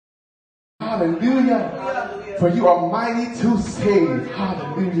Hallelujah. For you are mighty to save.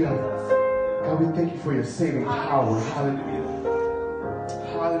 Hallelujah. God, we thank you for your saving power. Hallelujah.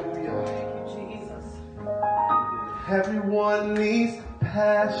 Hallelujah. Thank you, Jesus. Everyone needs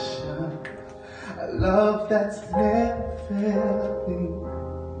passion, a love that's never failing.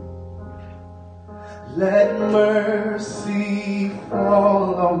 Let mercy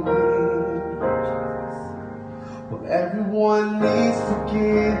fall on me. Well, everyone needs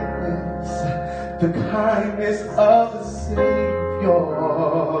forgiveness, the kindness of the Savior,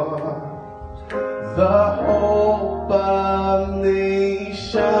 the hope of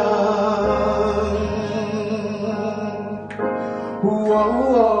nations.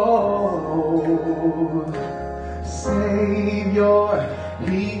 Whoa, Savior,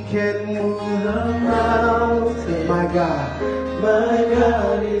 He can move the mountain. My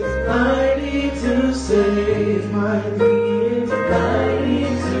God is mighty to save. Mighty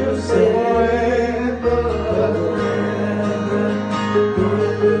to save.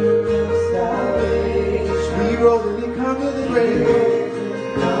 Salvation. He rose and He conquered the grave.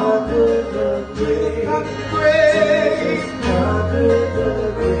 Conquered the grave.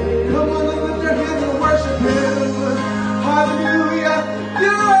 Come on, let's lift your hands and worship Him. Hallelujah.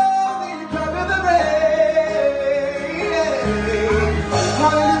 You're only you conquer the grave.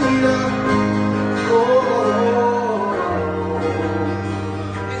 Hallelujah. Oh.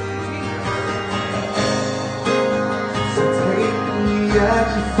 So take me as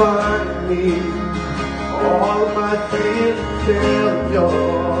you find me. All my fears and failures.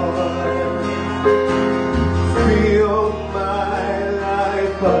 Feel my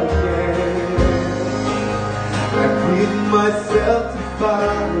life again. I give myself to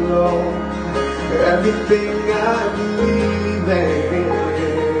follow everything I believe in.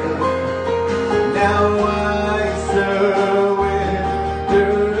 Now I surrender.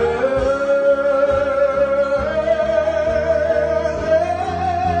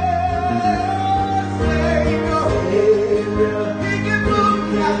 Savior, He can move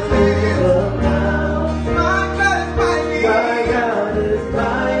mountains. My God is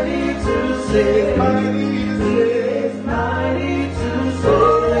mighty to save. Mighty to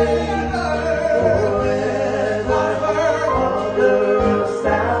save. Forever, author of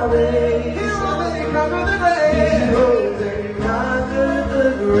salvation. He rose and conquered the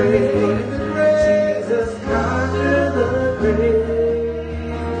grave. Jesus conquered the grave.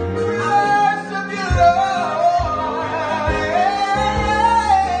 Worship you, Lord.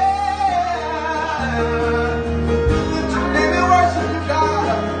 Lift your name and worship you,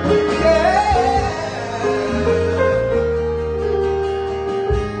 God.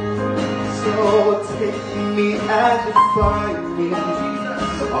 So take me as you find me.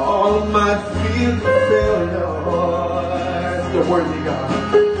 All my fears and failures. You're worthy, God.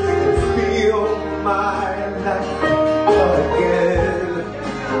 And feel my life again.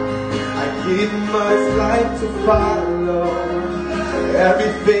 I give my life to follow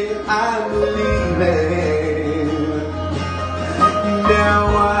everything I believe in. Now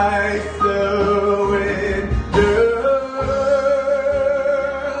I surrender.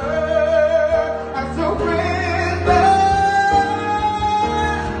 I surrender.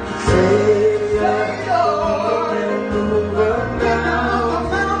 Savior, move the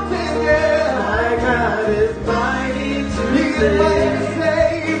mountain, yeah. My God is mighty to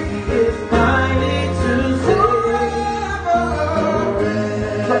save. He is mighty to save.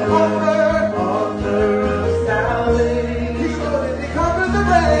 Forever, author of salvation. He rose and He conquered the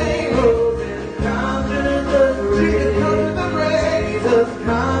grave. Jesus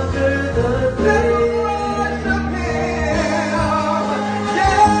conquered the grave. Worship Him.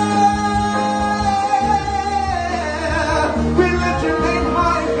 Yeah. We lift your name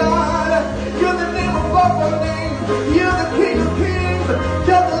high, God. You're the name above all names. You're the King of kings.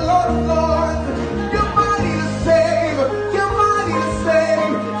 You're the Lord of lords. You're mighty to save. You're mighty to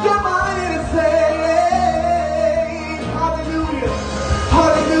save. You're mighty to save. Hallelujah.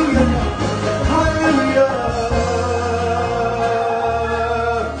 Hallelujah. Hallelujah.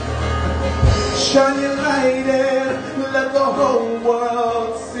 Shine your light and let the whole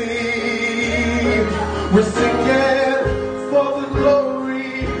world see. We're singing for the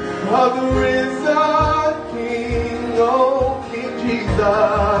glory of the risen King, oh King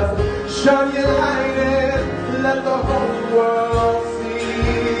Jesus. Shine your light and let the whole world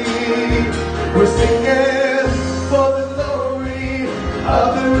see. We're singing for the glory of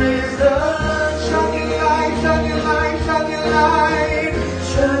the risen. Shine your light, shine your light, shine your light.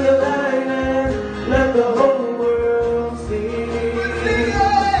 Shine your light and let the whole world see. We're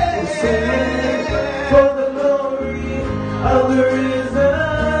singing for the glory of the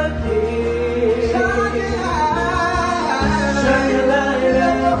risen King.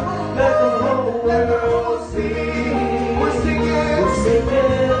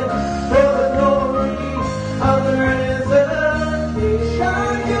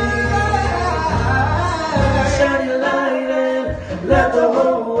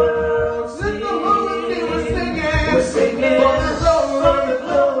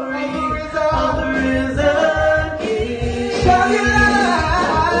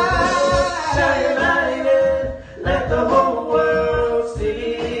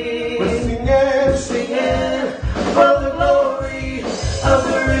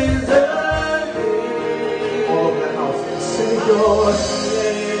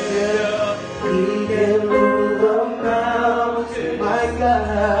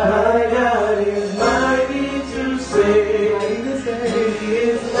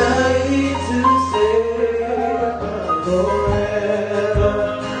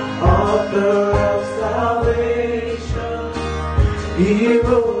 author of salvation. He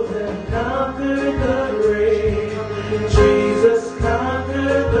rose and conquered the grave. Jesus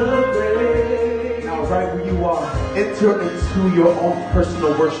conquered the grave. Now, right where you are, enter into your own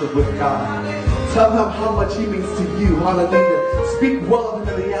personal worship with God. Tell him how much he means to you. Hallelujah. Speak well of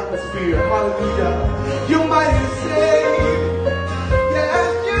him in the atmosphere. Hallelujah. You might say,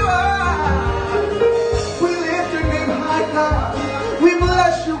 yes, you are. We lift your name high, God. We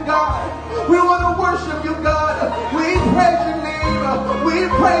bless you, God. We want to worship you, God. We praise your name. We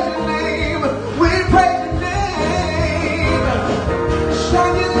praise your name. We praise your name.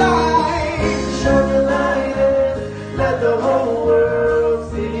 Shine your light. Shine your light and let the whole world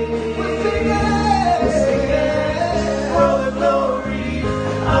see. We're singing for the glory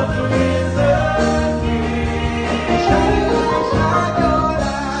of the risen King. Shine your light, shine your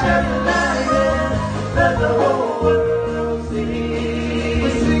light. Shine your light and let the whole world see.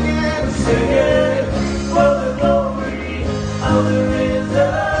 We're singing for the glory of the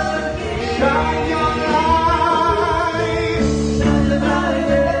risen King. Shine your light. Shine your light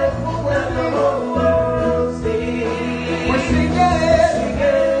and let the whole world see. We're singing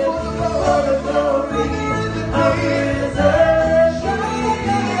for the glory of the risen King. Shine your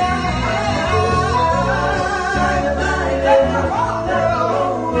light and let the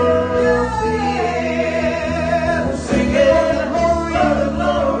whole world see. We're singing for the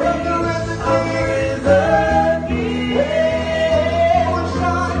glory of the risen King.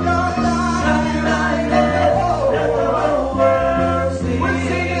 Shine your light and let the whole world see. We're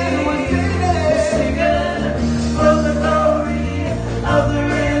singing for the glory of the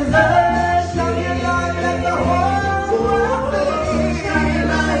risen King. Shine your light and let the whole world see. Shine your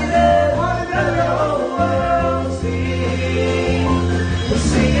light and let the whole world see. We're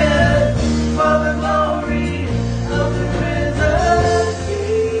singing for the glory of the risen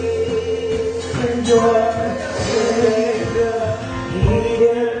King. Savior, he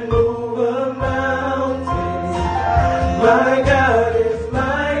can move a mountain. My God is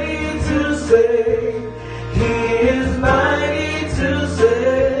mighty to save. He is mighty to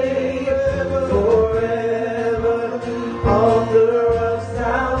save forever. Author of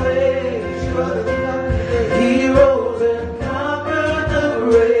salvation. He rose and conquered the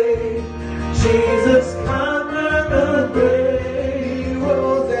grave. Jesus conquered the grave. He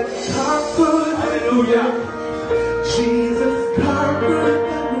rose and conquered. Hallelujah. Jesus conquered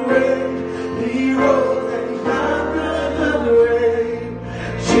the grave. He rose and conquered the grave.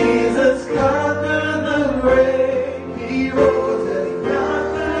 Jesus conquered the grave. He rose and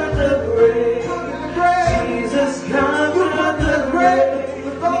conquered the grave. Jesus conquered the grave.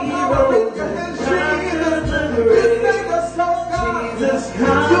 He rose and conquered the grave. Jesus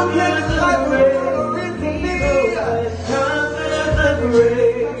conquered the grave. He rose and conquered the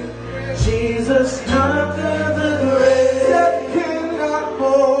grave. Jesus conquered the grave. Death cannot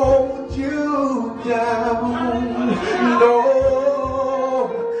hold you down. No,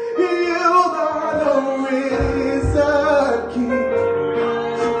 you are the risen King.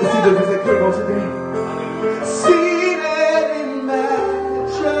 Is he the risen King on today? Seated in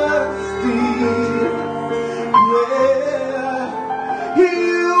majesty. Yeah,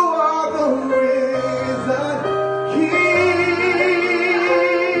 you are the risen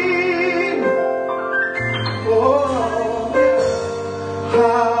King. Oh,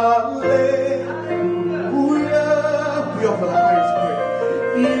 hallelujah. We offer the highest praise.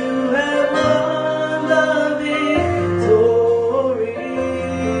 You have won the victory.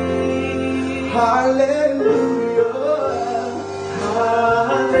 Hallelujah.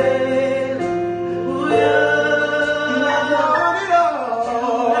 Hallelujah. You have won it all. You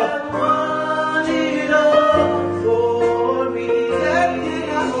have won it all for me. Death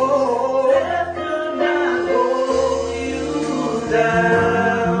cannot hold you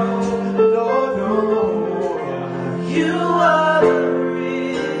down. No, no. You are the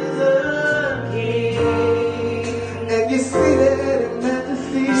risen King. And you're seated in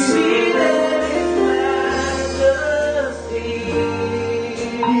majesty. Seated in majesty.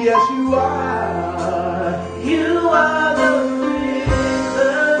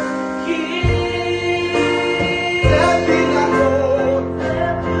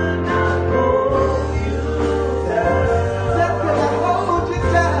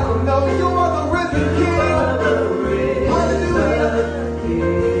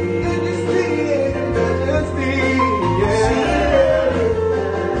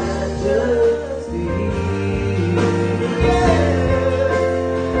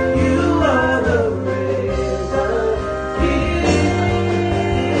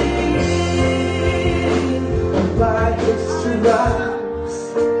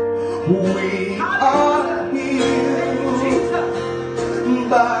 We are healed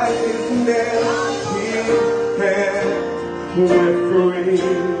by His nails and we're free.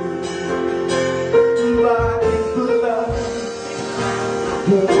 By His blood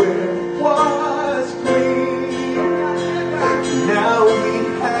we're washed clean. Now we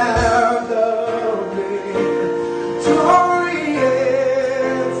have the victory.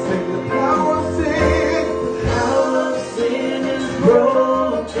 Sing the power of sin. The power of sin is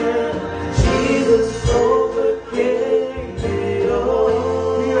broken. Jesus overcame it all.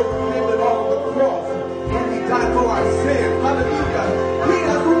 He overcame it all on the cross, and He died for our sins. Hallelujah. He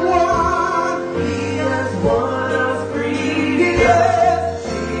has won. He has won us free. Yes,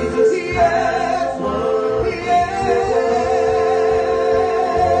 Jesus. He has won. Yes.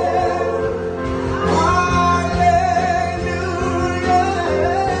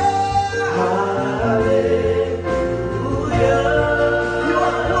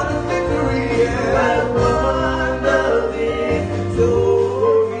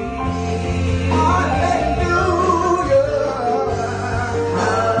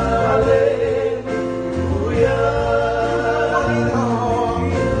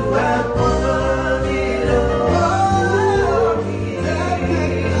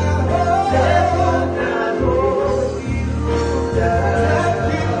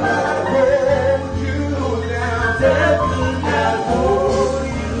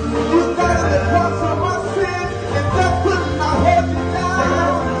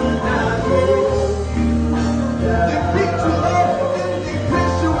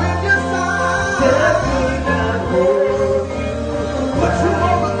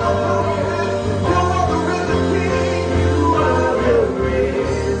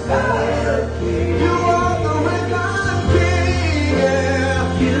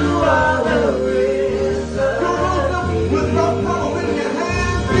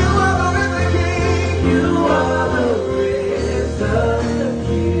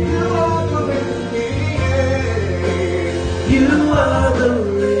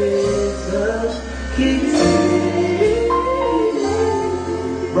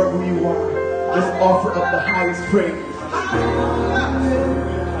 Wherever you are, just offer up the highest praise.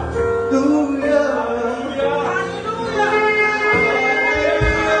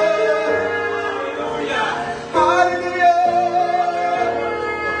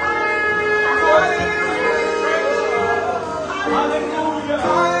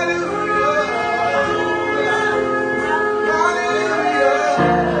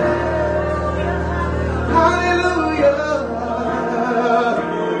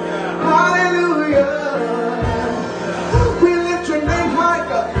 We lift your name high,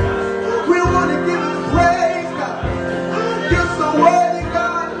 God. We want to give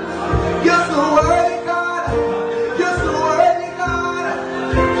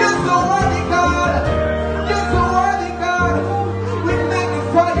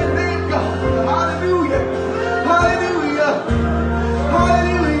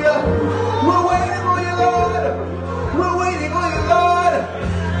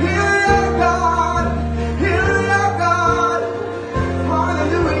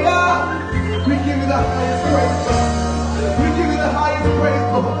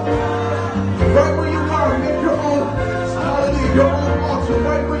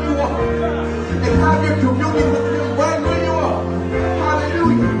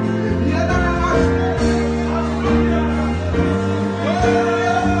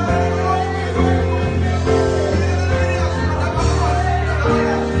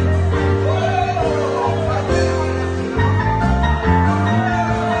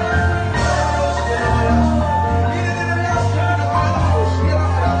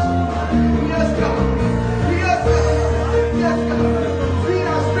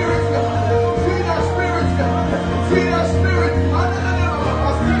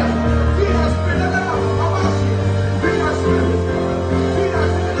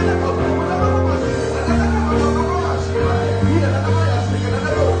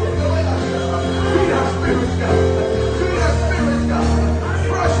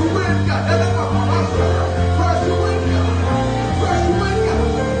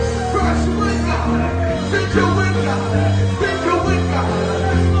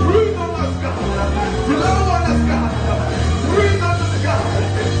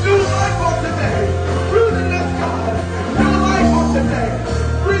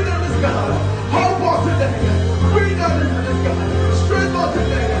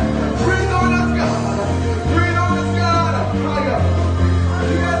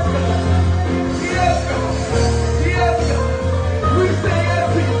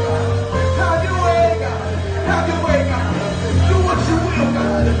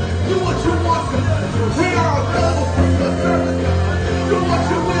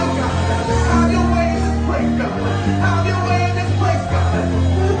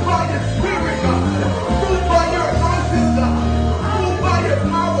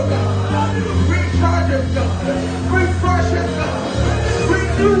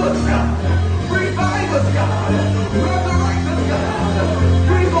Renew us, God. Revive us, God. Resurrect us, God.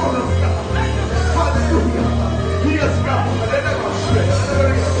 Breathe on us, God. Hallelujah. Yes, God.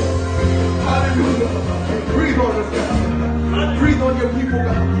 Hallelujah. Breathe on us, God. Breathe on your people,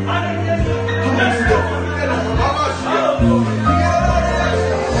 God.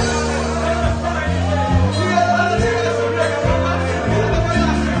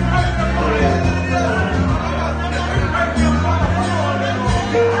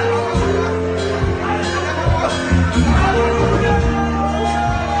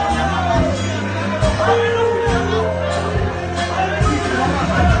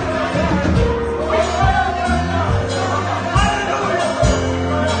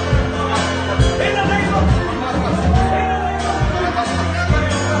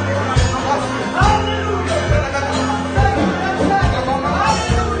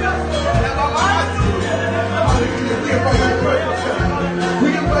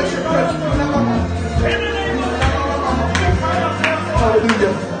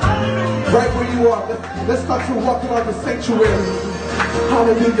 Right where you are, let's start to walk around the sanctuary.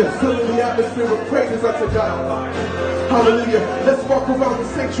 Hallelujah. Filling the atmosphere with praises unto God. Hallelujah. Let's walk around the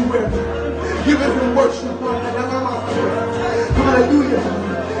sanctuary. Giving him worship. Hallelujah.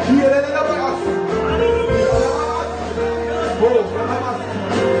 Hallelujah.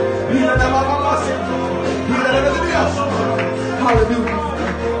 Hallelujah.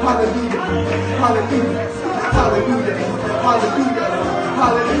 Hallelujah. Hallelujah. Hallelujah.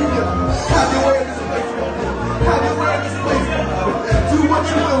 Hallelujah. Have your way in this place, God. Have your way in this place, God. Do what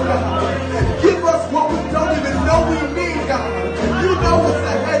you will, God. Give us what we don't even know we need, God. You know what's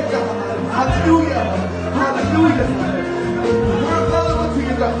ahead, God. Hallelujah. Hallelujah. We're available to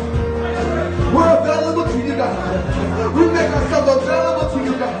you, God. We're available to you, God. We make ourselves available to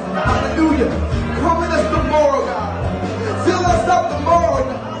you, God. Hallelujah. Come in us tomorrow, God. Fill us up tomorrow,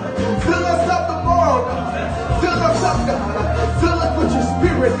 God. Fill us up tomorrow, God. Fill us up, God. Fill us with your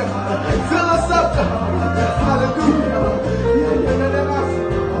spirit, God. Fill us up, God. Hallelujah.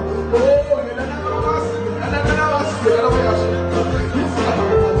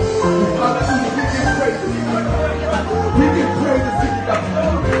 We give praises to you, God.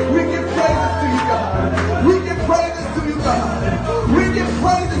 We give praises to you, God. We give praises to you, God. We give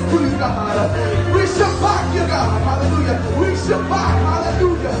praises to you, God. We shabbat you, God. Hallelujah. We shabbat.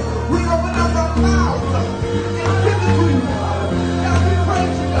 Hallelujah. We open up our mouths and give it to you, God. God, we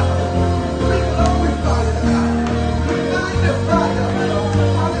praise you, God. We glorify you, God. We magnify you.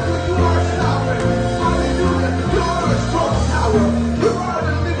 Hallelujah. You are sovereign. Hallelujah. You are a strong tower. You are a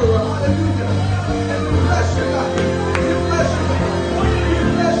deliverer. Hallelujah. And we bless you, God. We bless you, God. We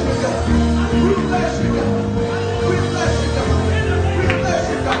bless you, God. We bless you, God. We bless you, God. We bless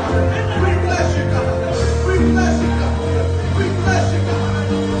you, God. We bless you, God. We bless you, God. We bless you, God.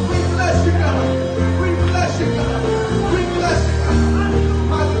 We bless you, God. We bless you, God. We bless you, God.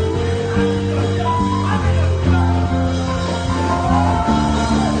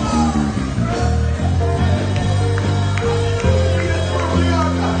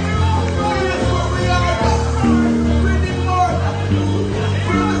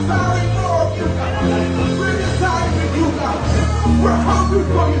 We're hungry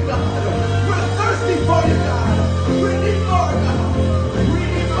for you, God. We're thirsty for you, God. We need more, God. We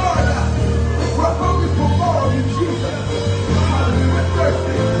need more, God. We're hungry for more of you, Jesus. We're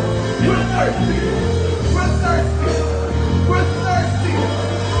thirsty. We're thirsty. We're thirsty. We're thirsty.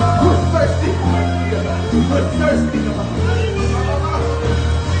 We're thirsty. We're thirsty.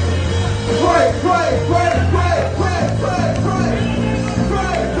 Pray, pray, pray, pray, pray, pray, pray.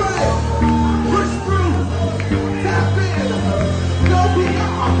 Pray, pray. Push through. Tap in. Go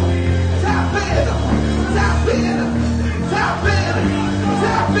beyond. Tap in. Tap in. Tap in.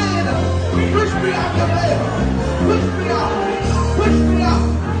 Tap in. Push me out the bed. Push me out. Push me out.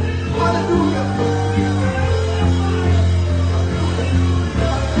 Hallelujah.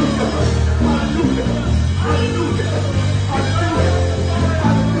 Hallelujah. Hallelujah. Hallelujah.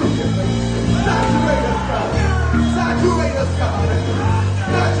 Hallelujah. Saturate us, God. Saturate us, God.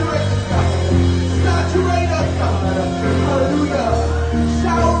 Saturate us, God. Saturate us, God. Hallelujah.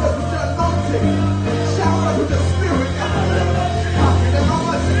 Shower us with your anointing. Shower us with the Spirit, God.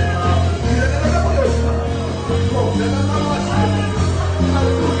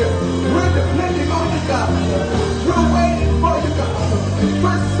 Hallelujah. We're depending on you, God. We're waiting for you, God.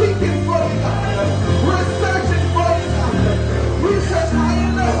 We're seeking for you, God. We're searching for you, God. We search high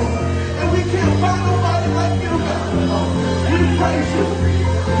and low, and we can't find nobody like you, God. We praise you.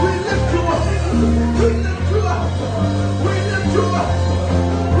 We lift you up. We lift you up. We lift you up.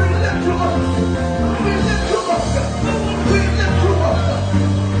 We lift you up. We lift you up, God. We lift you up,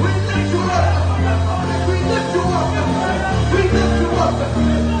 God.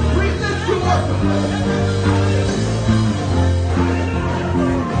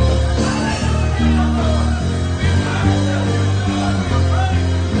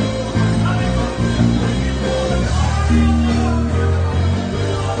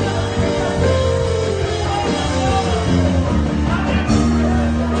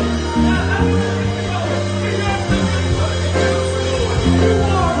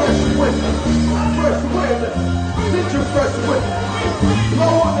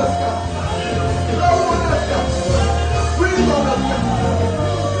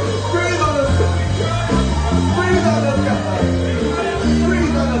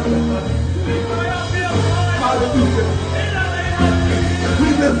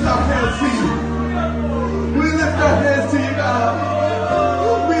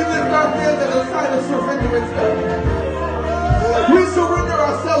 hands as a sign of surrenderance, God. We surrender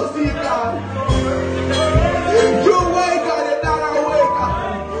ourselves to you, God. Your way, God, and not our way,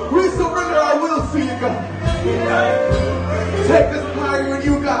 God. We surrender our wills to you, God. Take us higher in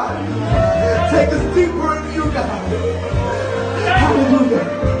you, God. Take us deeper in you, God. Hallelujah.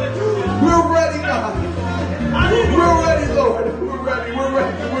 We're ready, God. We're ready, Lord. We're ready. We're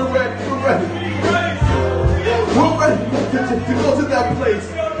ready. We're ready. We're ready. We're ready to go to that place.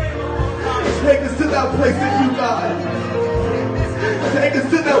 Take us to that place in you, God. Take us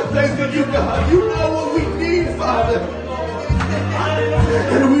to that place in you, God. You know what we need, Father.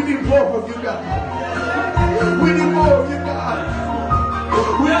 And we need more of you, God. We need more of you, God.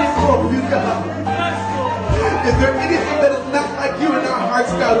 We need more of you, God. Is there anything that is not like you in our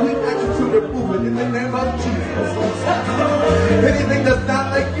hearts, God? We ask you to remove it in the name of Jesus. Anything that's not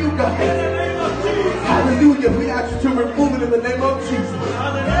like you, God. Hallelujah. We ask you to remove it in the name of Jesus.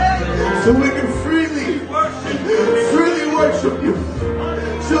 So we can freely worship you.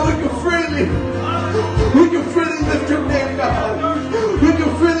 So we can freely lift your name, God. We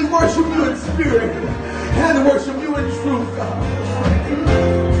can freely worship you in spirit and worship you in truth, God.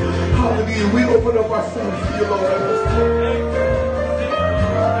 Hallelujah. We open up ourselves to you, Lord.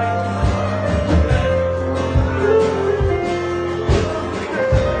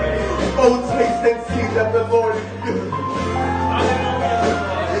 Oh, taste and see that the Lord is good.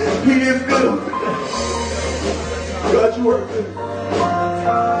 He is good. God, you are good.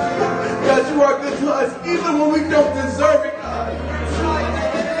 God, you are good to us even when we don't deserve it, God.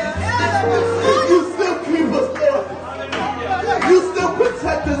 You still keep us, Lord. You still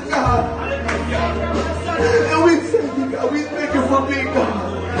protect us, God. And we thank you, God. We thank you for being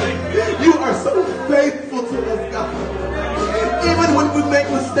God. You are so faithful to us, God. Even when we make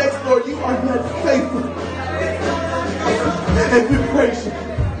mistakes, Lord, you are yet faithful. And we praise you.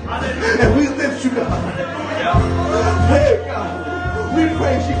 And we lift you, God. Hey, God. We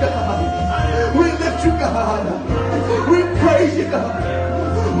praise you, God. We lift you, God. We praise you, God.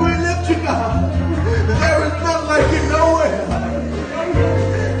 We lift you, God. There is none like you nowhere.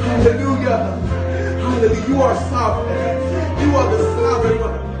 Hallelujah. Hallelujah. You are sovereign. You are the sovereign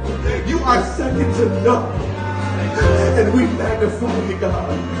one. You are second to none. And we magnify you, God.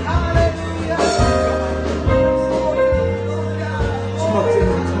 Talk to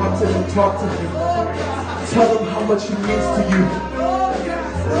him, talk to him, talk to him. Tell him how much he means to you.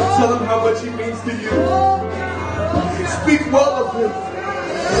 Tell him how much he means to you. Speak well of him.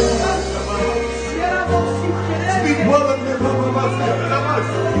 Speak well of him.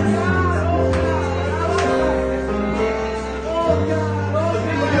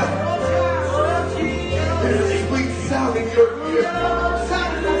 There's a sweet sound in your ear.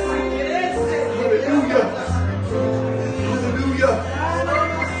 Hallelujah. Hallelujah.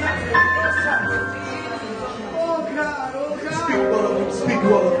 Speak well of him. Speak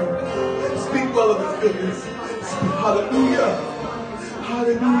well of him. Speak well of his goodness. Hallelujah.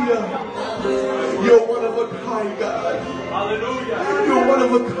 Hallelujah. You're one of a kind, God. Hallelujah. You're one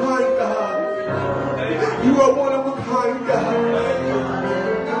of a kind, God. You are one of a kind, God.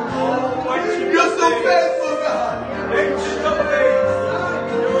 You're so faithful, God. There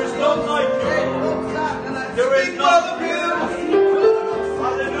is none like you. There is none of you.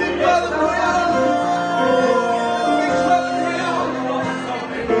 Hallelujah.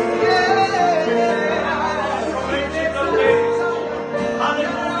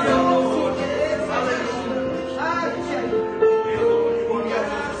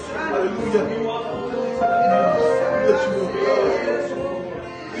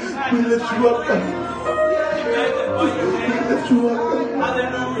 We lift you up, God. We lift you up, God.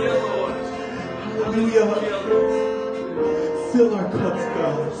 Hallelujah, Lord. Hallelujah. Fill our cups,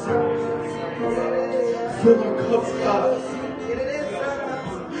 God. Fill our cups, God.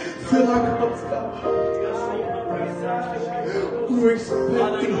 Fill our cups, God. We're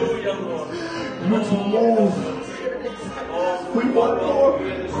expecting you to move. We want more.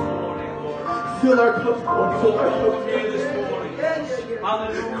 Fill our cups, Lord. Fill our cups.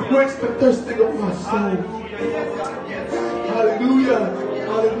 Quench the thirsting of our soul. Hallelujah.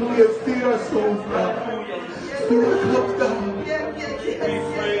 Hallelujah. Feed our souls, God. Fill our cups, God. Yes,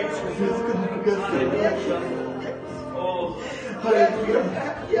 God. Hallelujah.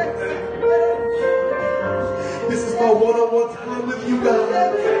 This is my one-on-one time with you, God.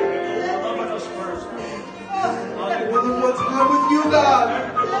 One-on-one time with you, God.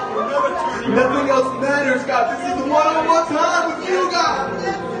 Nothing else matters, God. This is the one-on-one time with you, God.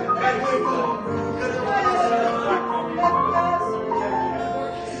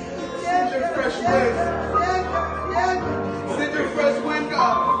 Send your fresh wind. Send your fresh wind,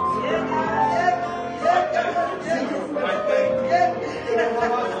 God.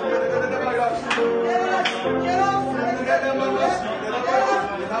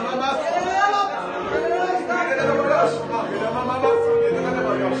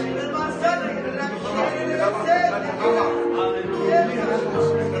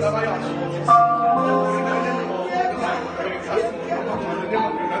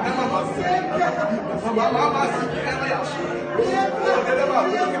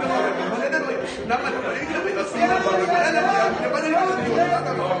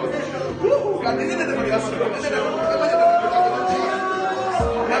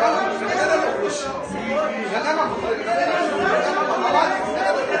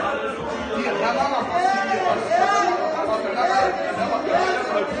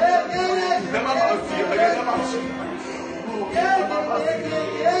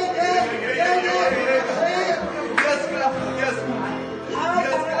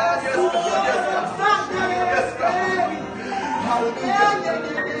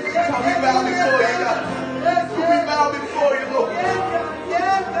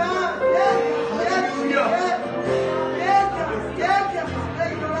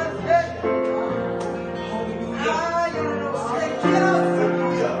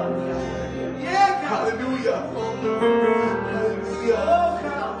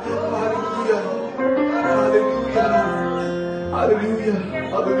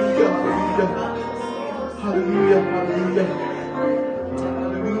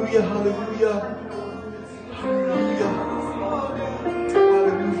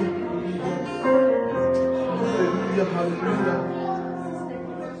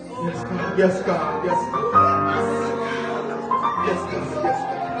 Yes, God. Yes, God. Yes, God. Yes, God.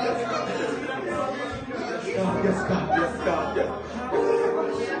 Yes, God. Yes, God. Yes, God.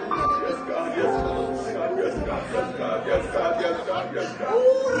 Yes, God. Yes, God. Yes, God. Yes, God.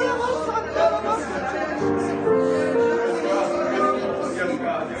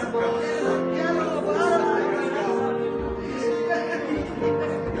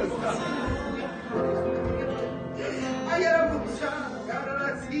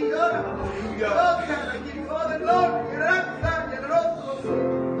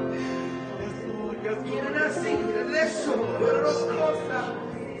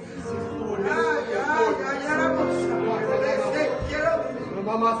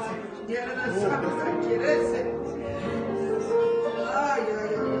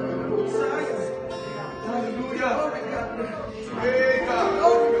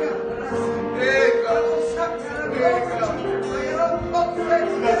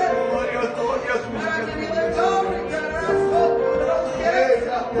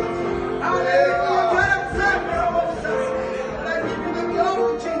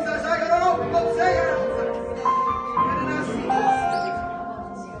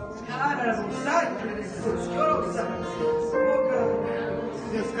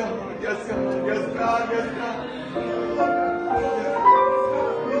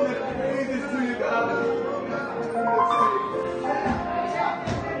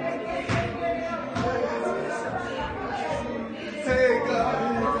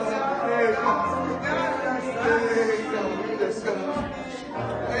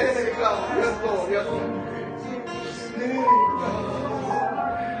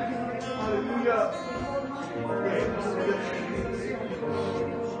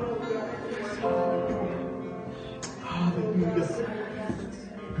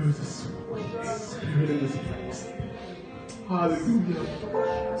 Hallelujah.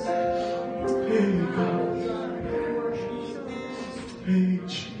 Hey, God. Hey,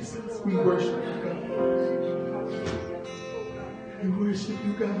 Jesus. We worship you, God. We worship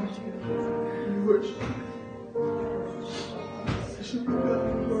you, God. We worship you. Worship you, God.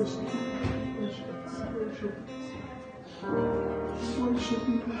 We worship you. Worship us. Worship us. Worship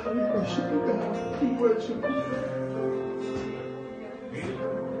you, God. We worship you, God. We worship you.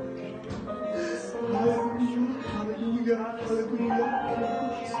 Hallelujah. Hallelujah.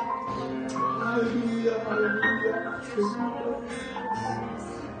 Hallelujah. Hallelujah.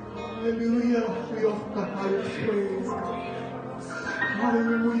 Hallelujah. We offer the highest praise.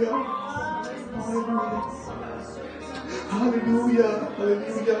 Hallelujah. Hallelujah. Hallelujah. Hallelujah.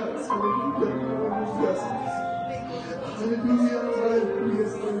 Hallelujah. Hallelujah. Hallelujah.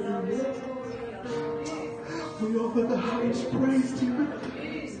 Hallelujah. We offer the highest praise to you.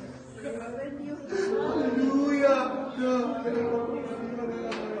 Hallelujah.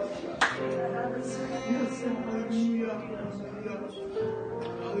 Yes, hallelujah.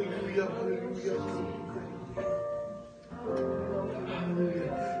 Hallelujah. Hallelujah. Hallelujah.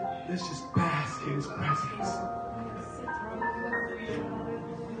 Let's just bask in his presence.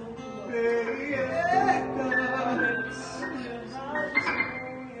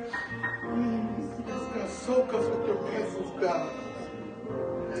 Soak us with your presence, God.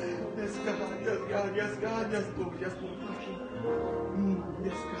 Yes, God. Yes, God. Yes, God. Yes, Lord. Yes, Lord.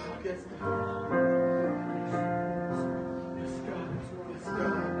 Yes, God. Yes, God. Yes, God. Yes,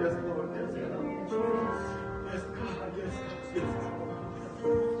 God. Yes, Lord. Yes, God. Yes, God. Yes, God. Yes, God.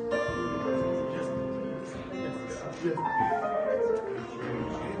 Yes, God. Yes, God.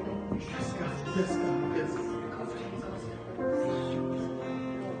 Yes, God. Yes, God. Yes, God.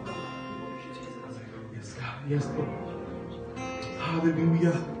 Yes, Lord.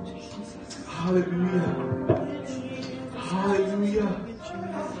 Hallelujah. Hallelujah. Hallelujah.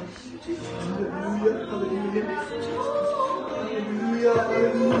 Hallelujah. Hallelujah.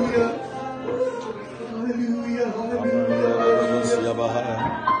 Hallelujah.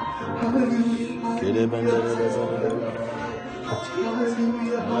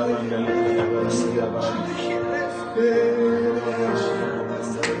 Hallelujah. Hallelujah.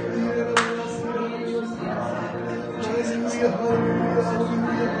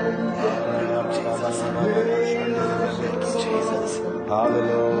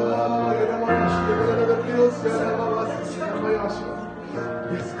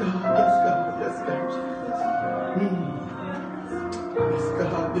 Yes, God. Yes, God. Yes, God. Yes,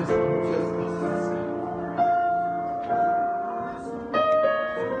 God. Yes, God. Yes, God.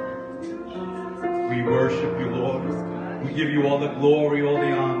 We worship you, Lord. We give you all the glory, all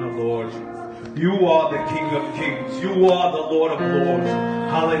the honor, Lord. You are the King of Kings. You are the Lord of Lords.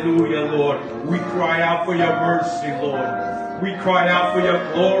 Hallelujah, Lord. We cry out for your mercy, Lord. We cry out for your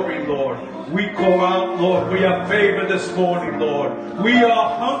glory, Lord. We call out, Lord, for your favor this morning, Lord. We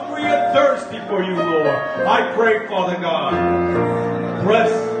are hungry and thirsty for you, Lord. I pray, Father God,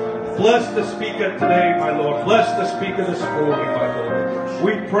 bless the speaker today, my Lord. Bless the speaker this morning, my Lord.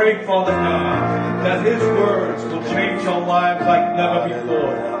 We pray, Father God, that his words will change our lives like never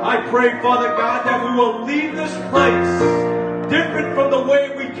before. I pray, Father God, that we will leave this place different from the way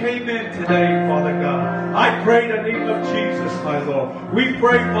we came in today, Father God. I pray in the name of Jesus, my Lord. We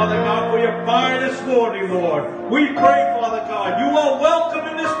pray, Father God, for your fire this morning, Lord. We pray, Father God, you are welcome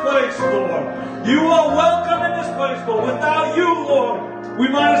in this place, Lord. You are welcome in this place, Lord. Without you, Lord, we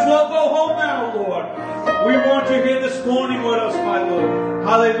might as well go home now, Lord. We want you here this morning with us, my Lord.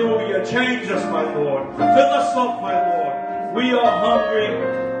 Hallelujah. Change us, my Lord. Fill us up, my Lord. We are hungry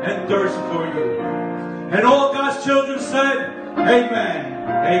and thirsty for you. And all God's children said, amen.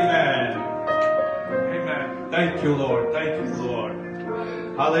 Amen. Amen. Thank you, Lord. Thank you, Lord.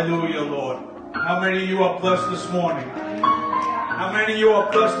 Hallelujah, Lord. How many of you are blessed this morning? How many of you are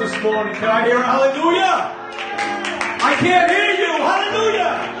blessed this morning? Can I hear a hallelujah? I can't hear you.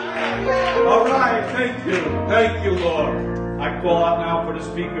 Hallelujah. All right. Thank you. Thank you, Lord. I call out now for the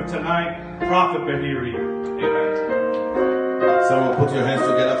speaker tonight, Prophet Berhiri. Amen. Someone put your hands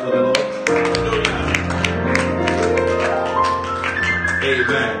together for the Lord. Hallelujah.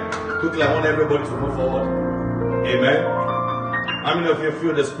 Amen. Quickly, I want everybody to move forward. Amen. How many of you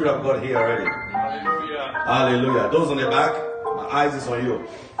feel the Spirit of God here already? Hallelujah. Hallelujah. Those on the back, my eyes is on you.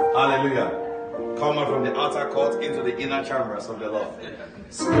 Hallelujah. Come out from the outer court into the inner chambers of the Lord.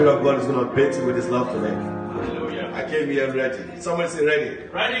 Spirit of God is going to bathe you with his love today. Hallelujah. I came here ready. Somebody say ready.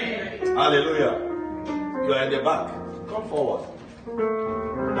 Ready. Hallelujah. You are in the back. Come forward.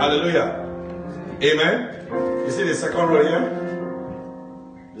 Hallelujah. Amen. You see the second row here?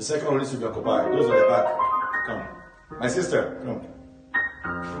 The second row needs to be occupied. Those on the back. Come. My sister, come.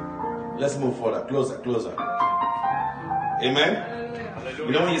 Let's move further. Closer, closer. Amen. Hallelujah.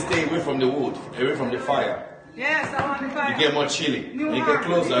 You know when you stay away from the wood, away from the fire, yes, I want the fire. you get more chilly. When you get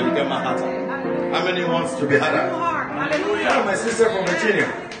closer, you get more hotter. How many wants to be hotter? Hallelujah. Yeah, my sister from Virginia.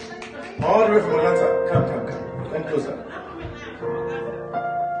 All the way from Atlanta. Come, come, come. Come closer.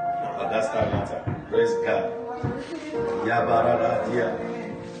 Oh, that's Atlanta. Praise God. Yabarada, yeah.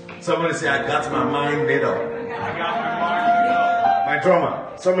 Somebody say, I got my mind made up. I got my mind made up. My drummer.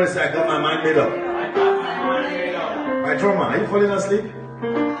 Somebody say, I got my mind made up. I got my mind made up. My drummer, are you falling asleep?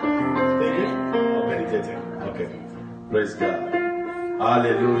 Thinking? Or meditating? Okay. Praise God.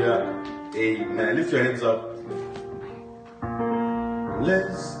 Hallelujah. Amen. Lift your hands up.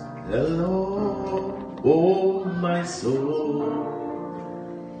 Bless the Lord, oh my soul.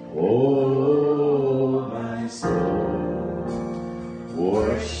 Oh my soul.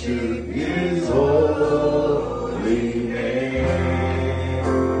 Worship his holy name.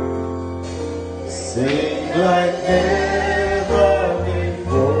 Sing like never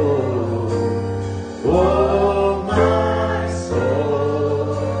before. Oh my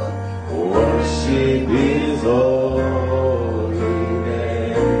soul. Worship his holy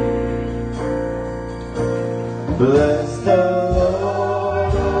name. Bless the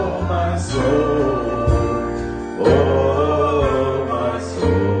Lord, oh my soul.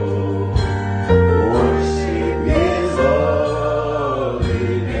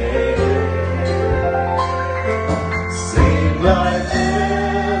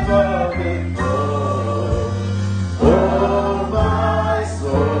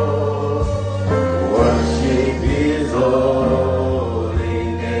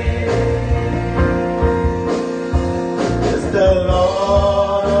 The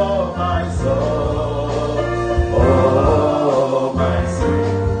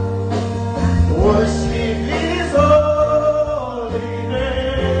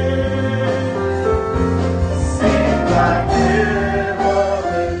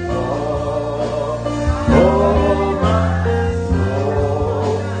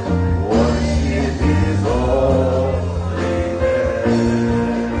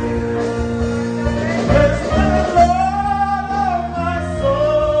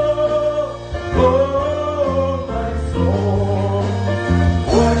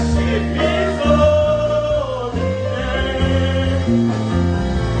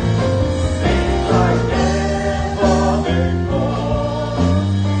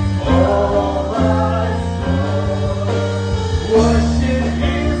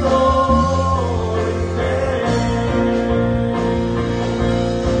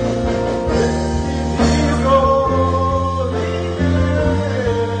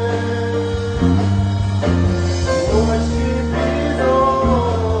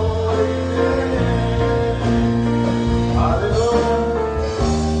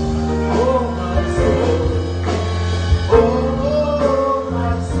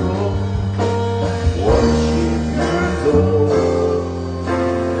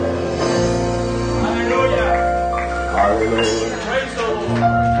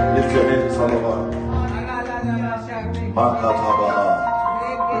Lift your hands all over. Makatabaha.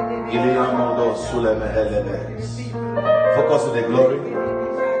 Iliamondo Sulemehelebes. Focus on the glory.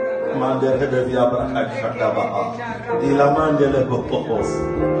 You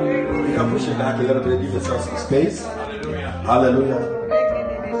can push it back a little bit, give yourself some space. Hallelujah.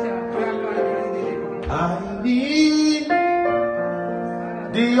 I need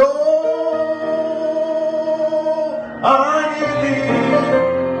thee, oh, I need thee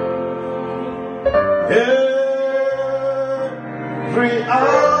every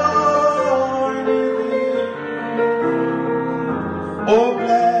hour. I need thee. Oh,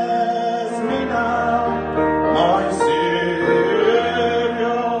 bless me now, my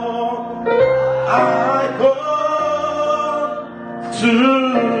Savior. I come to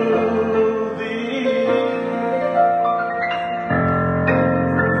thee.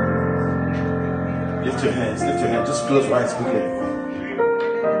 Lift your hands, just close your eyes quickly.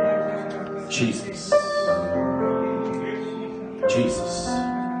 Jesus, Jesus,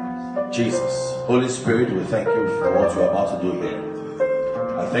 Jesus. Holy Spirit, we thank you for what you're about to do here.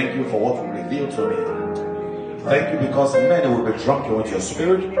 I thank you for what you revealed to me. Thank you because many will be drunken with your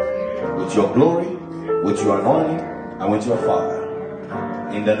spirit, with your glory, with your anointing, and with your fire.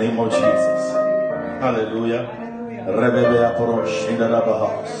 In the name of Jesus. Hallelujah.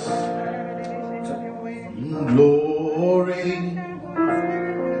 Glory,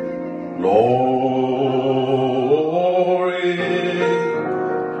 glory,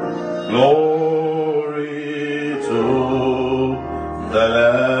 glory to the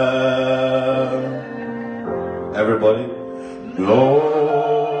Lamb. Everybody, glory,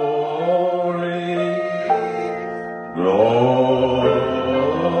 glory,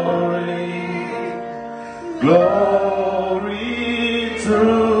 glory to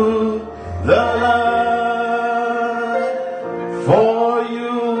the Lamb. For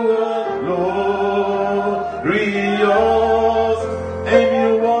you are glorious and you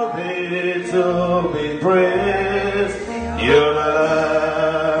are worthy to be praised. You're the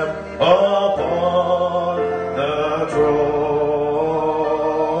Lamb upon the throne,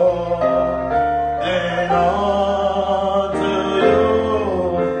 and unto you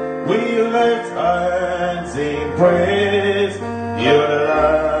we lift hands in praise. You're the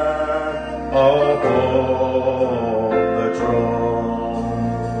Lamb upon the throne.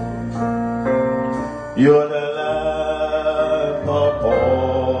 You're the Lamb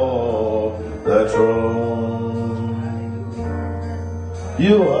upon the throne.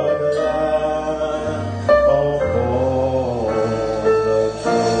 You are the Lamb upon the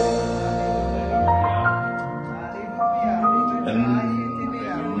throne.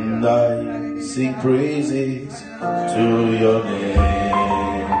 And I sing praises to your name.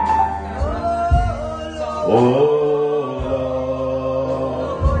 Oh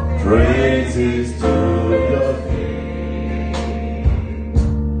Lord, praises to your name.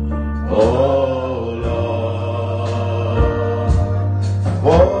 Oh Lord,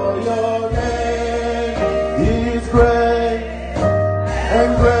 for your name is great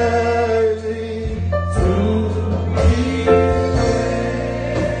and greatly to be praised.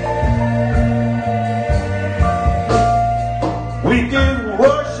 We give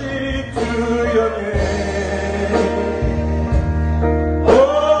worship to your name.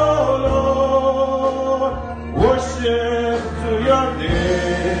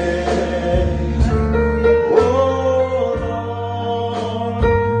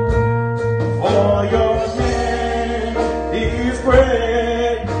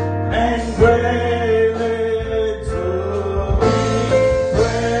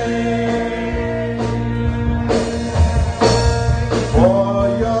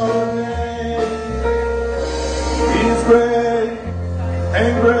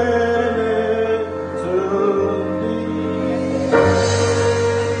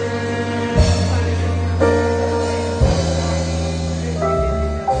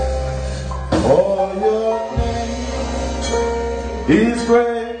 He's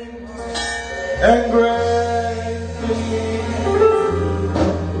great and greatly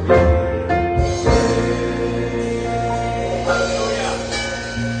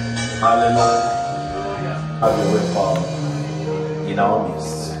Hallelujah. Have your way, Father, in our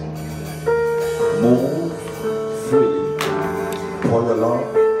midst. Move freely. Pour your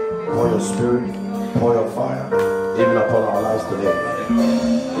love, pour your spirit, pour your fire, even upon our lives today.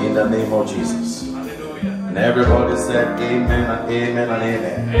 In the name of Jesus. And everybody said amen and amen and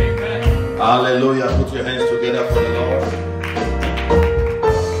amen. Amen. Hallelujah. Put your hands together for the Lord.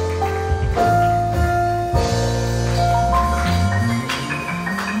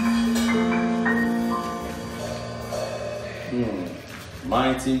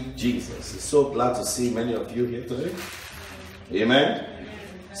 Mighty Jesus. It's so glad to see many of you here today. Amen.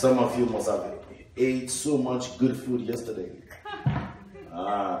 Some of you must have ate so much good food yesterday.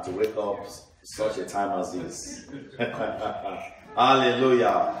 To wake up such a time as this.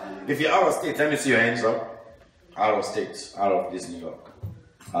 Hallelujah. If you're out of state, let me see your hands up. Out of state, out of this New York.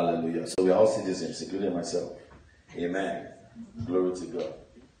 Hallelujah. So we are all citizens, including myself. Amen. Glory to God.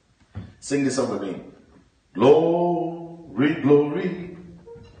 Sing this song with me. Glory, glory.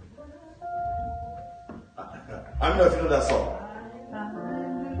 I don't know if you know that song.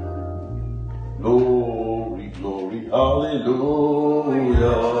 Glory, glory, hallelujah.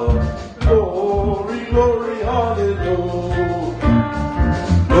 Glory, glory, hallelujah.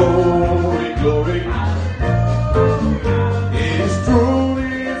 Glory, glory. His throne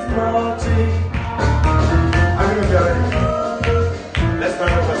is mighty. I'm going to be ready. Let's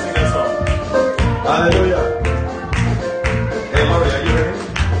stand up and sing that song. Hallelujah. Hey, Lori, are you ready?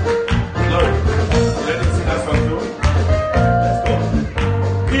 Lori, you ready to sing that song too? Let's go.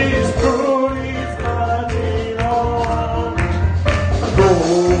 His throne is mighty.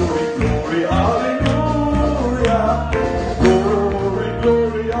 Glory, glory, hallelujah. Glory,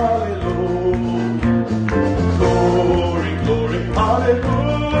 glory, hallelujah. Glory, glory,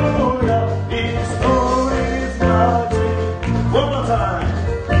 hallelujah. His throne is mighty. One more time.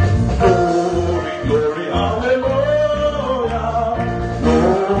 Glory, glory, hallelujah.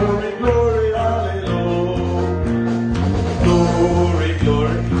 Glory, glory, hallelujah. Glory,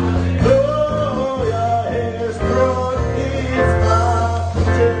 glory, hallelujah. His throne is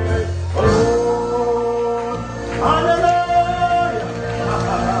mighty. Oh, hallelujah.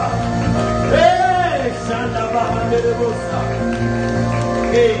 Hey, Shanda Bahanderebusa.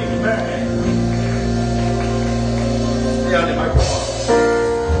 Amen. Stay on the microphone.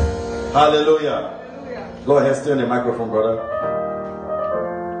 Hallelujah. Go ahead, stay on the microphone, brother.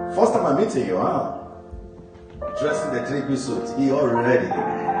 First time I'm meeting you, huh? Dressed in the 3-piece suit. He already.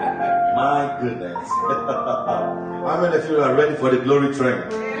 My goodness. How many of you are ready for the glory train?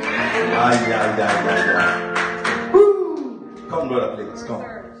 Woo. Come, brother, please. Come.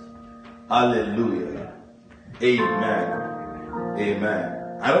 Hallelujah. Amen.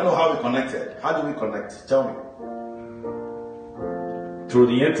 Amen. I don't know how we connected. How do we connect? Tell me. Through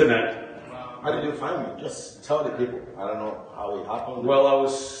the internet. How did you find me? Just tell the people. I don't know how it happened. Well, I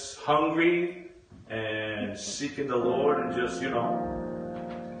was hungry and seeking the Lord, and just, the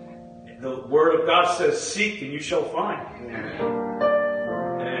Word of God says, seek and you shall find.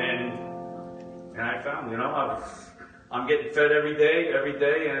 And I found, I'm getting fed every day,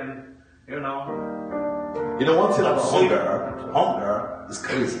 and, You know one thing about hunger is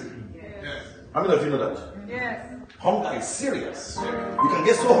crazy. Yes. How many of you know that? Yes. Hunger is serious. You can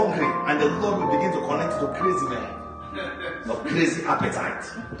get so hungry and the Lord will begin to connect to crazy men of crazy appetite.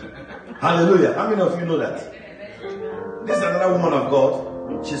 Hallelujah. How many of you know that? This is another woman of God.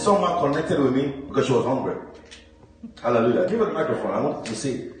 She somehow connected with me because she was hungry. Hallelujah. Give her the microphone. I want to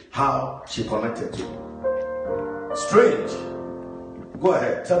see how she connected to me. Strange. Go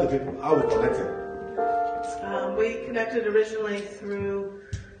ahead. Tell the people how we connected. We connected originally through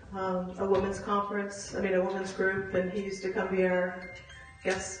a women's conference, a women's group, and he used to come be our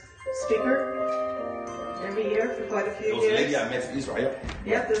guest speaker every year for quite a few There was years. a lady I met in Israel.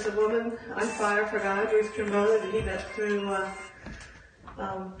 Yep, there's a woman on fire for God, Ruth Trimbo, that he met through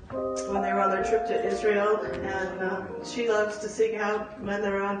when they were on their trip to Israel, and she loves to seek out men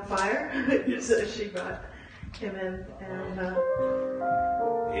that are on fire, so she brought him in, and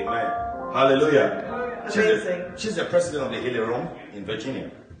Amen. Hallelujah. amazing. She's the president of the healing room in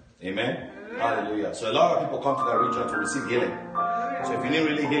Virginia. Amen. Hallelujah. So a lot of people come to that region to receive healing. So if you need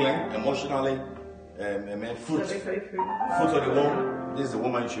really healing, emotionally, amen, fruit of the womb, this is the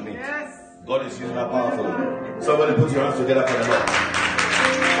woman you should meet. Yes. God is using her powerfully. Somebody put your hands together for the Lord.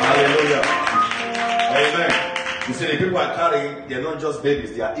 Hallelujah. Amen. You see, the people I carry, they're not just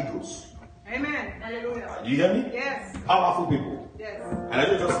babies, they are eagles. Amen. Hallelujah. Do you hear me? Yes. Powerful people. Yes. And I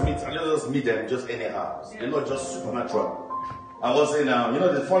don't just meet them just anyhow. They're not just supernatural. I was in,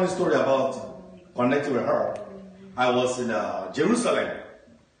 the funny story about connecting with her. I was in Jerusalem,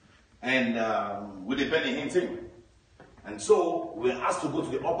 and with the Benny Hinn team. And so we were asked to go to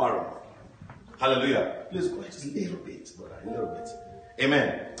the upper room. Hallelujah. Please go just a little bit, brother, a little bit.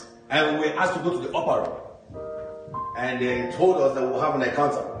 Amen. And we were asked to go to the upper room. And they told us that we'll have an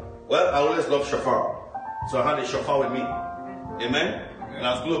encounter. Well, I always love shofar. So I had a shofar with me. Amen. And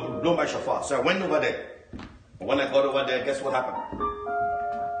I was going to blow my shofar. So I went over there. And when I got over there, guess what happened?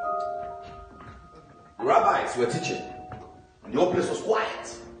 The rabbis were teaching. And the whole place was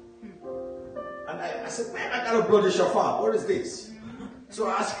quiet. And I said, man, I got to blow the shofar. What is this? So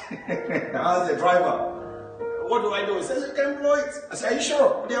I asked the driver, what do I do? He says, you can blow it. I said, are you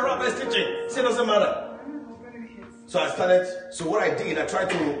sure? The rabbi is teaching. He said, it doesn't matter. So I started, so what I did, I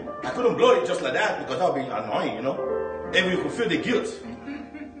couldn't blow it just like that because that would be annoying, you know. And you could feel the guilt.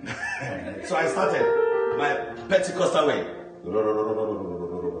 So I started my Pentecostal way.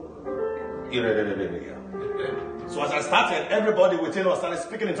 So as I started, everybody within us started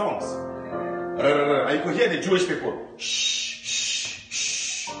speaking in tongues. And you could hear the Jewish people. Shh, shh,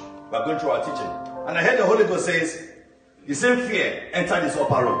 shh. We're going through our teaching. And I heard the Holy Ghost says, the same fear entered this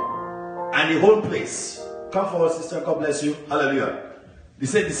upper room. And the whole place. Come forward, sister. God bless you. Hallelujah. They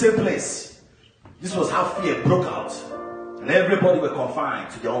said the same place. This was how fear broke out. And everybody were confined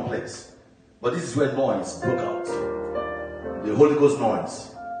to their own place. But this is where noise broke out. The Holy Ghost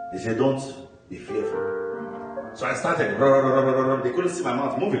noise. They said, don't be fearful. So I started. They couldn't see my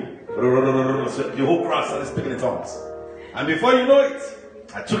mouth moving. So the whole crowd started speaking in tongues. And before you know it,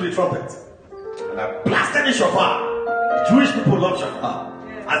 I took the trumpet. And I blasted the shofar. The Jewish people love shofar.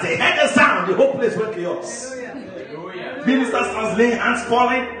 As they heard the sound, the whole place went chaos. Ministers started laying hands,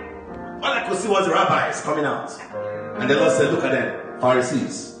 falling. All I could see was the rabbis coming out. And the Lord said, look at them,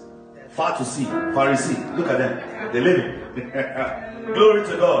 Pharisees. Far to see, Pharisee. Look at them. They're living. Glory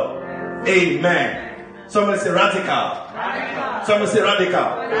to God. Amen. Somebody say radical. Somebody say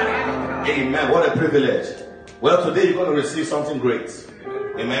radical. Amen. What a privilege. Well, today you're going to receive something great.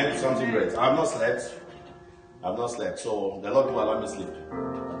 Amen. Something great. I've not slept. So the Lord will allow me to sleep.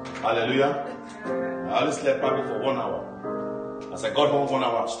 Hallelujah. I only slept probably for 1 hour. As I got home 1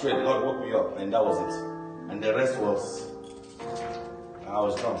 hour straight, the Lord woke me up, and that was it. And the rest was, I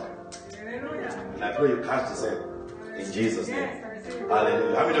was drunk. And I pray you catch this in Jesus' name.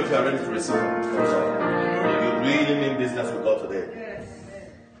 Hallelujah. How many of you are ready to receive? You really mean business with God today.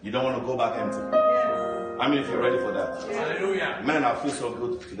 You don't want to go back empty. How many of you are ready for that? Hallelujah. Man, I feel so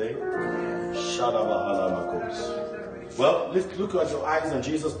good today. Well, look at your eyes on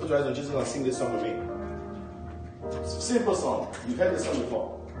Jesus. Put your eyes on Jesus and sing this song with me. Simple song. You've heard this song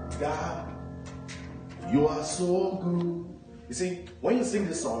before. God, you are so good. You see, when you sing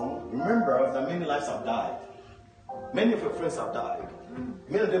this song, remember that many lives have died. Many of your friends have died.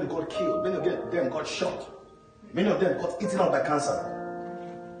 Many of them got killed. Many of them got shot. Many of them got eaten up by cancer.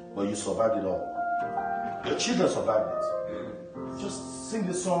 But you survived it all. Your children survived it. Just sing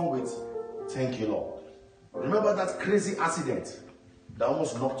this song with thank you, Lord. Remember that crazy accident that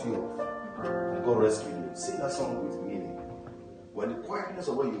almost knocked you off. And God rescued you. Sing that song with meaning. When the quietness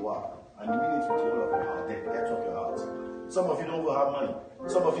of where you are, and you mean it with your love of your heart, the depth of your heart. Some of you don't even have money.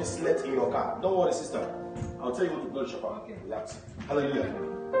 Some of you slept in your car. Don't worry, sister. I'll tell you what to go to shop. Okay. Relax. Hallelujah.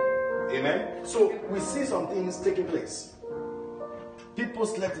 Amen. So we see some things taking place. People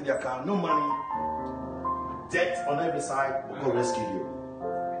slept in their car, no money, death on every side, but God rescued you.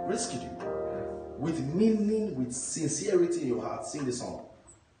 Rescued you. With meaning, with sincerity in your heart, sing the song.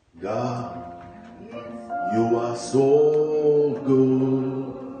 God, you are so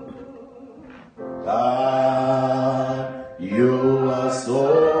good. God, you are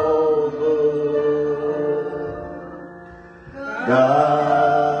so good.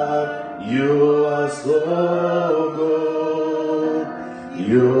 God, you are so good.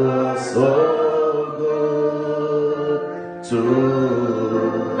 You are so good to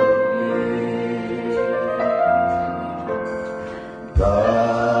me.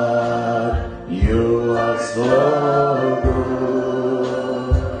 God, you are so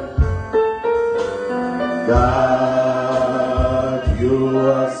good. God, you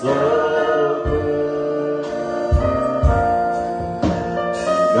are so good.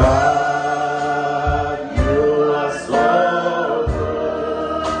 God, you are so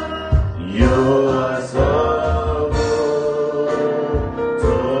good. You are so good to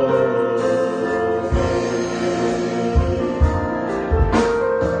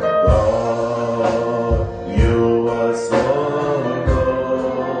me.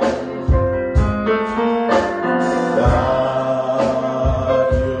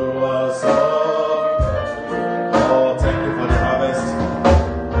 God, you are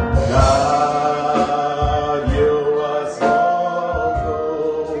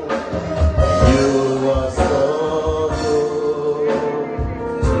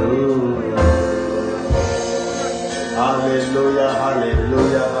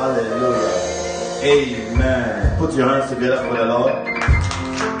so Amen. Put your hands together for the Lord.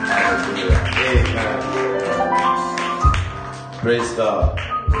 Hallelujah. Amen. Praise God.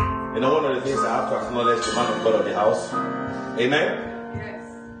 You know, one of the things I have to acknowledge the man of God of the house. Amen. Yes.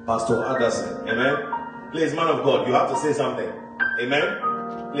 Pastor Anderson. Amen. Please, man of God, you have to say something. Amen.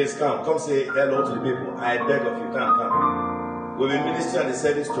 Please come. Come say hello to the people. I beg of you. Come. We'll be ministering at the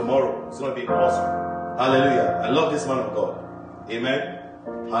service tomorrow. It's going to be awesome. Hallelujah. I love this man of God. Amen.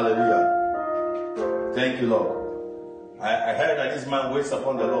 Hallelujah. Thank you, Lord. I heard that this man waits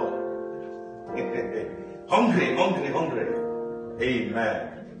upon the Lord. Hungry.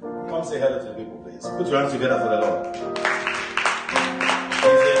 Amen. Come say hello to the people, please. Put your hands together for the Lord.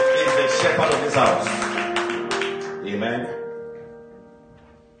 He's the shepherd of this house. Amen.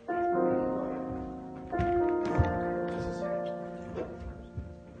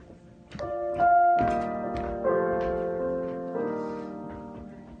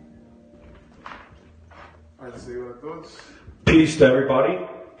 Paz do Senhor a todos. Peace to everybody.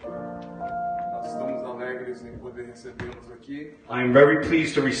 Nós estamos alegres em poder recebê-los aqui. I'm very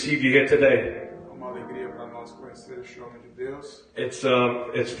pleased to receive you here today. É uma alegria para nós conhecer este homem de Deus.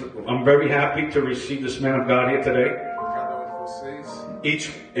 I'm very happy to receive this man of God here today. Cada de vocês, Each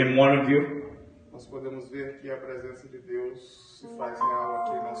and one of you. nós podemos ver que a presença de Deus se faz real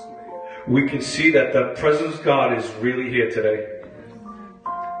aqui em nosso meio. We can see that the presence of God is really here today.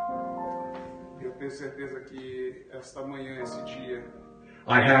 Eu tenho certeza que esta manhã, esse dia,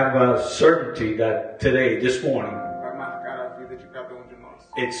 I have a certainty that today, this morning, vai marcar a vida de cada de nós.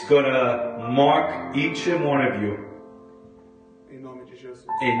 it's going to mark each and one of you. Em nome de Jesus.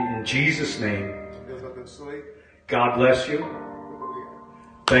 In Jesus' name, Deus abençoe. God bless you. Muito obrigado.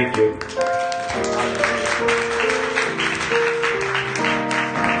 Thank you.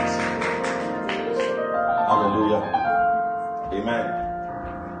 Hallelujah. Amen.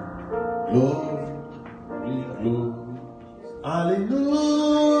 Glory, glory.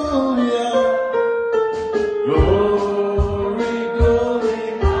 Hallelujah. Glory, glory.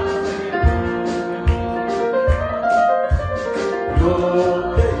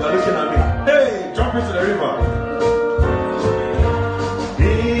 Glory. Hey, you're looking at me. Hey, jump into the river.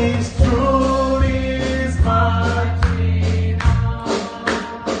 His truth is mighty.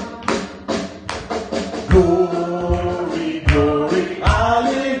 Glory, glory,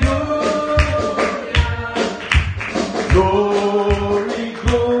 hallelujah. Glory,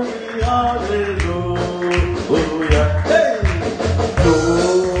 glory, hallelujah. Hey!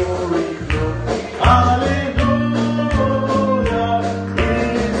 Glory, glory, hallelujah.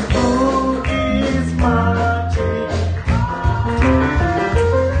 His truth is mighty.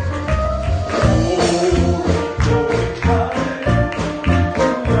 Glory, glory, hallelujah.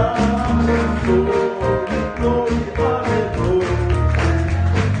 Glory, glory,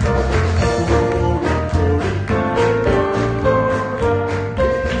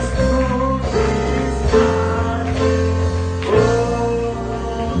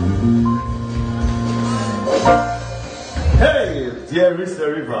 Hey, there is the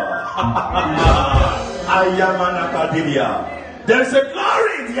river. I am an academia. There is a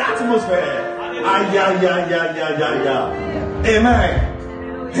glory in the atmosphere. Amen.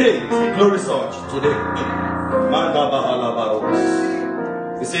 Hey, it's a glory surge today.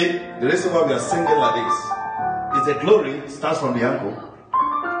 You see, the reason why we are singing like this is the glory starts from the ankle.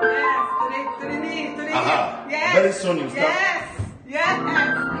 Yes, to the knee, to the Aha. hip. Yes. Very soon you start. Yes.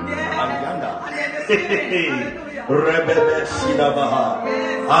 Hallelujah. Hallelujah. Rebebe Shidabaha.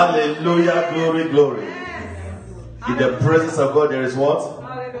 Hallelujah, glory, glory. In the presence of God there is what?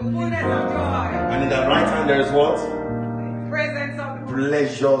 Hallelujah. Fullness of joy. And in the right hand there is what? Presence of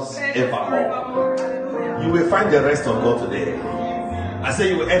Pleasures evermore. Hallelujah. You will find the rest of God today. I say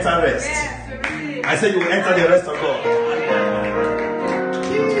you will enter rest. Yes, to receive. I say you will enter the rest of God. Hallelujah.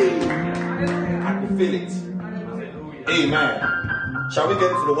 I can feel it. Amen. Shall we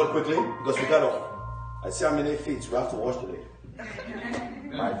get into the word quickly? Because we got off. I see how many feet we have to wash today.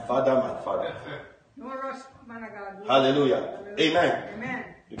 My father, my father. No rush, man of God. Hallelujah. Amen. Amen.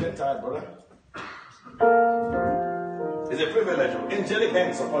 You get tired, brother? It's a privilege. Angelic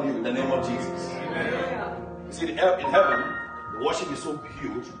hands upon you in the name of Jesus. Hallelujah. You see, in heaven, the worship is so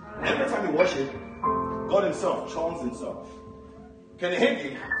huge. Every time you worship, God Himself charms Himself. Can you hear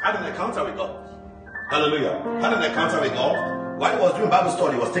me? Had an encounter with God. Hallelujah. Had an encounter with God. While he was doing Bible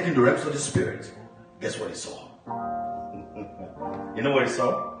study, he was taking the realms of the Spirit. Guess what he saw? You know what he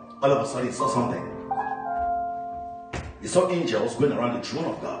saw? All of a sudden, he saw something. He saw angels going around the throne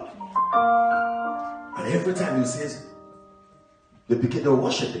of God. And every time he says, they were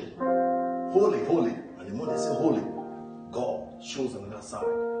worshiping. Holy, holy. And the more they say holy, God shows on that side.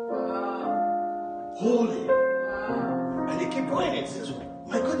 Holy. And they keep doing it. He says,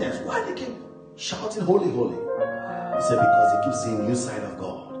 my goodness, why they keep shouting holy, holy? He said, because they keep seeing the new side of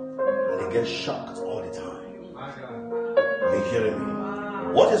God. And they get shocked all the time. Are you hearing me?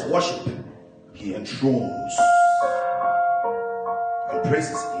 What is worship? He enthrones. And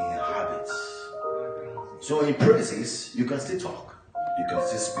praises he inhabits. So in praises, you can still talk, you can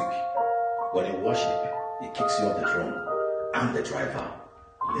still speak. But in worship, it kicks you off the throne. I'm the driver.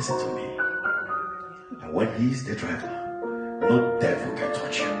 Listen to me. And when he's the driver, no devil can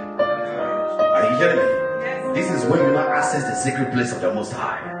touch you. Are you hearing me? This is when you now access the secret place of the Most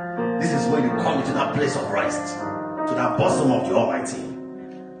High. This is when you come into that place of rest, to that bosom of the Almighty.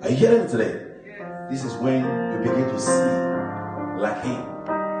 Are you hearing me today? This is when you begin to see like him,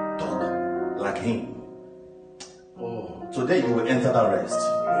 talk like him. Oh, today you will enter that rest.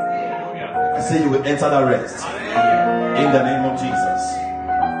 I say you will enter that rest in the name of Jesus.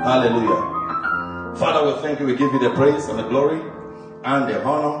 Hallelujah. Father, we thank you. We give you the praise and the glory and the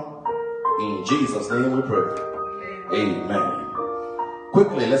honor. In Jesus' name we pray. Amen.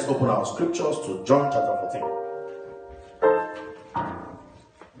 Quickly, let's open our scriptures to John chapter 14.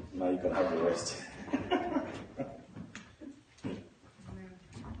 Now you can have the rest.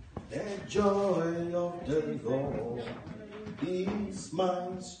 The joy of the Lord is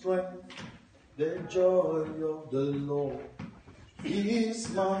my strength. The joy of the Lord is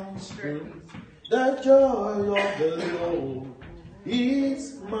my strength. The joy of the Lord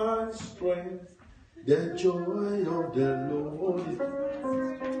is my strength. The joy of the Lord is...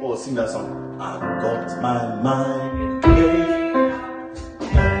 Oh, sing that song. I've got my mind made up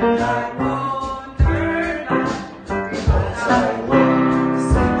and I won't turn back, because I want to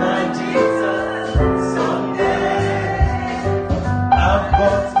see my Jesus someday. I've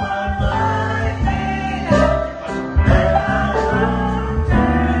got my mind made up and I won't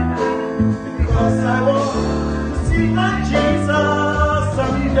turn back, because I want to see my Jesus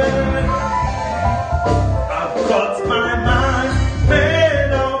someday. I've got my mind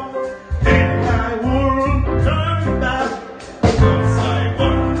made up and I won't turn back, because I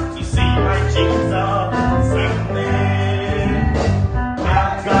want to see my Jesus someday.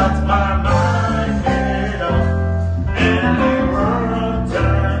 I've got my mind made up and I won't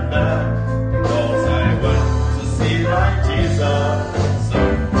turn back, because I want to see my Jesus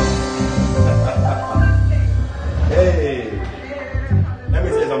someday. Hey, let me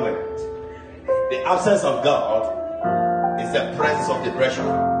say something. The absence of God is the presence of depression.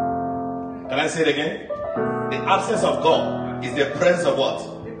 Can I say it again? The absence of God is the presence of what?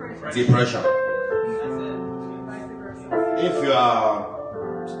 Depression. If you are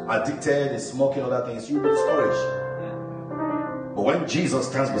addicted in smoking, other things, you'll be discouraged. But when Jesus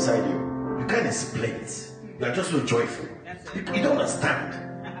stands beside you, you can't explain it. You are just so joyful. You don't understand.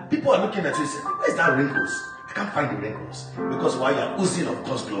 People are looking at you and saying, where's that wrinkles? I can't find the wrinkles. Because why you are oozing of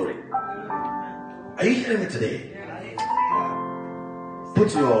God's glory. Are you hearing me today?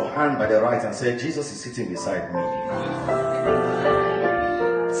 Put your hand by the right and say, Jesus is sitting beside me.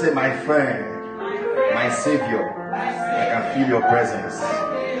 Say, my friend, my Savior, I can feel your presence.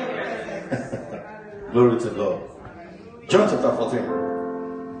 Glory to God. John chapter 14.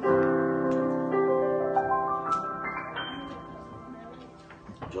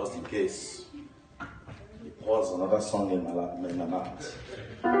 Just in case it pours another song in my mouth.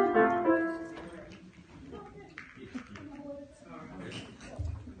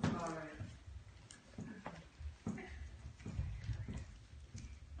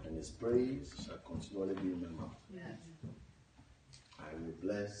 And his praise shall continually be in my mouth. I will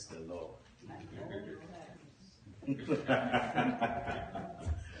bless the Lord.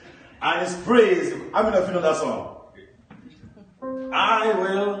 And his praise. How many of you know that song? I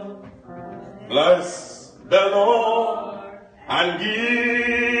will bless the Lord and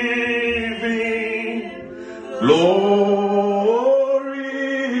give him glory.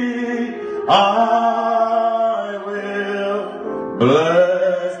 I will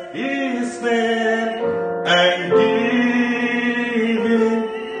bless his name and give him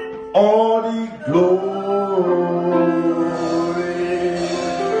all the glory.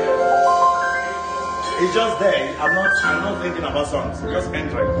 It's just there. I'm not thinking about songs. Just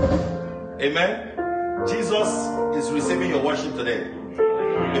enter it. Amen. Jesus is receiving your worship today.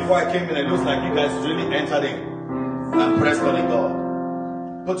 Before I came in, it looks like you guys really entered in and pressed on God.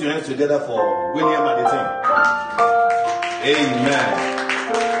 Put your hands together for William and the team. Amen.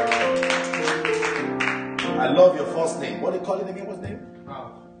 I love your first name. What do you call it again? What's name?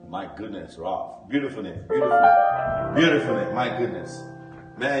 Ralph. My goodness, Ralph. Beautiful name. Beautiful name. Beautiful name. My goodness.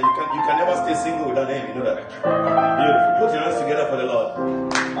 Man, you can never stay single without name. You know that. Beautiful. Put your hands together for the Lord.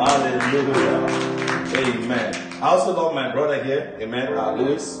 Hallelujah. Amen. I also love my brother here. Amen.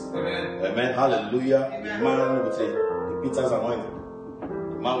 Louis. Amen. Amen. Hallelujah. Amen. The man with the Peter's anointing.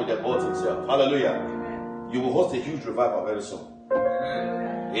 The man with the boat himself. Hallelujah. Amen. You will host a huge revival very soon.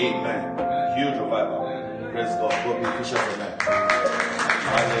 Amen. Amen. Huge revival. Praise God. God be gracious. Amen.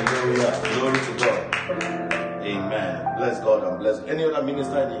 Hallelujah. Glory to God. Amen. Bless God and bless. Any other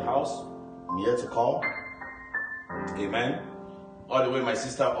minister in the house? I'm here to call. Amen. All the way, my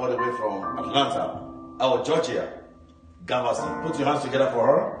sister, all the way from Atlanta. Our Georgia. Gavasi. Put your hands together for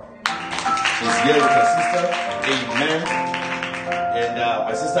her. She's here with her sister. Amen. And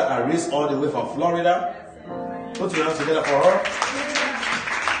my sister Aris, all the way from Florida. Put your hands together for her.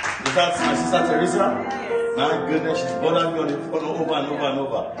 Is that my sister Teresa? My goodness, she's bothering me on the phone over and over and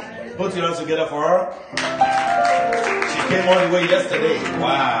over. Put your hands together for her. She came all the way yesterday.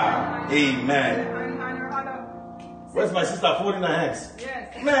 Wow. Amen. Where's my sister folding her hands?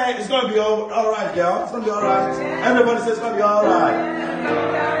 Yes. Man, it's going to be all right, girl. It's going to be all right. Everybody says it's going to be all right.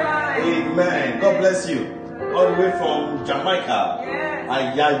 Amen. God bless you. All the way from Jamaica. Yes.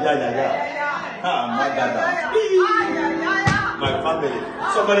 Ah, my God. My family.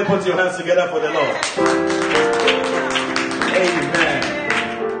 Somebody put your hands together for the Lord. Amen.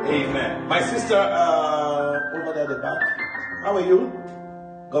 Amen. My sister over there at the back. How are you?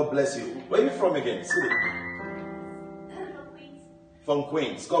 God bless you. Where are you from again? City. From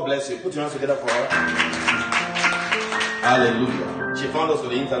Queens. God bless you. Put your hands together for her. Hallelujah. She found us on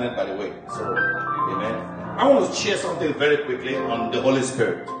the internet, by the way. So, amen. I want to share something very quickly on the Holy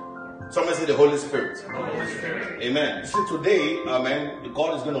Spirit. Somebody say the Holy Spirit. Holy Spirit. Amen. See, today, amen,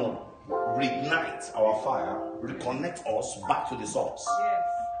 God is going to reignite our fire, reconnect us back to the source. Yes.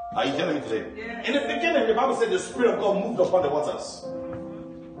 Are you hearing me today? Yes. In the beginning, the Bible said the Spirit of God moved upon the waters.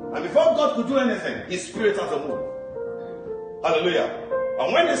 And before God could do anything, His Spirit had to move. Hallelujah.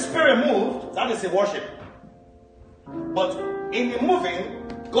 And when the Spirit moved, that is a worship. But in the moving,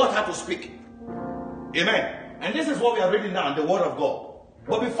 God had to speak. Amen. And this is what we are reading now, the Word of God.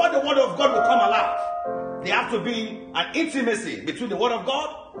 But before the Word of God will come alive, there have to be an intimacy between the Word of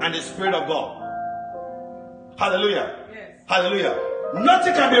God and the Spirit of God. Hallelujah. Yes. Hallelujah.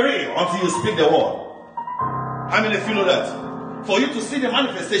 Nothing can be real until you speak the Word. How many of you know that? For you to see the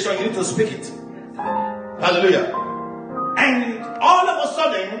manifestation, you need to speak it. Hallelujah. And all of a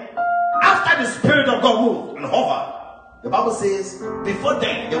sudden, after the Spirit of God moved and hovered, the Bible says, before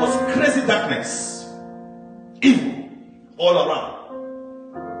then, there was crazy darkness, evil all around.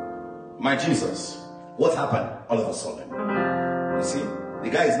 My Jesus, what happened all of a sudden? You see, the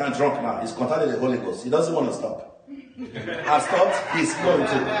guy is not drunk now. He's contacted the Holy Ghost. He doesn't want to stop. Has stopped, he's going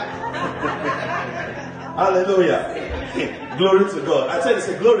to. Hallelujah. Glory to God. I tell you, it's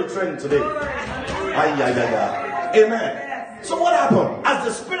a glory train today. Amen. So what happened? As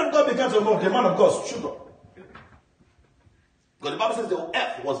the Spirit of God began to move, the man of God stood up. Because the Bible says the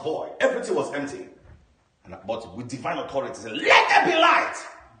earth was void. Everything was empty. But with divine authority, said, let there be light.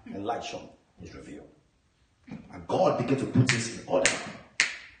 And light shone, is revealed. And God began to put this in order.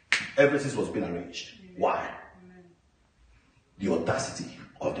 Everything was being arranged. Why? The audacity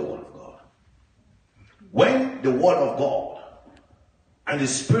of the Word of God. When the Word of God and the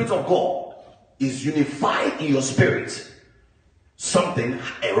Spirit of God is unified in your spirit, something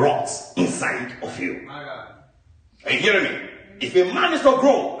erupts inside of you. Are you hearing me? If a man is to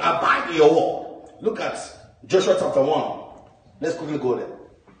grow, abide in your word. Look at Joshua chapter 1. Let's quickly go there.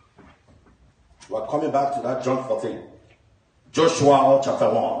 We are coming back to that John 14. Joshua chapter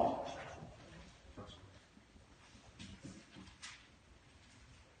 1.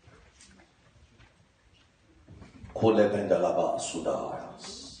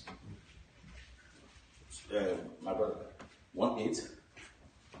 My brother, 1:8.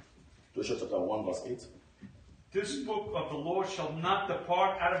 Joshua chapter 1 verse 8. This book of the law shall not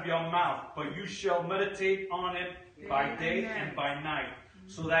depart out of your mouth, but you shall meditate on it by day and by night,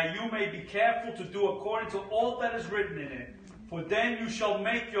 so that you may be careful to do according to all that is written in it. For then you shall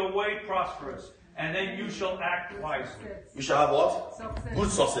make your way prosperous, and then you shall act wisely. You shall have what? Success.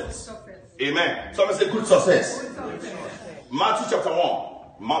 Good success. Success. Amen. Somebody say good success. Good success. Matthew chapter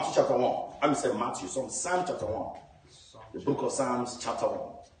 1. Matthew chapter 1. I'm saying Matthew. Psalm chapter 1. The book of Psalms chapter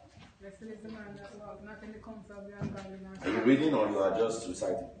 1. Are you reading or you are just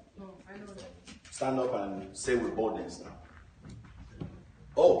reciting? No, I know that. Stand up and say with boldness now.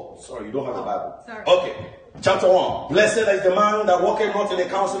 Oh, sorry, you don't have the Bible. Sorry. Okay. Chapter 1. Blessed is the man that walketh not in the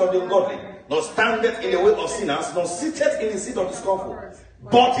counsel of the ungodly, nor standeth in the way of sinners, nor sitteth in the seat of discomfort.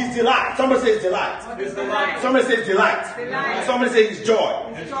 But his delight. Somebody says delight. His delight. Somebody says delight. Delight. Somebody says his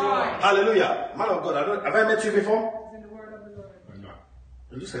joy. His joy. Hallelujah. Man of God, have I met you before? It's in the word of the Lord.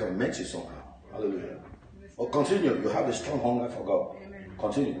 It looks like I met you somehow. Hallelujah. Oh, continue. You have a strong hunger for God. Amen.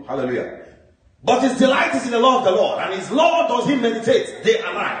 Continue. Hallelujah. But his delight is in the law of the Lord, and his law does he meditate day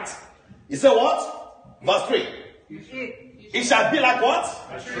and night. He said what? Verse 3. It shall be like what?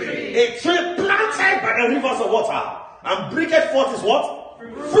 A tree. A tree planted by the rivers of water, and bringeth forth his what?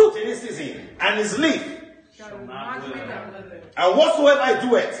 Fruit in his season, and his leaf. Shall not wither. And whatsoever I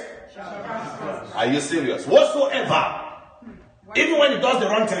do it. Shall prosper. Are you serious? Whatsoever. Even when he does the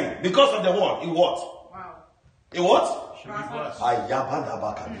wrong thing, because of the word, he what? Wow. He what? Should be blessed.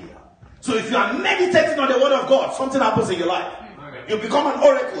 So if you are meditating on the word of God, something happens in your life. You become an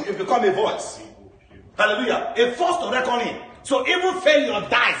oracle, you become a voice. Hallelujah. A force to reckon in. So even failure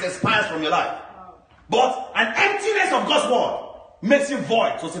dies, expires from your life. But an emptiness of God's word makes you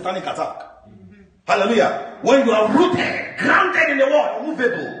void to satanic attack. Hallelujah. When you are rooted, grounded in the word,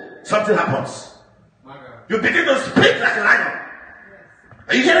 unmovable, something happens. You begin to speak like a lion.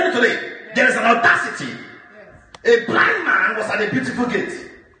 Are you hearing me today? There is an audacity. A blind man was at a beautiful gate.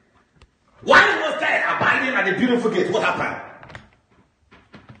 While he was there, abiding at the beautiful gate, what happened?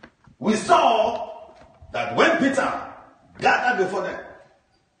 We saw that when Peter gathered before them,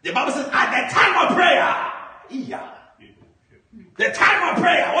 the Bible says, at the time of prayer, the time of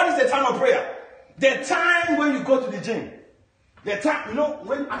prayer. What is the time of prayer? The time when you go to the gym. The time, you know,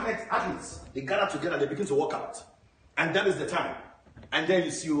 when athletes, they gather together, they begin to work out. And that is the time. And then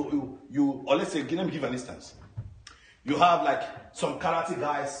you see, or let's say, let me give an instance. You have like some karate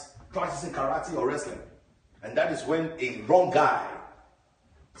guys practicing karate or wrestling. And that is when a wrong guy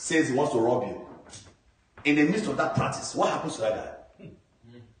says he wants to rob you. In the midst of that practice, what happens to that guy?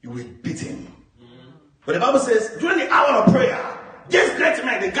 You will beat him. But the Bible says, during the hour of prayer, these great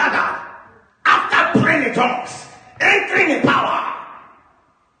men, they gathered after praying in tongues, entering in power.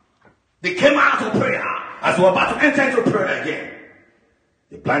 They came out of prayer as they were about to enter into prayer again.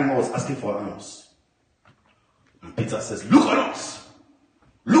 The blind man was asking for alms. And Peter says, look on us.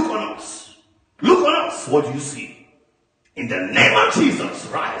 Look on us. Look on us. What do you see? In the name of Jesus,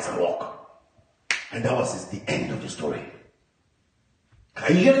 rise and walk. And that was the end of the story.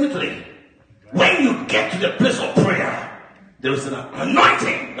 Can you hear me today? When you get to the place of prayer, there is an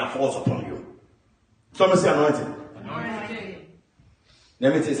anointing that falls upon you. Someone say anointing. Anointing.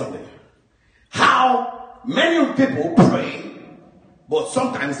 Let me tell you something. How many people pray, but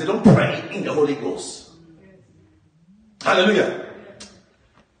sometimes they don't pray in the Holy Ghost. Hallelujah.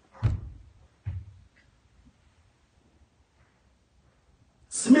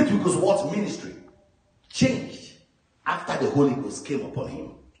 Smith Wigglesworth's ministry changed after the Holy Ghost came upon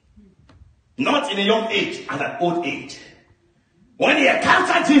him. Not in a young age, at an old age. When he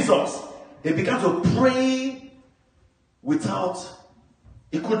encountered Jesus, he began to pray without,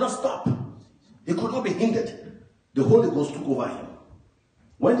 he could not stop. He could not be hindered. The Holy Ghost took over him.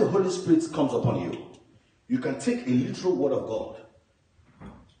 When the Holy Spirit comes upon you, you can take a literal word of God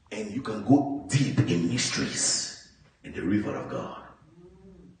and you can go deep in mysteries in the river of God.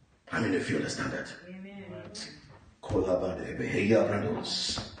 I mean, if you understand that. Amen.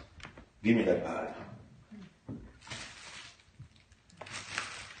 Give me that pad.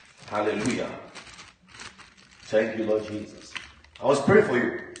 Hallelujah. Thank you, Lord Jesus. I was praying for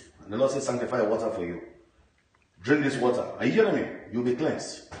you. And the Lord said, sanctify water for you. Drink this water. Are you hearing me? You'll be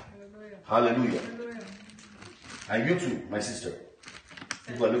cleansed. Hallelujah. Hallelujah. And you too, my sister.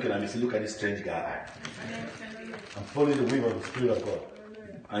 People are looking at me, say, look at this strange guy. I'm following the wave of the Spirit of God.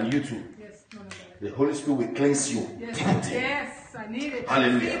 And you too. Yes, man of God. The Holy Spirit will cleanse you. Yes, Deep. yes, I need it.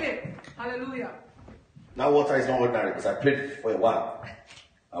 Hallelujah. I need it. Hallelujah. That water is not ordinary because I prayed for a while.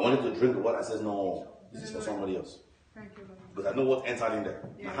 I wanted to drink the water. I said, no, this is for somebody else. Thank you, Lord. Because I know what entered in there.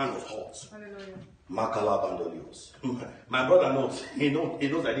 Yes. My hand was hot. Hallelujah. Makala bandolios. My brother knows. He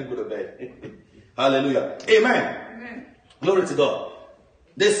knows I didn't go to bed. Hallelujah. Amen. Amen. Glory to God.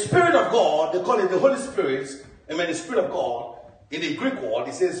 The Spirit of God, they call it the Holy Spirit. Amen. The Spirit of God, in the Greek word,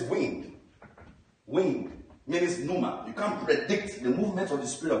 it says wind. Wind means pneuma. You can't predict the movement of the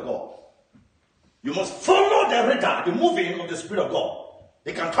Spirit of God. You must follow the radar, the moving of the Spirit of God.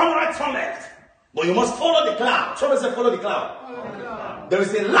 They can turn right, turn left. But you must follow the cloud. Somebody say, follow the cloud. Follow the cloud. There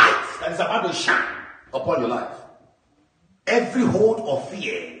is a light that is about to shine upon your life. Every hold of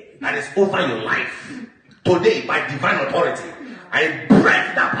fear that is over your life, today, by divine authority, I break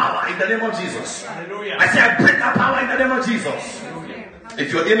that power in the name of Jesus. Hallelujah. I say, I break that power in the name of Jesus.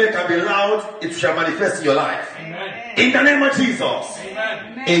 If your amen can be loud, it shall manifest in your life. Amen. In the name of Jesus.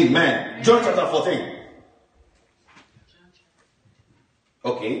 Amen. Amen. John chapter 14.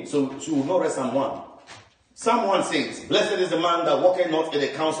 Okay, so we will not read Psalm 1. Psalm 1 says, blessed is the man that walketh not in the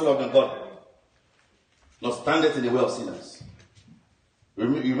counsel of the godly, nor standeth in the way of sinners. You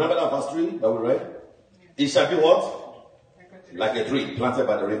remember that verse 3 that we read? It shall be what? Like a tree planted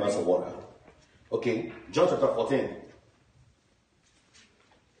by the rivers of water. Okay, John chapter 14.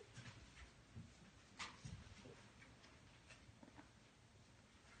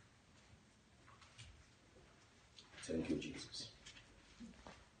 Thank you, Jesus.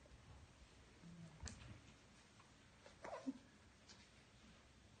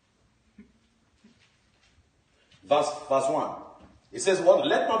 verse 1. It says, what?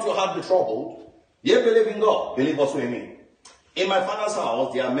 Let not your heart be troubled. Ye believe in God, believe also in me. In my Father's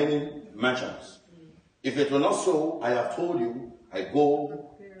house there are many mansions. If it were not so, I have told you, I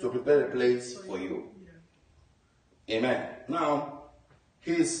go to prepare a place for you. Amen. Now,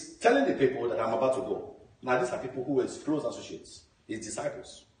 he's telling the people that I'm about to go. Now, these are people who were his close associates, his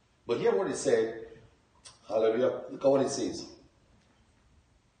disciples. But hear what he said. Hallelujah. Look at what it says.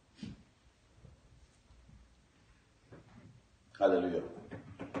 Hallelujah.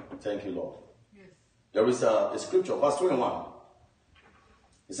 Thank you, Lord. Yes. There is a scripture, verse 21.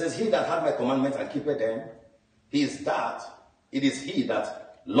 It says, he that hath my commandments and keepeth them, it is he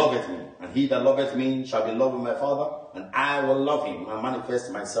that loveth me. And he that loveth me shall be loved of my Father, and I will love him and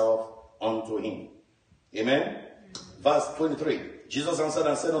manifest myself unto him. Amen. Verse 23. Jesus answered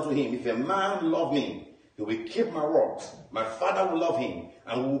and said unto him, if a man love me, he will keep my words. My Father will love him,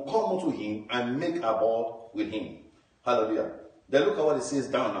 and we will come unto him and make abode with him. Hallelujah. Then look at what it says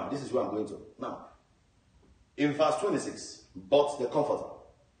down now. This is where I'm going to. Now, in verse 26, but the Comforter.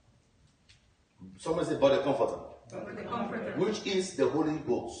 Somebody say, but the Comforter. But the Comforter. Which is the Holy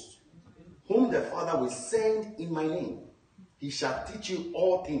Ghost, whom the Father will send in my name. He shall teach you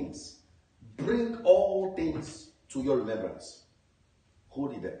all things. Bring all things to your remembrance.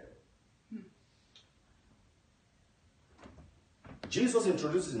 Hold it there. Jesus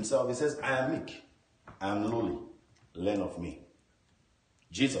introduces himself. He says, I am meek. I am lowly. Learn of me.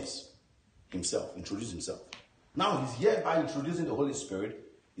 Jesus himself introduced himself. Now he's hereby introducing the Holy Spirit.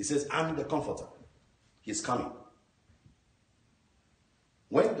 He says, I'm the Comforter. He's coming.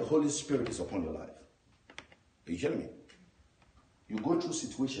 When the Holy Spirit is upon your life, are you hearing me? You go through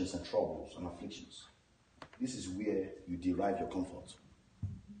situations and troubles and afflictions. This is where you derive your comfort.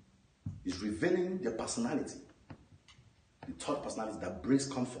 It's revealing the personality, the third personality that brings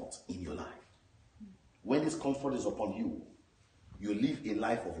comfort in your life. When this comfort is upon you, you live a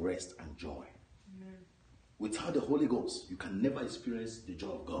life of rest and joy. Amen. Without the Holy Ghost, you can never experience the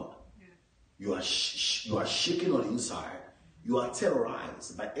joy of God. Yeah. You are shaken on the inside. You are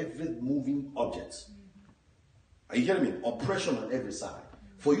terrorized by every moving object. Mm-hmm. Are you hearing me? Oppression on every side.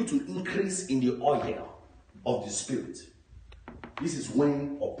 Mm-hmm. For you to increase in the oil of the Spirit, this is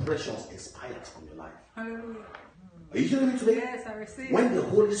when oppressions expire from your life. Hallelujah. Are you hearing me today? Yes, I receive. When the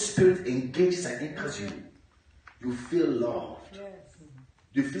Holy Spirit engages and enters you, you feel loved. Yes.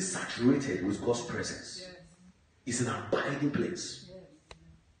 You feel saturated with God's presence. Yes. It's an abiding place. Yes.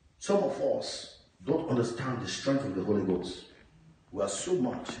 Some of us don't understand the strength of the Holy Ghost. We are so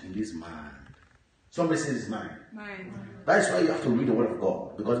much in this mind. Somebody says it's mind. Mind. That's why you have to read the Word of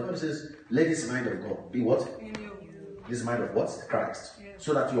God. Because the Bible says, let this mind of God be what? In you. This mind of what? Christ. Yes.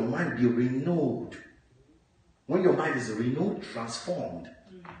 So that your mind be renewed. When your mind is renewed, transformed,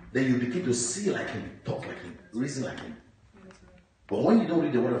 then you begin to see like him, talk like him, reason like him. But when you don't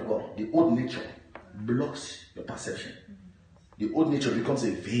read the Word of God, the old nature blocks your perception. The old nature becomes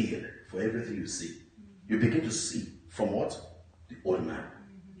a veil for everything you see. You begin to see from what? The old man.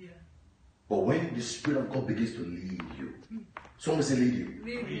 But when the Spirit of God begins to lead you, someone say lead you.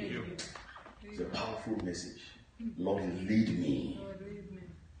 Lead you. It's a powerful message. Lord, lead me.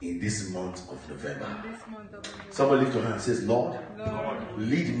 In this month of November. Somebody lift your hand and says, Lord,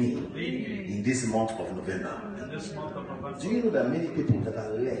 lead me in this month of November. Do you know that many people that are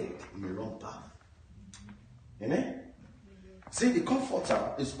led in the wrong path? Amen? See, the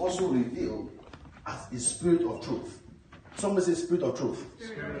Comforter is also revealed as the Spirit of truth. Somebody says Spirit of truth.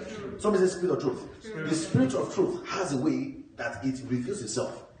 Somebody says Spirit of truth. The Spirit of truth has a way that it reveals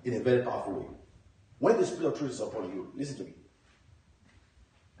itself in a very powerful way. When the Spirit of truth is upon you, listen to me.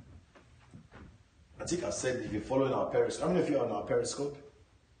 I think I said if you're following our Periscope, how many of you are on our Periscope?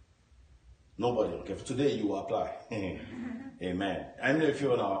 Nobody. Okay, for today you will apply. Amen. How many of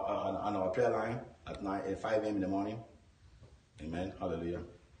you are on our prayer line at 5 a.m. in the morning? Amen. Hallelujah.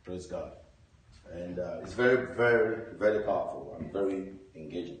 Praise God. And it's very, very, very powerful and very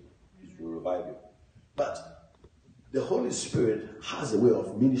engaging. It will revive you. But the Holy Spirit has a way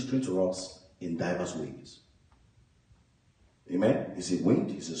of ministering to us in diverse ways. Amen. He's a wind,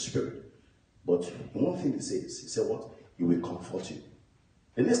 he's a spirit. But one thing he said what? He will comfort you.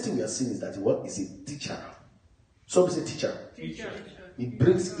 The next thing we are seeing is that what is a teacher. Somebody say teacher. Teacher. It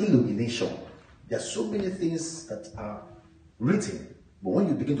brings illumination. There are so many things that are written, but when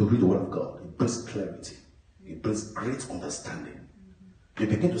you begin to read the Word of God, it brings clarity. It brings great understanding. You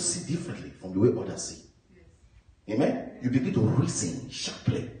begin to see differently from the way others see. Amen? You begin to reason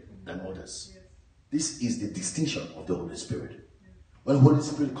sharply than others. This is the distinction of the Holy Spirit. When the Holy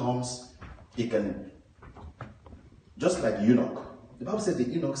Spirit comes, he can, just like the eunuch. The Bible says the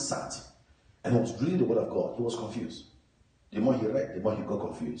eunuch sat and was reading the word of God, he was confused. The more he read, the more he got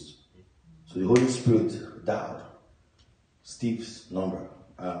confused. So the Holy Spirit dialed Steve's number,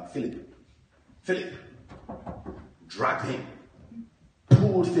 Philip. Philip dragged him,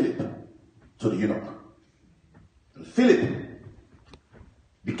 pulled Philip to the eunuch. And Philip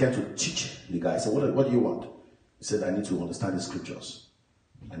began to teach the guy. I said, what do you want? He said, I need to understand the scriptures.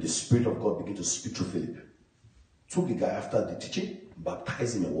 And the Spirit of God began to speak to Philip. Took the guy after the teaching,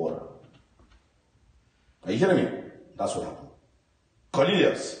 baptized him in water. Are you hearing me? That's what happened.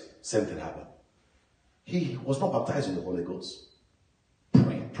 Cornelius, same thing happened. He was not baptized in the Holy Ghost.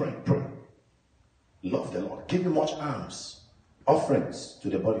 Praying. Loved the Lord. Gave him much alms, offerings to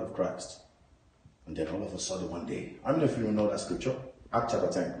the body of Christ. And then all of a sudden one day, how many of you know that scripture? Acts chapter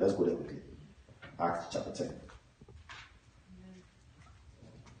 10. Let's go there quickly. Acts chapter 10.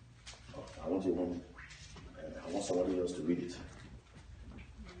 Oh, I want somebody else to read it.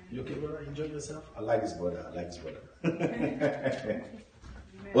 You okay, brother? Enjoy yourself? I like this brother.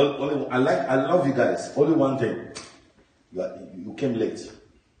 Well, I love you guys. Only one thing. You came late.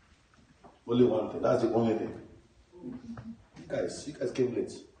 Only one thing. That's the only thing. You guys came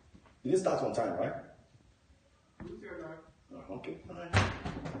late. You didn't start on time, right? Oh, okay.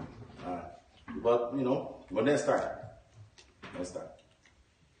 All right. But next time.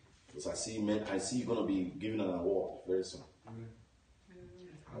 Because I see you're going to be given an award very soon.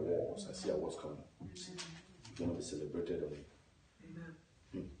 Awards. I see awards coming. You're going to be celebrated on it.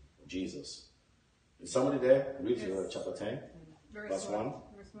 Jesus. Is somebody there? Read chapter 10, verse 1.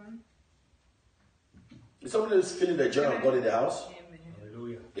 Is somebody who's feeling the joy of God in the house?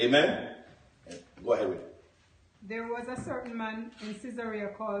 Hallelujah. Amen? Go ahead with it. There was a certain man in Caesarea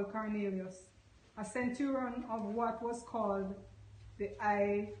called Cornelius, a centurion of what was called the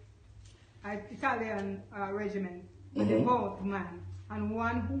Italian regiment, a devout man, and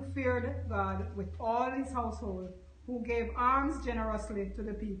one who feared God with all his household, who gave alms generously to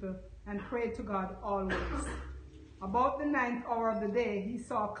the people and prayed to God always. About the 9th hour of the day, he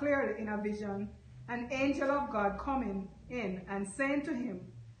saw clearly in a vision an angel of God coming in and saying to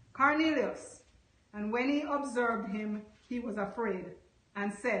him, Cornelius. And when he observed him, he was afraid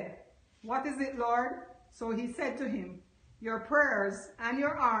and said, What is it, Lord? So he said to him, Your prayers and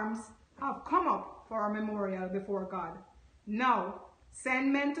your alms have come up for a memorial before God. Now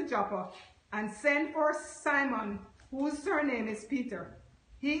send men to Joppa and send for Simon, whose surname is Peter.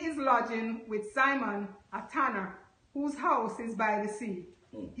 He is lodging with Simon, a tanner, whose house is by the sea.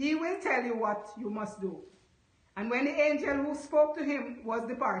 He will tell you what you must do. And when the angel who spoke to him was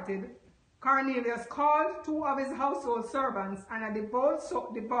departed, Cornelius called 2 of his household servants and a devout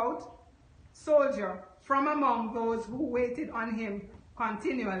soldier from among those who waited on him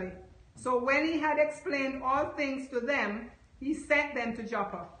continually. So when he had explained all things to them, he sent them to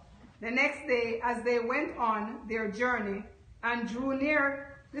Joppa. The next day, as they went on their journey and drew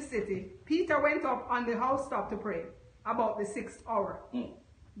near the city, Peter went up on the housetop to pray about the 6th hour.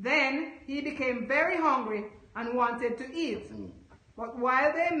 Then he became very hungry and wanted to eat. But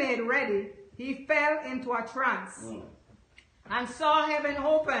while they made ready, he fell into a trance and saw heaven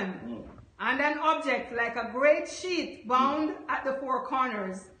open and an object like a great sheet bound at the 4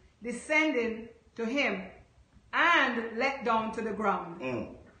 corners descending to him and let down to the ground.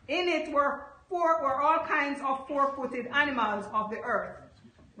 In it were all kinds of 4-footed animals of the earth,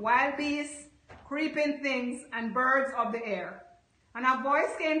 wild beasts, creeping things, and birds of the air. And a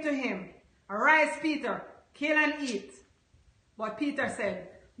voice came to him, Arise, Peter, kill and eat. But Peter said,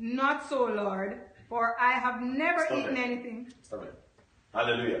 Not so, Lord, for I have never eaten anything. Stop it.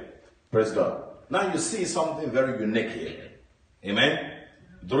 Hallelujah. Praise God. Now you see something very unique here. Amen.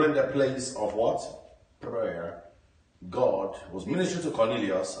 During the place of what? Prayer, God was ministering to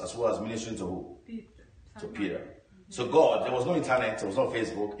Cornelius as well as ministering to who? Peter. To Peter. So God, there was no internet, there was no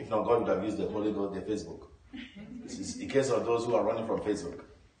Facebook. If not, God would have used the Holy Ghost, the Facebook. This is in case of those who are running from Facebook.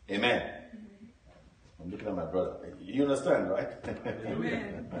 Amen. I'm looking at my brother. You understand, right?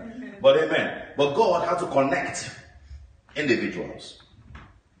 Amen. But amen. But God had to connect individuals.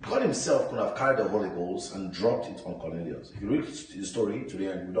 God himself could have carried the Holy Ghost and dropped it on Cornelius. If you read the story today,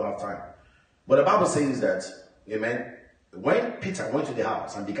 and we don't have time. But the Bible says that, amen, when Peter went to the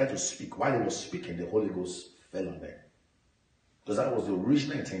house and began to speak, while he was speaking, the Holy Ghost fell on them. Because that was the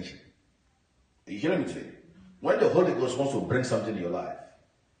original intention. Are you hearing me today? When the Holy Ghost wants to bring something in your life,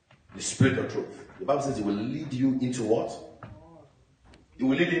 the Spirit of truth, the Bible says it will lead you into what? It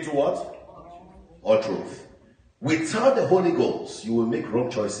will lead you into what? All truth. Without the Holy Ghost, you will make wrong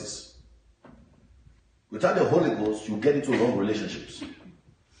choices. Without the Holy Ghost, you get into wrong relationships.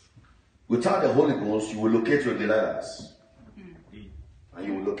 Without the Holy Ghost, you will locate your Delilahs. and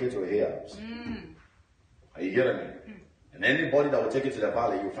you will locate your heirs. Are you hearing me? And anybody that will take you to the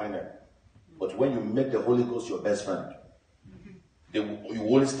valley, you'll find them. But when you make the Holy Ghost your best friend, you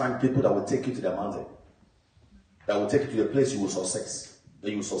always find people that will take you to the mountain, that will take you to the place you will success, that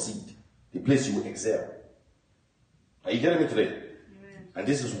you will succeed, the place you will excel. Are you hearing me today? Amen. And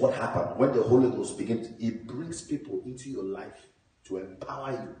this is what happened when the Holy Ghost begins. It brings people into your life to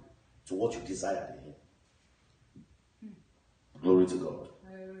empower you to what you desire in Him. Glory to God.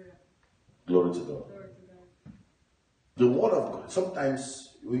 Hallelujah. Glory to God. Glory to God. The Word of God.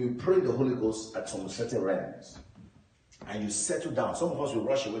 Sometimes when you pray the Holy Ghost at some certain realms, and you settle down, some of us will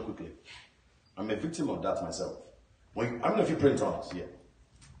rush away quickly. I'm a victim of that myself. How many of you pray in tongues here?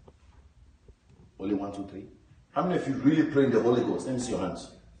 Only 1, 2, 3. How many of you really pray in the Holy Ghost? Let me see your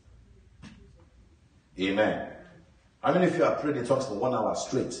hands. Amen. How many of you have prayed in tongues for 1 hour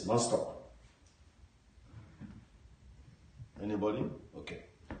straight, non-stop? Anybody? Okay.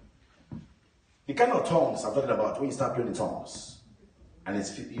 The kind of tongues I'm talking about, when you start praying in tongues, and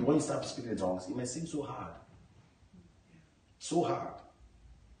when you start speaking in tongues, it may seem so hard. So hard.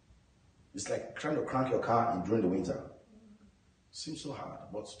 It's like trying to crank your car during the winter. Seems so hard,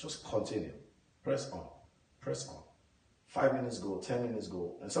 but just continue. Press on. Press on. 5 minutes go, 10 minutes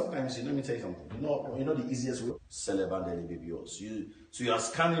go. And sometimes, let me tell you something. You know the easiest way? So you are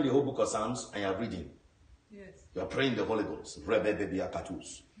scanning the whole book of Psalms and you are reading. Yes. You are praying the Holy Ghost.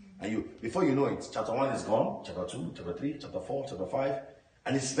 And you, before you know it, chapter 1 is gone, chapter 2, chapter 3, chapter 4, chapter 5.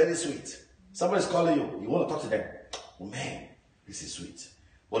 And it's very sweet. Somebody's calling you. You want to talk to them. Oh man, this is sweet.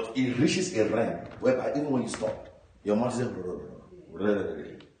 But it reaches a realm whereby even when you stop, your mouth is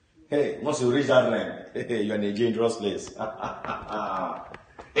hey, once you reach that realm, you're in a dangerous place. Amen.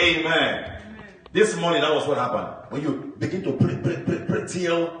 Amen. This morning, that was what happened. When you begin to pray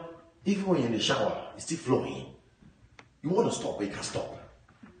till, even when you're in the shower, it's still flowing. You want to stop, but you can't stop.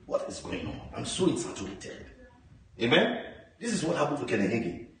 What is going on? I'm so infatuated. Amen. This is what happened to Kenneth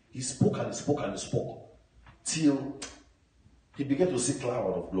Hagin. He spoke and he spoke and he spoke till he began to see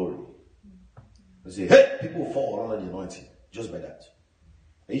cloud of glory. He said, hey, people fall under the anointing just by that.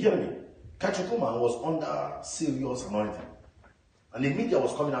 Are you hearing me? Kachukuma was under serious anointing. And the media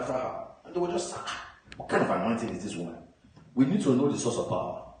was coming after her. And they were just, what kind of anointing is this woman? We need to know the source of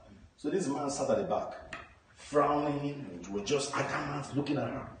power. So this man sat at the back, frowning, and we were just adamant looking at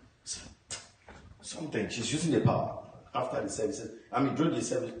her. Something, she's using the power. After the service, during the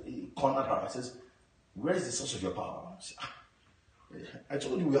service, he cornered her. He says, where is the source of your power? Said, I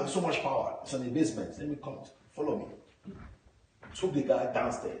told you we have so much power. It's in the basement. Let me come. Follow me. Took the guy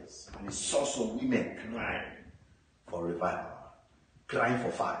downstairs and he saw some women crying for revival, crying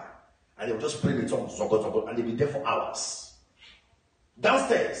for fire. And they would just pray in tongues, and they'd be there for hours.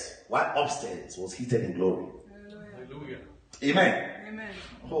 Downstairs, while upstairs was heated in glory. Hallelujah. Amen. Amen.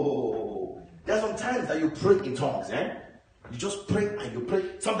 Oh, there are some times that you pray in tongues, You just pray and you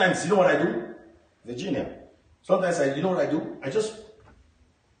pray. Sometimes, you know what I do? Virginia. Sometimes, you know what I do? I just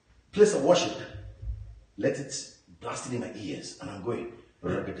place a worship. Let it blast it in my ears. And I'm going.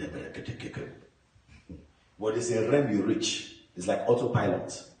 But it's a realm you reach. It's like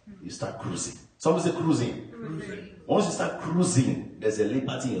autopilot. You start cruising. Somebody say cruising. Once you start cruising, there's a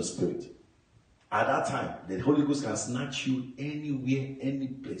liberty in your spirit. At that time, the Holy Ghost can snatch you anywhere, any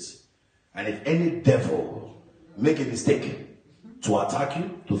place. And if any devil make a mistake to attack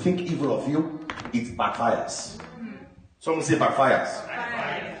you, to think evil of you, it backfires. Someone say backfires.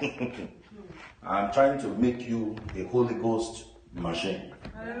 I'm trying to make you a Holy Ghost machine.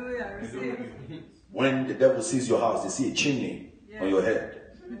 Hallelujah. When the devil sees your house, they see a chimney on your head.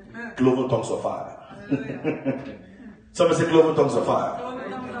 Cloven tongues of fire. Someone say cloven tongues of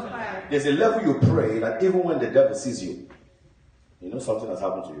fire. There's a level you pray that even when the devil sees you, you know something has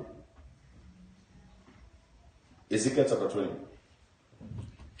happened to you. Ezekiel chapter 20.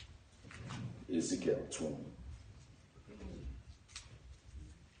 Ezekiel 20.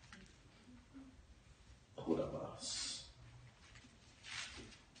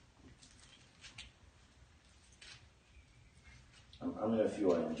 How many of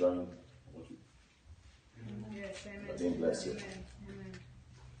you are enjoying what you? Yes, amen. God bless you.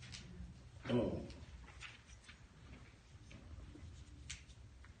 Amen.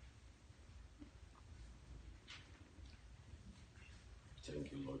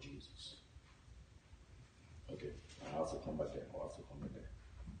 Thank you, Lord Jesus. Okay, I have to come back there.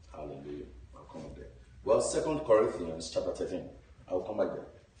 Hallelujah. I'll come back there. Well, 2 Corinthians chapter 13. I'll come back there.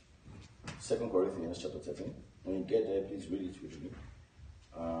 2 Corinthians chapter 13. When you get there, please read it with me.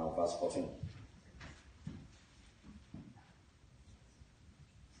 Verse 14.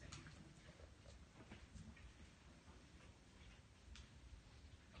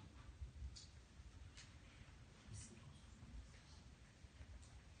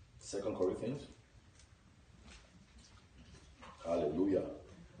 2 Corinthians. Hallelujah.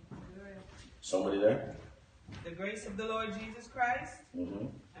 Somebody there? The grace of the Lord Jesus Christ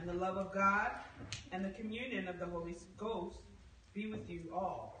and the love of God and the communion of the Holy Ghost be with you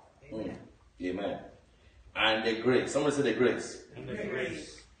all. Amen. Amen. And the grace. Somebody say the grace. And the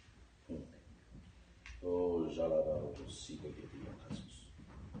grace. Oh,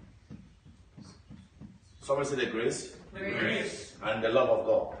 somebody say the grace. The grace. And the love of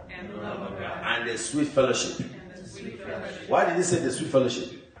God. And the love of God. And the sweet fellowship. And the sweet fellowship. Why did he say the sweet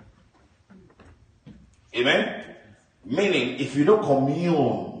fellowship? Amen? Meaning, if you don't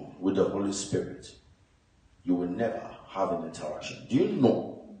commune with the Holy Spirit, you will never have an interaction. Do you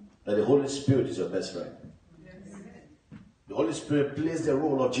know that the Holy Spirit is your best friend? Yes. The Holy Spirit plays the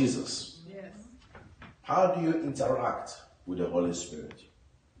role of Jesus. Yes. How do you interact with the Holy Spirit?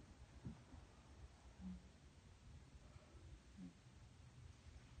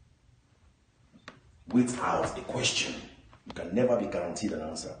 Without a question, you can never be guaranteed an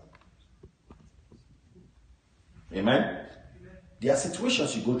answer. Amen? There are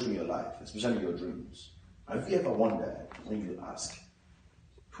situations you go through in your life, especially your dreams. Have you ever wondered when you ask,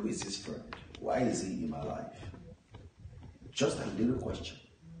 who is this friend? Why is he in my life? Just a little question.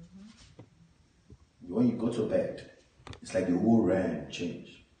 When you go to bed, it's like the whole realm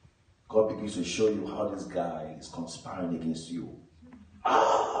changed. God begins to show you how this guy is conspiring against you.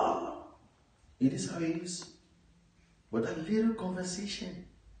 It is how it is. But that little conversation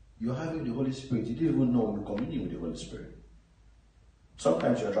you're having with the Holy Spirit, you didn't even know you're communing with the Holy Spirit.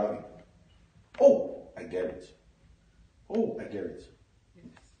 Sometimes you're driving. Oh, I get it. Oh, I get it.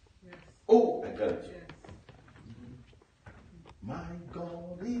 Yes. Oh, I get it. Yes. My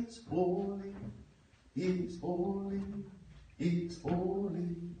God is holy. He's holy. He's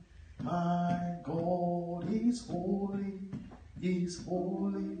holy. My God is holy. He's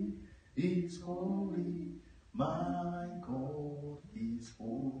holy. He's holy. My God is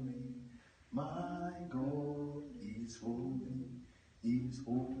holy. My God is holy. He's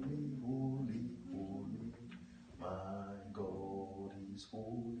holy, holy, holy. My God is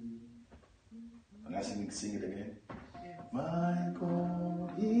holy. Can I sing it again? My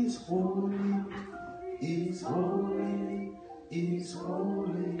God is holy. He's holy. He's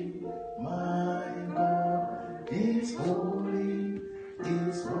holy. My God is holy.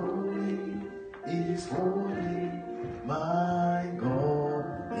 He's holy. He's holy. My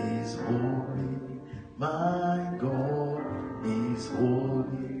God is holy. My God is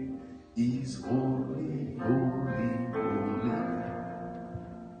holy. He's holy, holy, holy.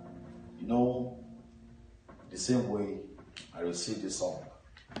 You know, the same way I received this song,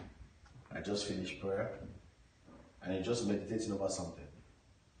 I just finished prayer and I just meditating over something.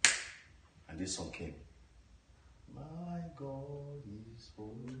 And this song came. My God is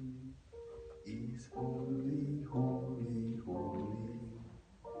holy. He's holy, holy, holy.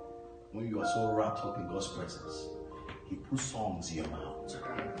 When you are so wrapped up in God's presence, He puts songs in your mouth.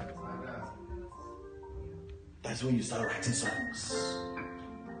 That's when you start writing songs.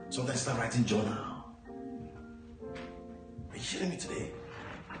 Sometimes start writing journal. Are you hearing me today?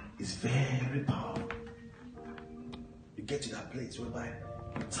 It's very powerful. You get to that place whereby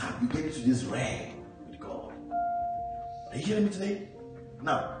you get into this realm with God. Are you hearing me today?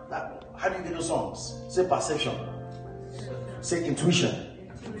 Now, how do you get those songs? Say perception. Say intuition.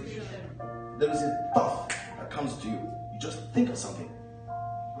 There is a thought that comes to you. You just think of something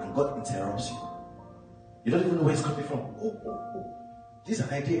and God interrupts you. You don't even know where it's coming from. Oh. This is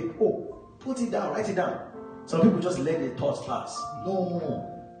an idea. Oh, put it down, write it down. Some people just let their thoughts pass. No.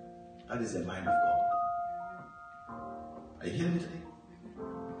 That is the mind of God. Are you hearing me today?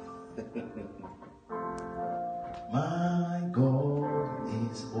 My God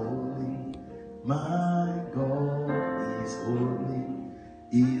is holy. My God is holy.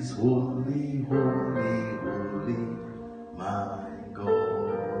 Is holy, holy, holy. My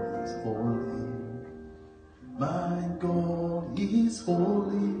God is holy. My God is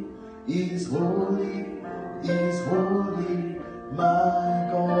holy. Is holy. Is holy. My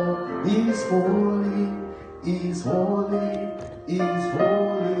God is holy. Is holy. Is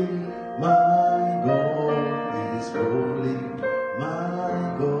holy. My God is holy.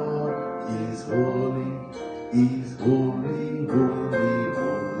 My God is holy. Is holy, holy,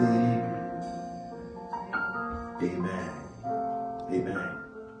 holy. Amen. Amen.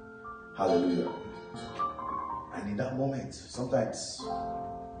 Hallelujah. And in that moment, sometimes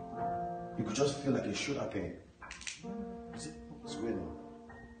you could just feel like a shoulder pain. You say, what's going on?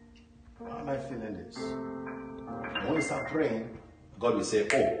 How am I feeling this? And when you start praying, God will say,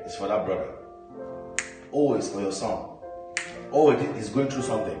 oh, it's for that brother. Oh, it's for your son. Oh, he's going through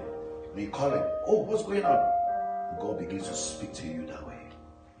something. When you call him, oh, what's going on? God begins to speak to you that way.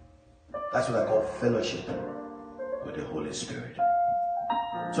 That's what I call fellowship with the Holy Spirit.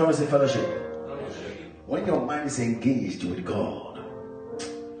 Somebody say fellowship. When your mind is engaged with God,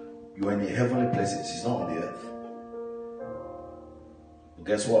 you are in the heavenly places. He's not on the earth. And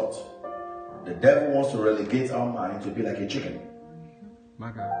guess what? The devil wants to relegate our mind to be like a chicken.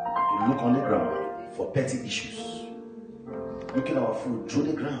 My God. To look on the ground for petty issues. Looking at our food through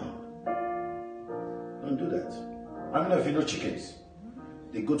the ground. Don't do that. I mean, if you know chickens,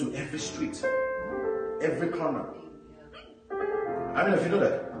 they go to every street, every corner. I mean, if you know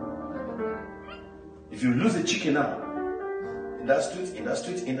that. If you lose a chicken now, in that street,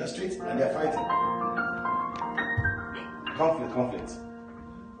 and they're fighting. Conflict.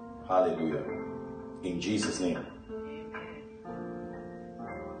 Hallelujah. In Jesus' name.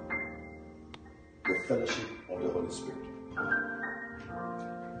 The fellowship of the Holy Spirit.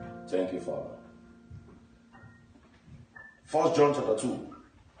 Thank you, Father. 1 John chapter 2,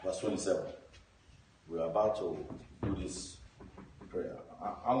 verse 27. We're about to do this prayer.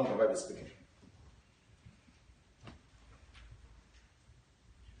 How long have I been speaking?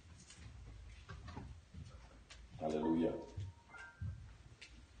 Hallelujah.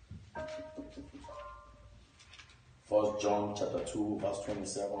 1 John chapter 2, verse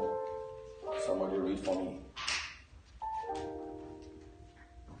 27. Somebody read for me.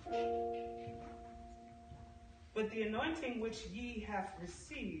 But the anointing which ye have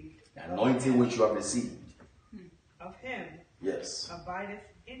received, The anointing which you have received of him, yes, abideth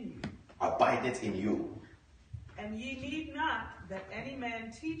in you. abideth in you. And ye need not that any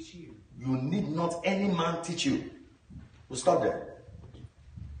man teach you. You need not any man teach you. We'll stop there.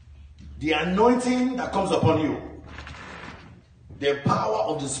 The anointing that comes upon you, the power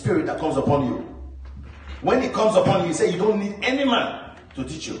of the Spirit that comes upon you, when it comes upon you, you say you don't need any man to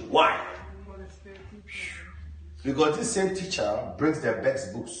teach you. Why? Because this same teacher brings their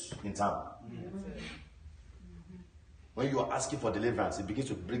best books in town. When you are asking for deliverance, he begins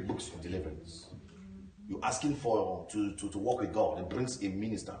to bring books of deliverance. You're asking for to walk with God, it brings a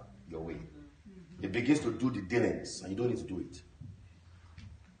minister your way. It begins to do the dealings, and you don't need to do it.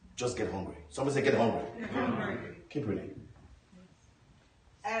 Just get hungry. Somebody say, get hungry. Keep reading.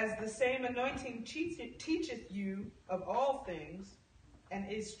 As the same anointing teacheth you of all things, and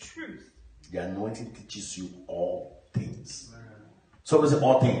is truth. The anointing teaches you all things. Somebody say,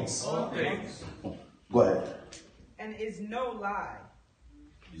 all things. All things. Go ahead. And is no lie.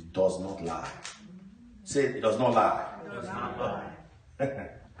 It does not lie. Say, it does not lie. It does not lie.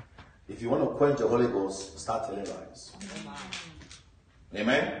 If you want to quench the Holy Ghost, start telling lies.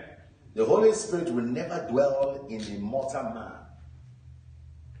 Amen? The Holy Spirit will never dwell in the mortal man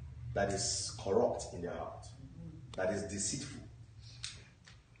that is corrupt in their heart, that is deceitful.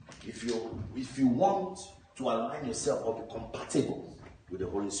 If you want to align yourself or be compatible with the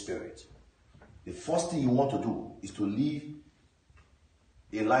Holy Spirit, the first thing you want to do is to live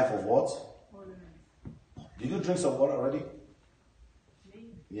a life of what? Did you drink some water already?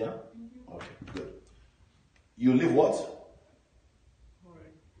 Yeah? Okay, good. You live what?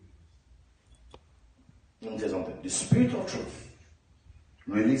 Let me tell you something. The Spirit of truth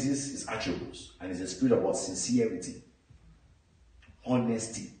releases his attributes, and is a spirit of what? Sincerity,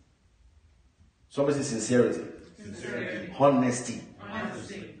 honesty. Somebody say sincerity. Honesty.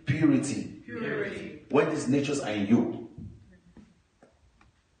 Purity. When these natures are in you,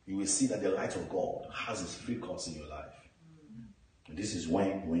 you will see that the light of God has its free course in your life. And this is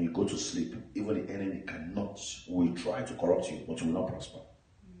when you go to sleep, even the enemy will try to corrupt you, but you will not prosper.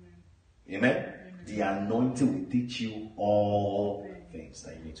 Amen? The anointing will teach you all things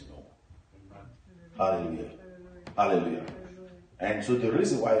that you need to know. Hallelujah. Hallelujah. And so the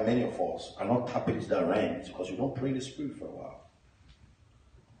reason why many of us are not tapping into that realm is because you don't pray in the Spirit for a while.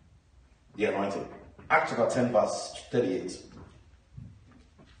 The anointing. Acts chapter 10 verse 38.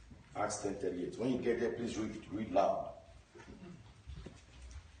 Acts 10:38. When you get there, please read loud.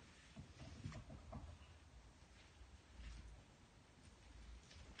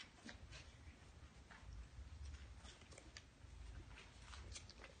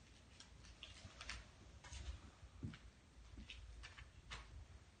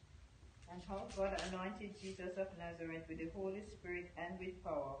 And how God anointed Jesus of Nazareth with the Holy Spirit and with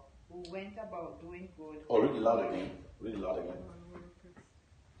power, who went about doing good. Oh, read it loud again. Read it loud again.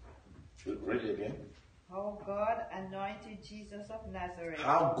 Read it again. How God anointed Jesus of Nazareth.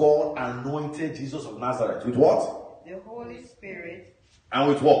 How God anointed Jesus of Nazareth. With what? The Holy Spirit. And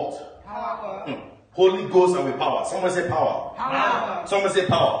with what? Power. Holy Ghost and with power. Someone say power. Power. Someone say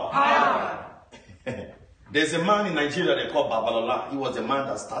power. Power. There's a man in Nigeria they call Babalola. He was the man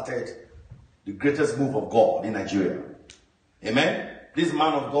that started the greatest move of God in Nigeria. Amen? This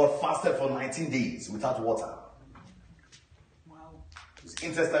man of God fasted for 19 days without water. Wow. His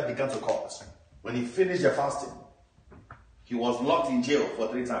intestine began to cut. When he finished the fasting, he was locked in jail for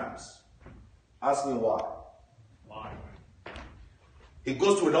 3 times. Ask me why. Why? He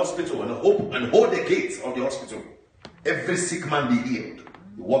goes to an hospital and hold the gates of the hospital. Every sick man be healed.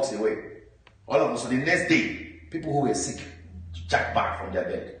 He walks away. All of a sudden, the next day, people who were sick jack back from their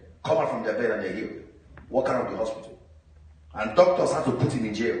bed, come out from their bed and they're healed. Walk out of the hospital. And doctors had to put him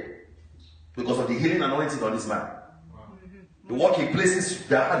in jail because of the healing anointing on this man. Wow. The work he places,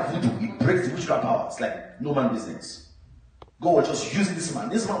 the hard voodoo, he breaks the witchcraft powers like no man business. God was just using this man.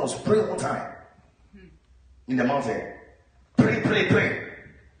 This man was praying one time in the mountain. Pray.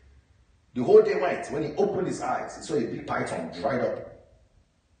 The whole day went. When he opened his eyes, he saw a big python dried up,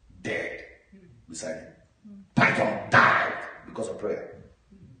 dead beside him. Python died because of prayer.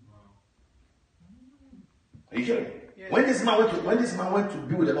 Are you hearing me? Yes. When this man went to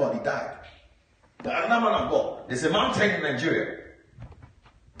be with the Lord, he died. The other man of God, there's a mountain in Nigeria.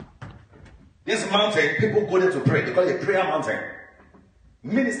 This mountain, people go there to pray. They call it a prayer mountain.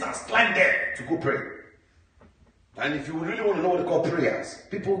 Ministers climb there to go pray. And if you really want to know what they call prayers,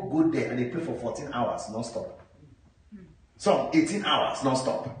 people go there and they pray for 14 hours non-stop. Some 18 hours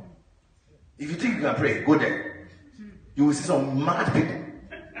non-stop. If you think you can pray, go there. You will see some mad people.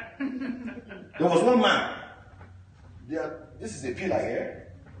 There was one man. This is a pillar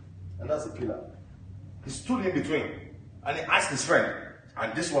here, and that's a pillar. He stood in between, and he asked his friend,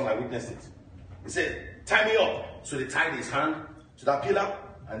 and this one I witnessed it. He said, tie me up. So they tied his hand to that pillar,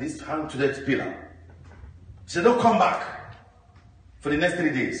 and his hand to that pillar. He said, don't come back for the next 3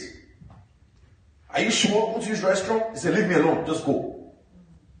 days. Are you sure? Want to use the restroom? He said, leave me alone, just go.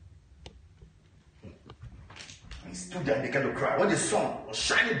 And he stood there and began to cry. When the sun was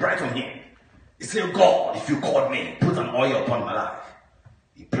shining bright on him, he said, God, if you called me, put an oil upon my life.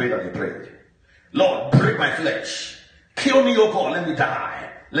 He prayed and he prayed. Lord, break my flesh. Kill me, oh God, let me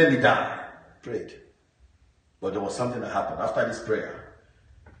die. Let me die. Prayed. But there was something that happened. After this prayer,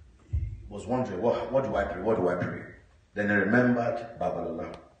 he was wondering, what do I pray? What do I pray? Then he remembered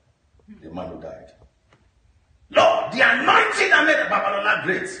Babalola, the man who died. Lord, the anointing that made Babalola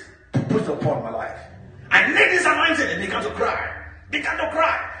great, put upon my life. I need this anointing. And he began to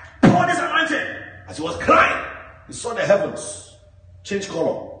cry. Pour this anointing. As he was crying, he saw the heavens change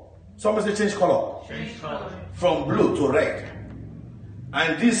color. Somebody say change color. Change color. From blue to red.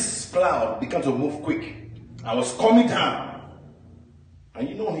 And this cloud began to move quick. I was coming down. And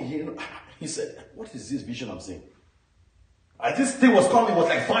he said, what is this vision I'm seeing? As this thing was coming, it was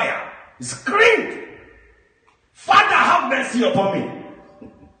like fire. He screamed, Father, have mercy upon me.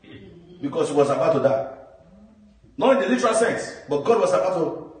 Because he was about to die. Not in the literal sense, but God was about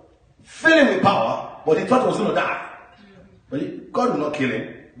to fill him with power, but he thought he was going to die. But God will not kill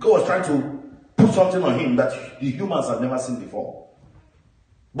him. God was trying to put something on him that the humans have never seen before.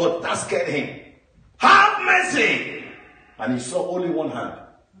 But that scared him. Have mercy! And he saw only one hand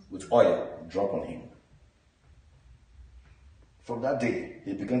with oil drop on him. From that day,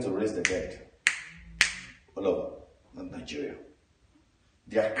 he began to raise the dead all over Nigeria.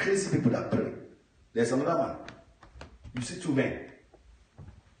 There are crazy people that pray. There's another man. You see 2 men.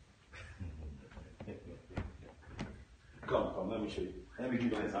 Come, let me show you. Let me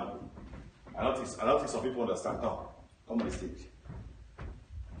give you an example. I don't think some people understand. Come on the stage.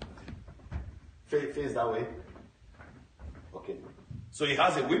 Face that way. Okay. So he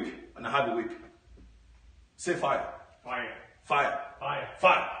has a whip, and I have a whip. Say fire. Fire. Fire. Fire.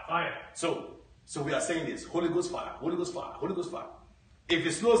 Fire. Fire. So we are saying this. Holy Ghost fire. Holy Ghost fire. Holy Ghost fire. If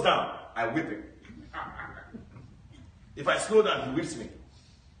he slows down, I whip him. If I slow down, he whips me.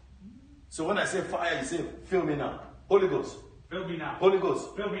 So when I say fire, you say, fill me now. Holy Ghost. Fill me now. Holy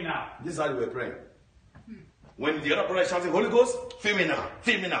Ghost. Fill me now. This is how we were praying. When the other brother is shouting, Holy Ghost, fill me now.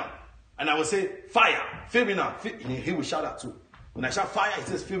 Fill me now. And I will say, fire. Fill me now. He will shout that too. When I shout fire, he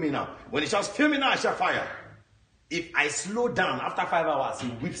says, fill me now. When he shouts, fill me now, I shout fire. If I slow down after 5 hours, he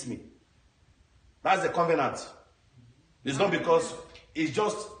whips me. That's the covenant. It's not because it's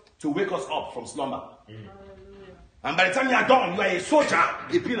just to wake us up from slumber. And by the time you are done, you are a soldier,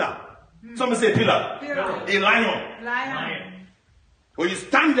 a pillar. Somebody say pillar. A lion. When you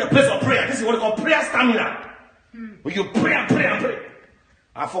stand in the place of prayer, this is what we call prayer stamina. When you pray and pray and pray.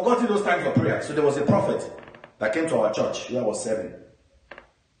 I've forgotten those times of prayer. So there was a prophet that came to our church when I was 7.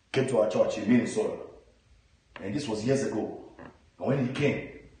 Came to our church in Minnesota. And this was years ago. And when he came,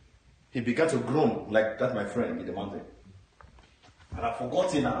 he began to groan like that my friend in the mountain. And I've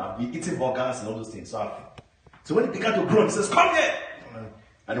forgotten now. I've been eating burgers and all those things. So So when he began to grow, he says, come here.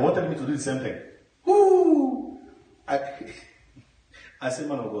 And he wanted me to do the same thing. Woo! I said,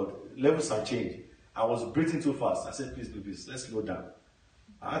 man of God, levels have changed. I was breathing too fast. I said, please, let's slow down.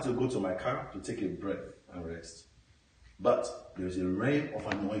 I had to go to my car to take a breath and rest. But there is a realm of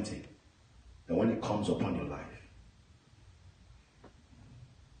anointing that when it comes upon your life,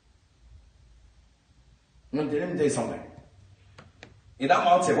 let me tell you something. In that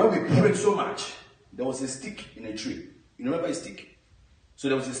mountain, when we prayed so much, there was a stick in a tree. You remember a stick? So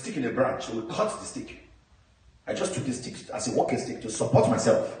there was a stick in a branch, so we cut the stick. I just took the stick as a walking stick to support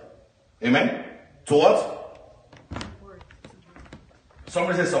myself. Amen? To what?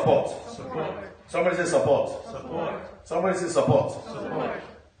 Somebody say support. Support. Somebody say support. Support. Somebody say support. Support.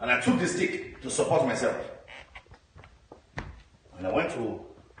 And I took the stick to support myself. And I went to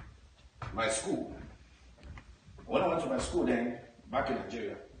my school. When I went to my school then, back in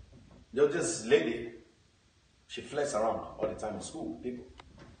Nigeria, there was this lady, she flirts around all the time in school, people.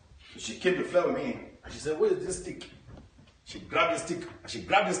 So she came to flirt with me, and she said, where is this stick? She grabbed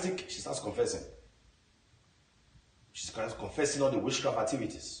the stick, she starts confessing. She's confessing all the witchcraft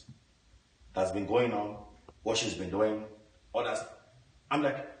activities that's been going on, what she's been doing, all that. I'm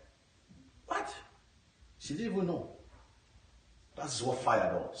like, what? She didn't even know. That's what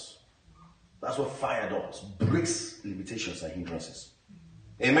fire does. That's what fire does. Breaks limitations and hindrances.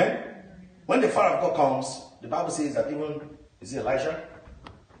 Amen? When the fire of God comes, the Bible says that even, is it Elijah?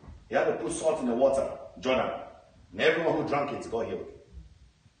 He had to put salt in the water, Jordan. And everyone who drank it got healed.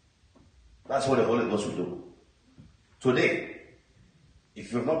 That's what the Holy Ghost will do. Today,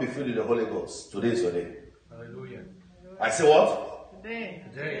 if you have not been filled with the Holy Ghost, today is your day. Hallelujah. I say what?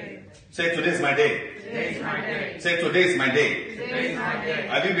 Today. Say today is my day. Today is my day. Say today is my day. Today is my day.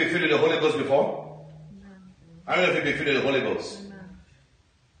 Have you been filled with the Holy Ghost before? No. How many of you been filled with the Holy Ghost?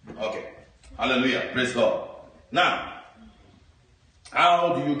 No. Okay. Hallelujah. Praise God. Now,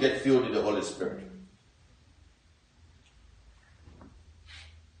 how do you get filled with the Holy Spirit?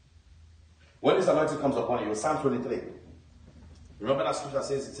 When this anointing comes upon you, Psalm 23. Remember that scripture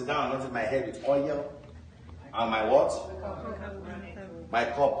says, "Sit down, anointed my head with oil, and my what? My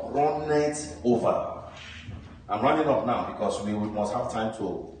cup runneth over." I'm running up now because we must have time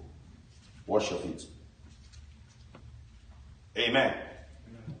to wash your feet. Amen.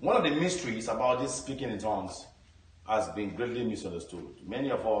 One of the mysteries about this speaking in tongues has been greatly misunderstood. Many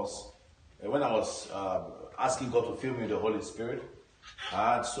of us, when I was asking God to fill me with the Holy Spirit,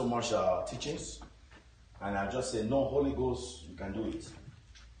 I had so much teachings, and I just said, no, Holy Ghost, you can do it.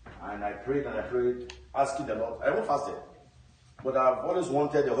 And I prayed, asking the Lord. I won't fasted, but I've always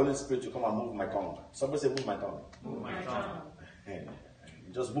wanted the Holy Spirit to come and move my tongue. Somebody say, move my tongue. Move my tongue.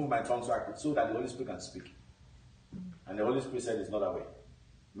 Just move my tongue so that the Holy Spirit can speak. And the Holy Spirit said it's not that way.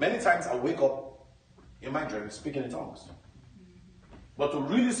 Many times I wake up in my dream speaking in tongues. But to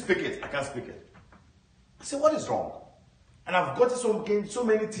really speak it, I can't speak it. I say, what is wrong? And I've gotten so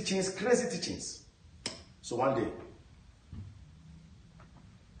many teachings, crazy teachings. So one day,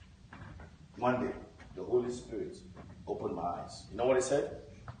 the Holy Spirit opened my eyes. You know what he said?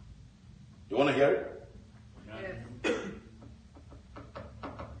 You want to hear it? Yes.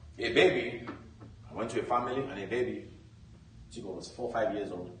 A baby, I went to a family, and a baby, I think it was 4 or 5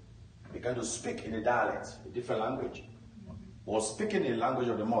 years old, began to speak in a dialect, a different language. Was speaking in the language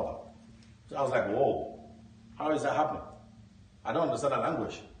of the mother. So I was like, whoa, how is that happening? I don't understand that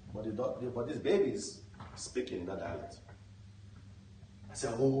language, but this baby is speaking in that dialect. I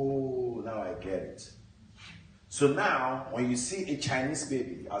said, oh, now I get it. So now, when you see a Chinese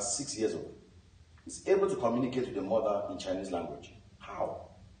baby at 6 years old, it's able to communicate with the mother in Chinese language.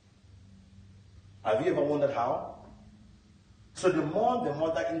 How? Have you ever wondered how? So the more the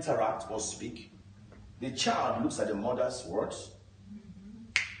mother interacts or speaks, the child looks at the mother's words,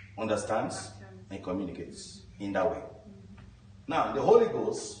 understands, and communicates in that way. Now, the Holy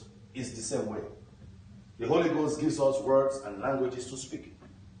Ghost is the same way. The Holy Ghost gives us words and languages to speak.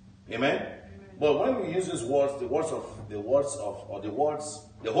 Amen? But when we use these words, the Holy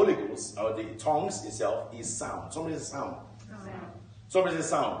Ghost, or the tongues itself, is sound. Somebody say sound. Somebody say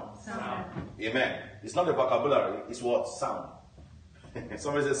sound. Sound. Amen. It's not a vocabulary, it's what? Sound.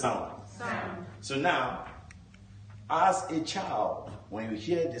 Somebody say sound. Sound. So now, as a child, when you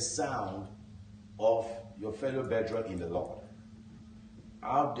hear the sound of your fellow brethren in the Lord,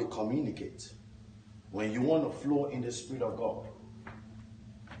 how they communicate, when you want to flow in the Spirit of God,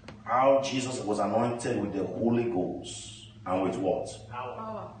 how Jesus was anointed with the Holy Ghost, and with what?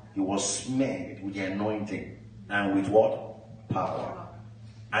 Power. He was smeared with the anointing, and with what? Power.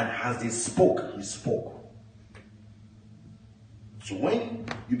 And as they spoke, he spoke. So when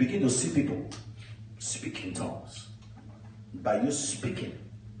you begin to see people speak in tongues. By you speaking,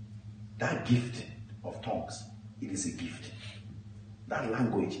 that gift of tongues, it is a gift. That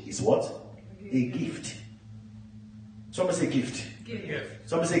language is what? A gift. Somebody say gift. Gift.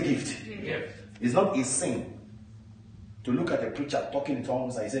 Somebody say gift. Gift. It's not a sin to look at a preacher talking in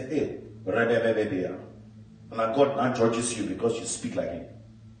tongues and say, hey, and God now judges you because you speak like him.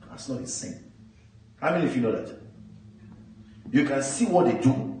 That's not a sin. How many of you know that? You can see what they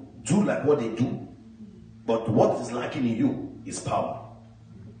do like what they do, but what is lacking in you is power.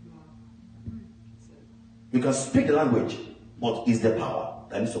 You can speak the language, but it's the power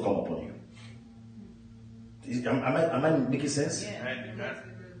that needs to come upon you. Am I making sense? Yeah.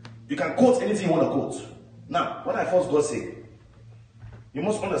 You can quote anything you want to quote. Now, when I first got saved, you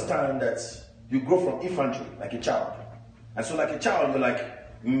must understand that you grow from infantry like a child. And so like a child, you're like,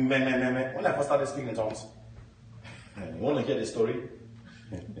 meh, meh, meh, meh. When I first started speaking in tongues, you want to hear the story?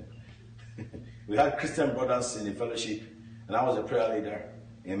 We had Christian brothers in the fellowship, and I was a prayer leader.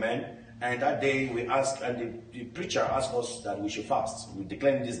 Amen. And that day we asked, and the preacher asked us that we should fast. We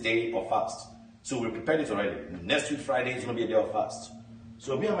declared this day of fast. So we prepared it already. Next week, Friday, is going to be a day of fast.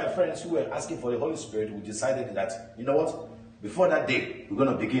 So me and my friends who were asking for the Holy Spirit, we decided that, you know what? Before that day, we're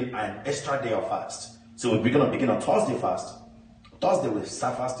going to begin an extra day of fast. So we're going to begin on Thursday fast. Thursday we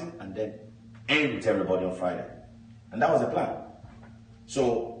start fasting and then end with everybody on Friday. And that was the plan.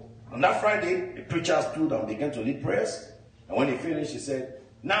 So on that Friday, the preacher stood and began to lead prayers. And when he finished, he said,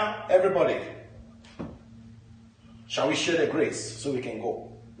 now everybody, shall we share the grace so we can go?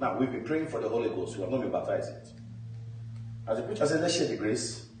 Now we've been praying for the Holy Ghost. We are going to be baptized. As the preacher said, let's share the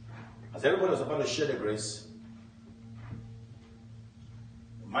grace. As everybody was about to share the grace,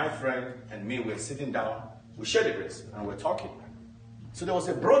 my friend and me were sitting down. We shared the grace and we're talking. So there was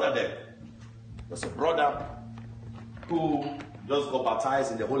a brother there. There was a brother who just got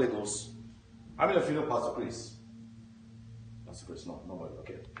baptized in the Holy Ghost. How many of you know Pastor Chris? Pastor Chris, no, nobody,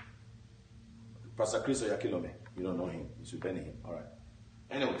 okay. Pastor Chris Oyakilome, you don't know him. You should bend him, all right.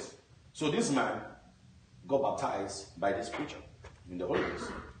 Anyways, so this man got baptized by this preacher in the Holy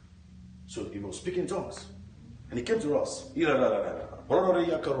Ghost. So he was speaking tongues. And he came to us. And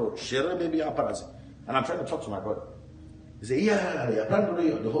I'm trying to talk to my brother. He said,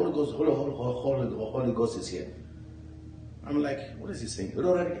 the Holy Ghost is here. I'm like, what is he saying?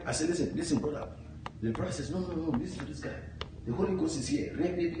 I said, listen, brother. The brother says, no, listen to this guy. The Holy Ghost is here.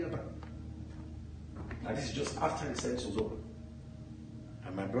 And this is just after the service was over.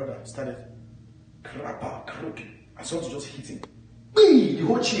 And my brother started croaking. I saw it just hitting. The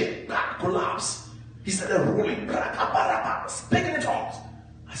whole chair collapsed. He started rolling, speaking in tongues.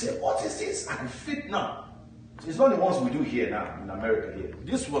 I said, what is this? I can fit now. It's not the ones we do here now in America here.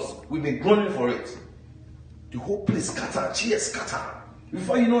 We've been groaning for it. The whole place scattered, chairs scattered.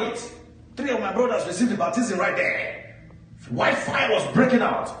 Before you know it, 3 of my brothers received the baptism right there. Wi-Fi was breaking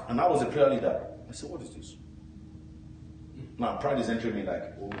out. And I was a prayer leader. I said, what is this? Now pride is entering me like,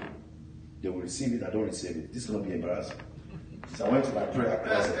 oh, they will receive it, I don't receive it. This is going to be embarrassing. So I went to my prayer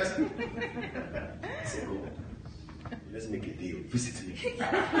closet. I said, oh, let's make a deal. Visit me.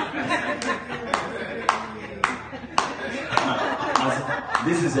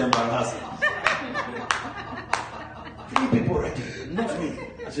 This is embarrassing. 3 people ready, not me.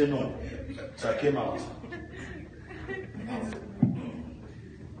 I said, no. So I came out.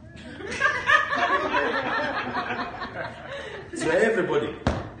 So everybody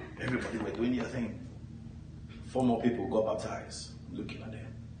were doing their thing. 4 more people got baptized, looking at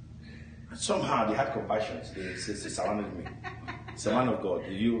them. And somehow they had compassion. They surrounded me. It's a man of God.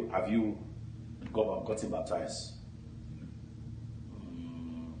 Have you gotten baptized?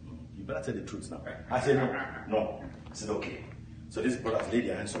 You better tell the truth now. I said, no. I said, okay. So these brothers laid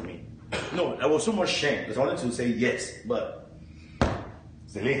their hands on me. No, there was so much shame because I wanted to say yes, but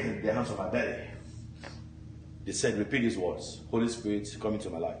they laid their hands on my belly. They said, repeat these words. Holy Spirit, come into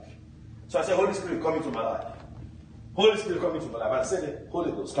my life. So I said, Holy Spirit, come into my life. Holy Spirit, come into my life. I said,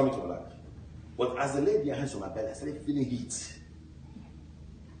 Holy Ghost, come into my life. But as they laid their hands on my belly, I started feeling heat.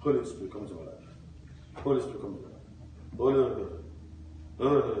 Holy Spirit, come into my life. Holy Spirit, come into my life.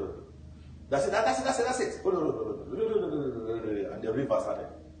 Holy. That's it. And the river started.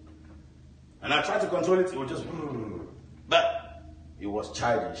 And I tried to control it. It was just, but it was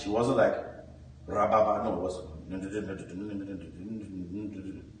childish. It wasn't like, rababa. No, it was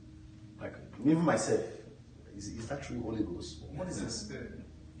like, even myself, is that true Holy Ghost? What is this?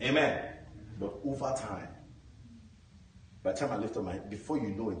 Amen. But over time, by the time I lifted my hand, before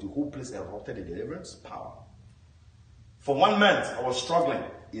you know it, the whole place erupted in deliverance, power. For 1 month, I was struggling.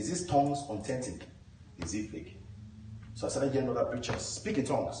 Is this tongues authentic? Is it fake? So I started hearing other preachers speak in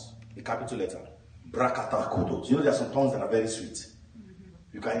tongues, a capital letter. Brakata kodos. You know, there are some tongues that are very sweet.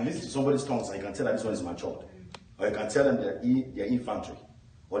 You can listen to somebody's tongues and you can tell that this one is matured. Or you can tell them they're infantry.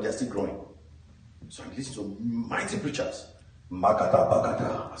 Or they're still growing. So I listen to mighty preachers. Makata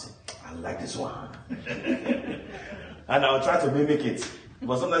bakata. I say, I like this one. And I'll try to mimic it.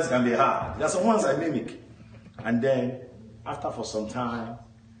 But sometimes it can be hard. There are some ones I mimic. And then, after for some time,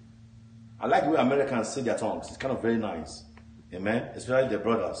 I like the way Americans say their tongues. It's kind of very nice. Amen? Especially the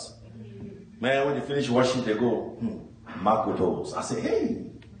brothers. Man, when they finish washing, they go, Makotos. I say,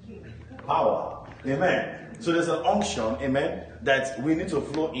 hey, power. Amen. So there's an unction, amen, that we need to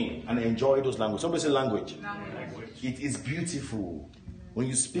flow in and enjoy those languages. Somebody say language. It is beautiful when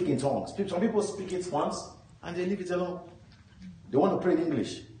you speak in tongues. Some people speak it once and they leave it alone. They want to pray in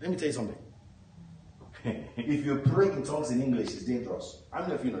English. Let me tell you something. If you pray in tongues in English, it's dangerous. How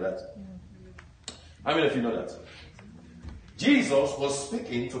many of you know that? How many of you know that? Jesus was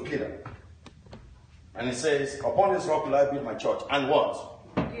speaking to Peter. And he says, upon this rock will I build my church. And what?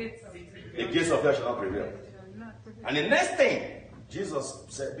 The gates of hell shall not prevail. And the next thing, Jesus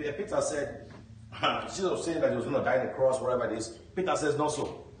said, Peter said, Jesus was saying that he was going to die on the cross, whatever it is. Peter says, not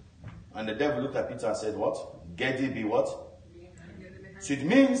so. And the devil looked at Peter and said, what? Get thee be what? So it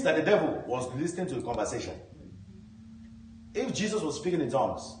means that the devil was listening to the conversation. If Jesus was speaking in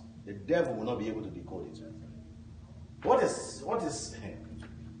tongues, the devil will not be able to decode it. What is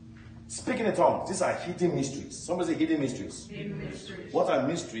speaking in tongues? These are hidden mysteries. Somebody say hidden mysteries. Hidden mysteries. What are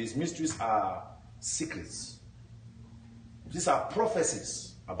mysteries? Mysteries are secrets. These are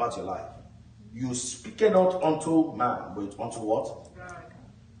prophecies about your life. You speak it not unto man, but unto what? God.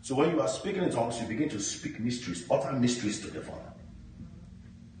 So when you are speaking in tongues, you begin to speak mysteries, utter mysteries to the Father.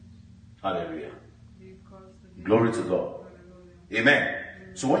 Hallelujah. Glory to God. Amen.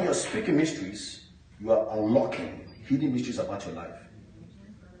 So when you are speaking mysteries, you are unlocking hidden mysteries about your life.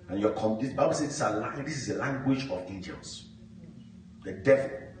 And the Bible says this is a language of angels. The devil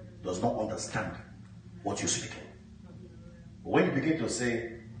does not understand what you're speaking. But when you begin to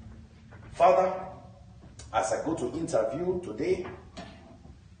say, Father, as I go to interview today,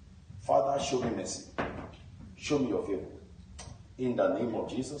 Father, show me mercy. Show me your favor. In the name of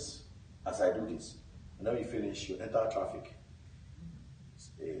Jesus, as I do this. And then you finish, you enter traffic.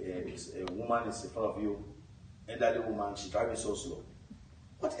 A woman is in front of you. Elderly woman, she's driving so slow.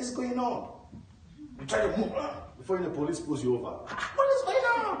 What is going on? You try to move before the police pulls you over. What is going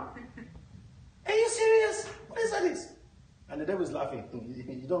on? Are you serious? What is that? And the devil is laughing.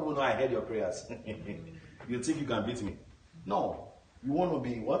 You don't even know I heard your prayers. You think you can beat me. No. You want to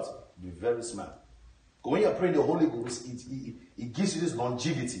be what? Be very smart. But when you're praying the Holy Ghost, it gives you this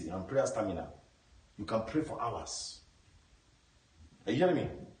longevity and prayer stamina. You can pray for hours. Are you hearing me?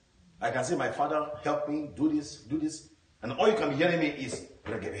 I can say, my Father, help me, do this, do this. And all you can be hearing me is,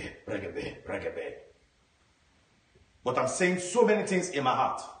 regebe, regebe, regebe. But I'm saying so many things in my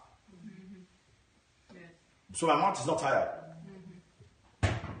heart. So my mouth is not tired.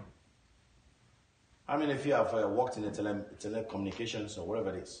 How many of you have worked in the telecommunications or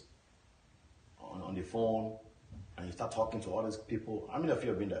whatever it is? On the phone, and you start talking to all these people. How many of you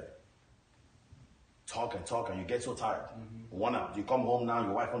have been there? Talk and you get so tired. One hour, you come home now,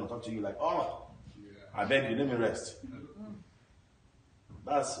 your wife want to talk to you like, oh, I beg you, let me rest.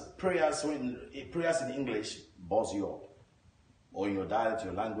 That's prayers in English buzz you up. Or in your dialect,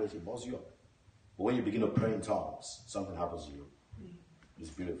 your language, it buzz you up. But when you begin to pray in tongues, something happens to you. It's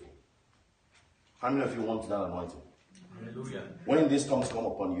beautiful. How many of you want that anointing? Hallelujah. When these tongues come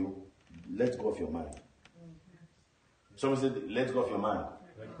upon you, let go of your mind. Someone said, let go of your mind.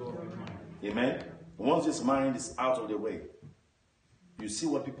 Let go of your mind. Amen. Once this mind is out of the way, you see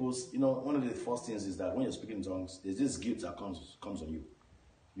what people's, one of the first things is that when you're speaking in tongues, there's this guilt that comes on you.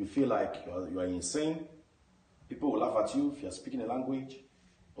 You feel like you are insane. People will laugh at you if you're speaking a language,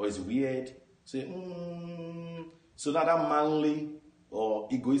 or it's weird. Say, So now that manly or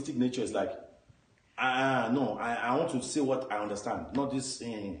egoistic nature is like, no, I want to say what I understand, not this,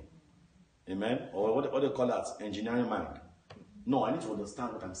 amen, or what they call that, engineering mind. No, I need to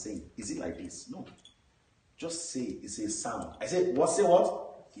understand what I'm saying. Is it like this? No. Just say it's a sound. I say what? Say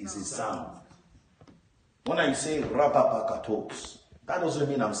what? It's a sound. When I say rapapakatos, that doesn't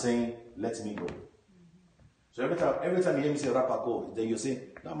mean I'm saying let me go. So every time you hear me say rapako, then you say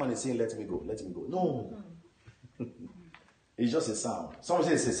that man is saying let me go, let me go. No. It's just a sound. Someone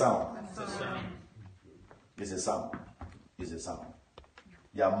say it's a sound. It's a sound. It's a sound. It's a sound.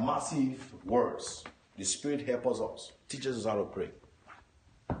 They are massive words. The Spirit helps us, teaches us how to pray.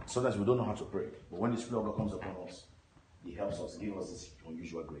 Sometimes we don't know how to pray. But when the Spirit of God comes upon us, He helps us, gives us this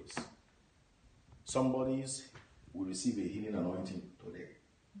unusual grace. Somebody's will receive a healing anointing today.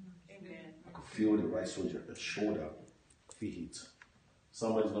 Amen. I could feel feel the right shoulder feel it.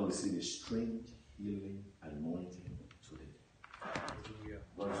 Somebody's going to receive a strange healing anointing today.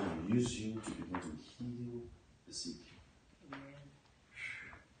 God is going to use you to begin to heal the sick.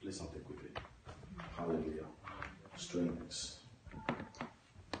 Play something quickly. Hallelujah. Strength.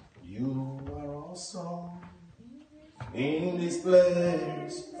 You are awesome in this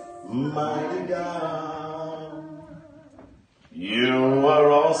place, mighty God. You are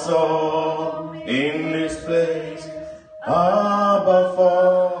awesome in this place, Abba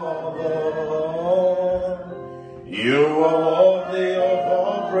Father. You are worthy of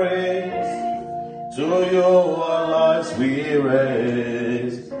our praise. To you our lives we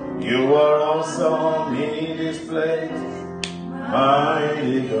raise. You are awesome in this place,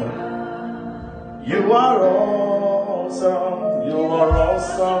 mighty God. You are awesome. You are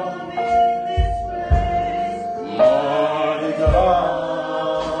awesome. Mighty God.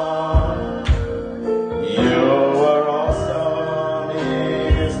 You are awesome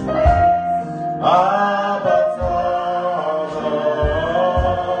in this place. Abba Father.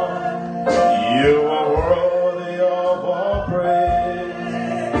 You are worthy of our praise.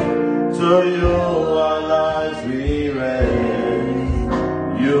 To you our lives we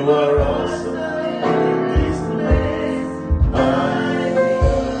raise. You are awesome.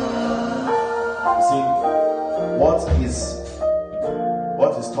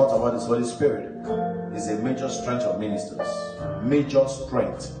 What is taught about this Holy Spirit is a major strength of ministers. Major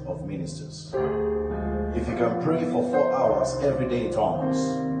strength of ministers. If you can pray for 4 hours every day in tongues,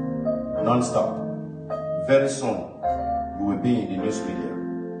 non-stop, very soon you will be in the news media.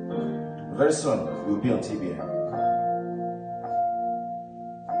 Very soon you will be on TBN.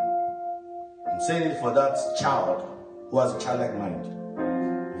 I'm saying it for that child who has a childlike mind.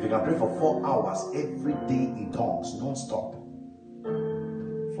 If you can pray for 4 hours every day in tongues, non-stop,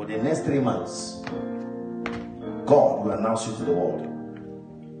 for the next 3 months, God will announce you to the world.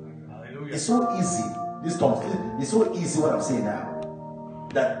 Hallelujah. It's so easy, this tongues, it's so easy what I'm saying now.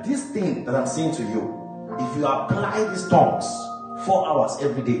 That this thing that I'm saying to you, if you apply these tongues 4 hours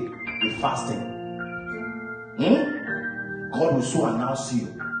every day with fasting, God will so announce you.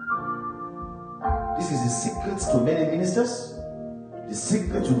 This is the secret to many ministers. The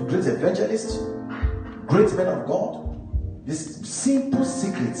secret to great evangelists, great men of God. This simple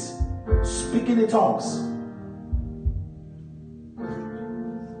secret, speaking in tongues.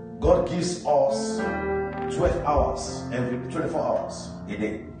 God gives us 12 hours every 24 hours a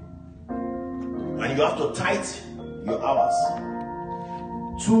day. And you have to tithe your hours.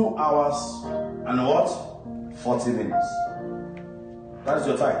 2 hours and what? 40 minutes. That is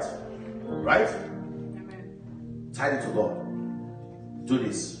your tithe. Right? Amen. Tithe it to God. Do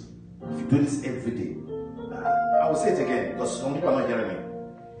this. If you do this every day, I will say it again because some people are not hearing me.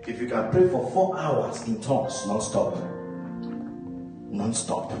 If you can pray for 4 hours in tongues non-stop,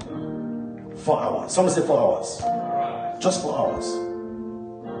 4 hours. Someone say 4 hours. Just 4 hours.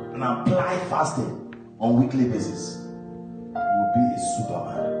 And apply fasting on weekly basis. You will be a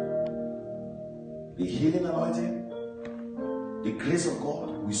superman. The healing anointing, the grace of God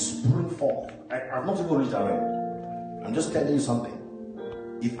will spring forth. I've not even reached that end. I'm just telling you something.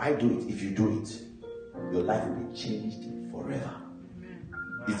 If I do it, if you do it, your life will be changed forever. Amen.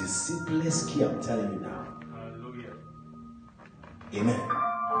 It's the simplest key I'm telling you now. Hallelujah. Amen.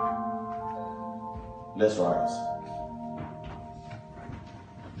 Let's rise.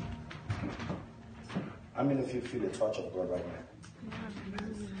 How many of you feel the touch of God right now?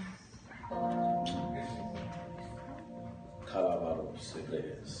 Calabaro,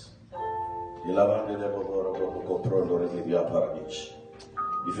 Sebres.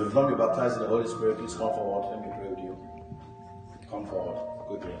 If you've not been baptized in the Holy Spirit, please come forward. Let me pray with you. Come forward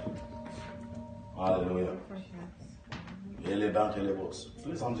quickly. Hallelujah.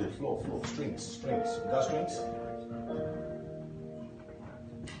 Please on the floor. Strings. You got strings?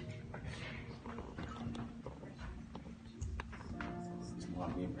 It's not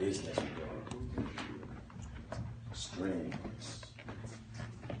being business with God. Strings.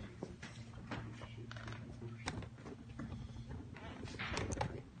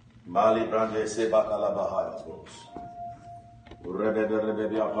 Mali brande se bakala bahayas goes.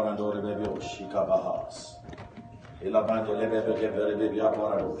 Rebebe aparando rebebe shika bahas. Elabando rebebe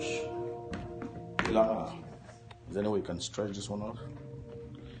aparadosh. Elama. Is there any way you can stretch this one out?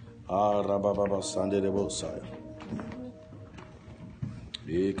 Ah, rababa sande debo saya.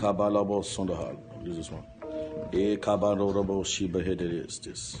 E kabalabo sondahal. Use this one. E kabalo robo shiba is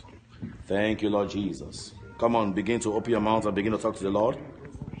this. Thank you, Lord Jesus. Come on, begin to open your mouth and begin to talk to the Lord.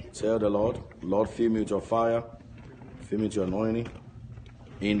 Tell the Lord, Lord, fill me with your fire, fill me with your anointing.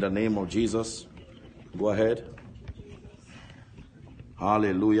 In the name of Jesus. Go ahead.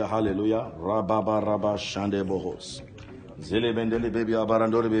 Hallelujah, hallelujah. Rababa Rabba Shande Bohos. Zele Bendele Baby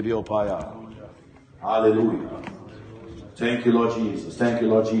Abarandori Baby Opaya. Hallelujah. Thank you, Lord Jesus. Thank you,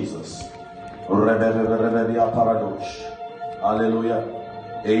 Lord Jesus. Hallelujah.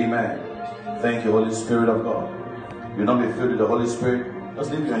 Amen. Thank you, Holy Spirit of God. You not be filled with the Holy Spirit.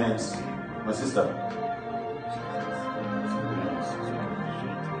 Just lift your hands, my sister. You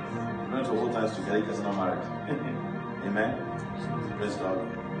don't have to hold hands together because you're not married. Amen. Praise God.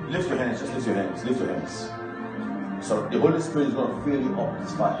 Lift your hands. Just lift your hands. Lift your hands. So the Holy Spirit is going to fill you up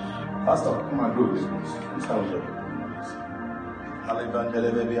this fire. Pastor, come and do this, please. Please stand with you.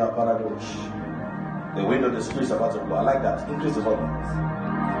 The wind of the Spirit is about to blow. I like that. Increase the volume.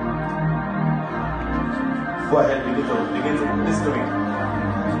 Go ahead, begin to listen to me.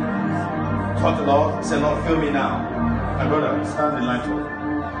 Talk to the Lord. Say, Lord, fill me now. My brother, stand in line for it.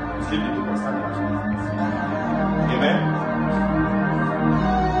 Sleep the people, stand in line. Amen.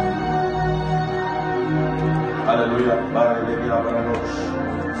 Hallelujah.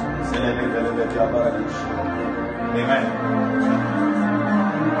 Amen.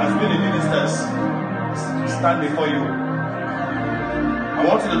 As many ministers stand before you, I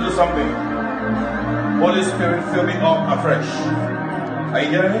want you to do something. Holy Spirit, fill me up afresh. Are you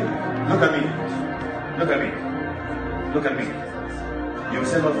hearing me? Look at me. Look at me. Look at me. You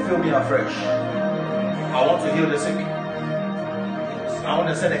say, Lord, fill me afresh. I want to heal the sick. I want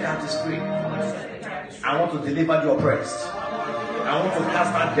to set the captives free. I want to deliver the oppressed. I want to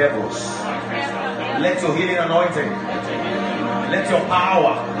cast out devils. Let your healing anointing, let your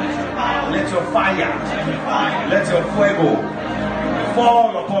power, let your fire, let your fuego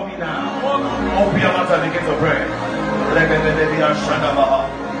fall upon me now. Open your mouth and begin to pray.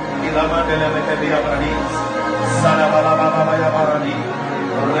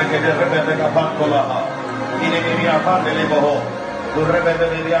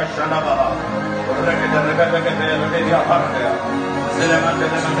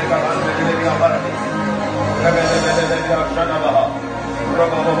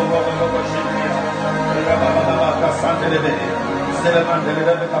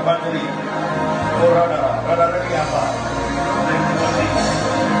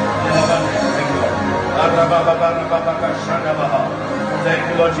 Thank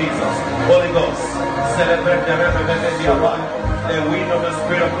you, Lord Jesus. Holy Ghost, celebrate the wind of the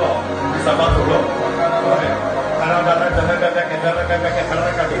Spirit of God is about to blow. Go ahead.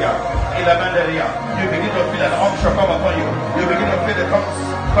 You begin to feel an unction come upon you. You begin to feel the tongues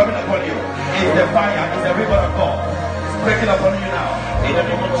coming upon you. It's the fire, it's the river of God. It's breaking upon you now. In the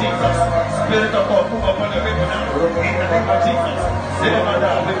name of Jesus. Spirit of God, move upon the people now. In the name of Jesus. We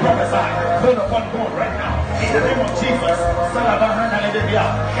prophesy. Burn upon God right now. In the name of Jesus.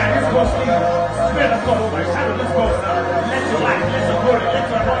 Can this go sleep? Spirit of God, overshadow this ghost now. Let your light, let your glory, let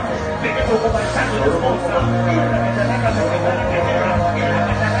your anointing begin to overshadow this ghost now.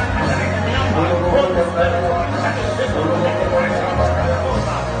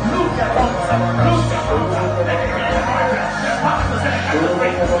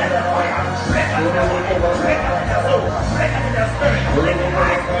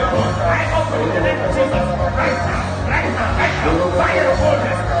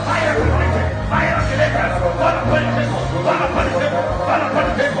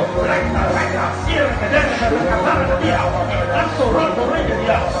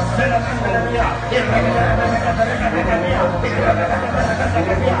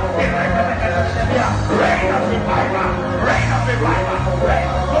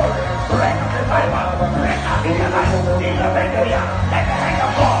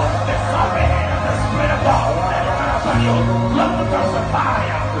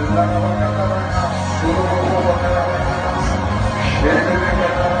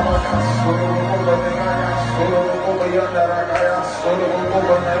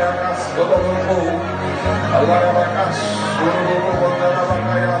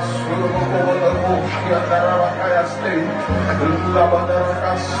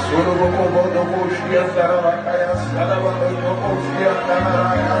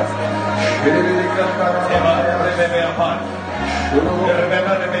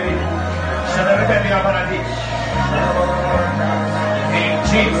 In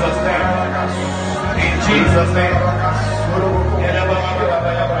Jesus' name. In Jesus' name.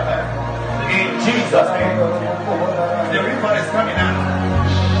 In Jesus' name. The river is coming out.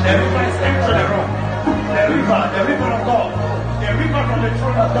 The river is entering the room. The river of God. The river from the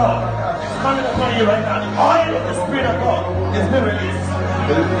throne of God is coming upon you right now. The oil of the Spirit of God is being released.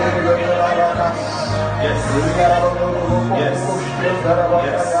 Yes. Yes.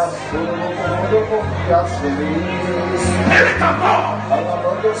 Spirit of God.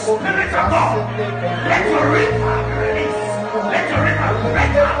 Spirit of God. Let your river release. Let your river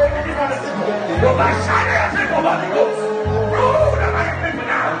break out. Overshadow your people, Holy Ghost. Rule over your people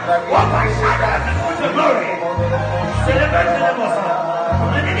now. Overshadow your people with your glory. Celebrate the most.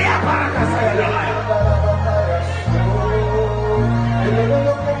 Let me be a paradise in your life.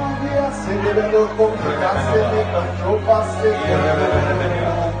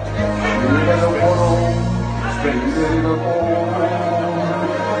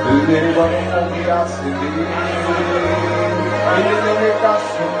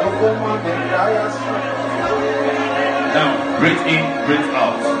 Now, breathe in, breathe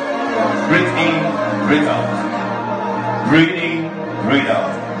out. Breathe in, breathe out. Breathe in, breathe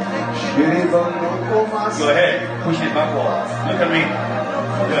out. Go ahead, push it backwards. Look at me.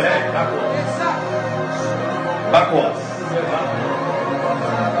 Go ahead, backwards. Backwards.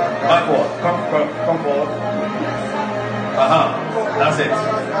 Backward. Come forward. That's it.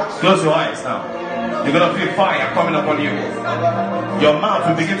 Close your eyes now. You're going to feel fire coming upon you. Your mouth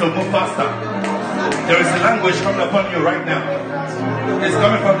will begin to move faster. There is a language coming upon you right now. It's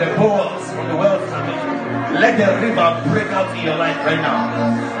coming from the pores, from the wells. Let the river break out in your life right now.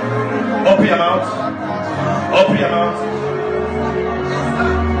 Open your mouth. Open your mouth.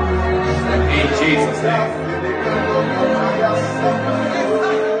 In Jesus' name.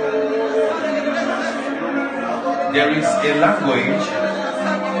 There is a language.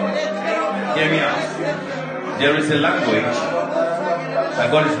 Hear me out. There is a language that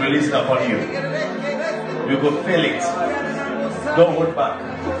God is releasing upon you. You go feel it. Don't hold back.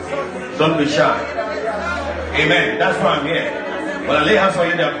 Don't be shy. Amen. That's why I'm here. When I lay hands on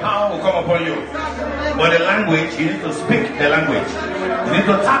you, the power will come upon you. But the language, you need to speak the language. You need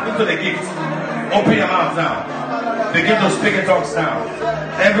to tap into the gift. Open your mouth now. Begin to speak in tongues now.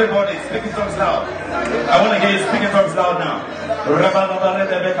 Everybody, speak in tongues now. I want to hear you speak in tongues loud now.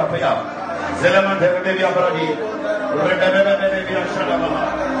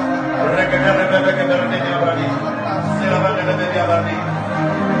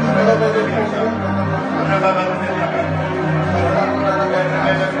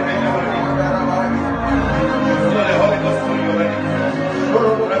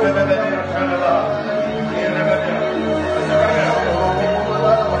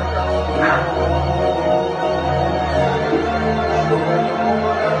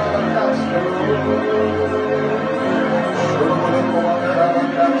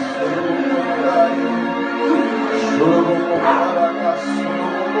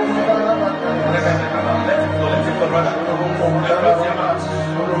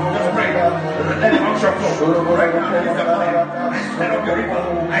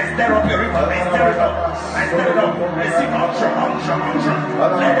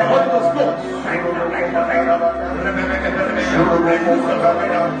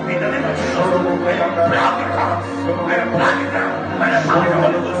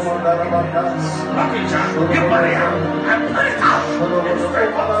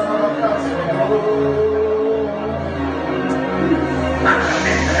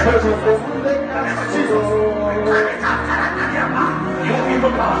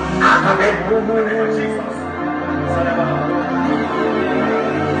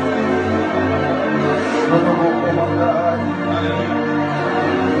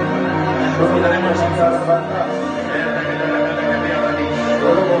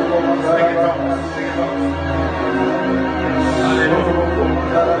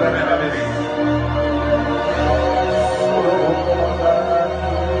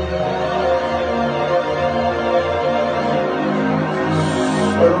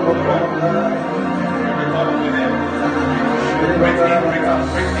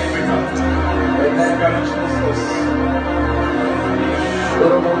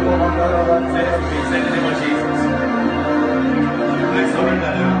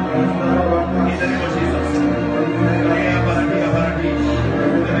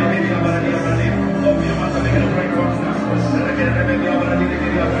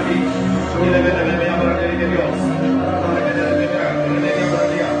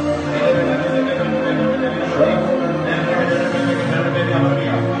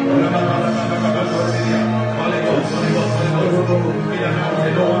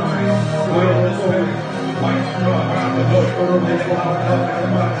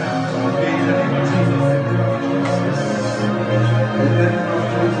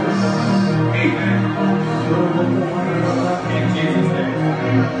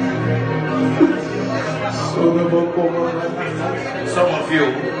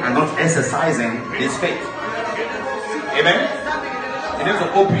 and not exercising his faith. Amen. You need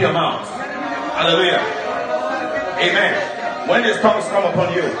to open your mouth. Hallelujah. Amen. When these tongues come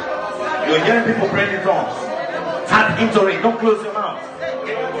upon you, you're hearing people praying in tongues. Tap into it. Don't close your mouth.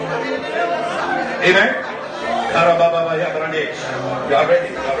 Amen. You are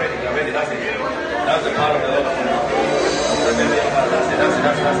ready. You are ready. That's it. That's the power of the Lord.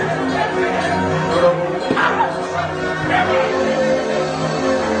 That's it.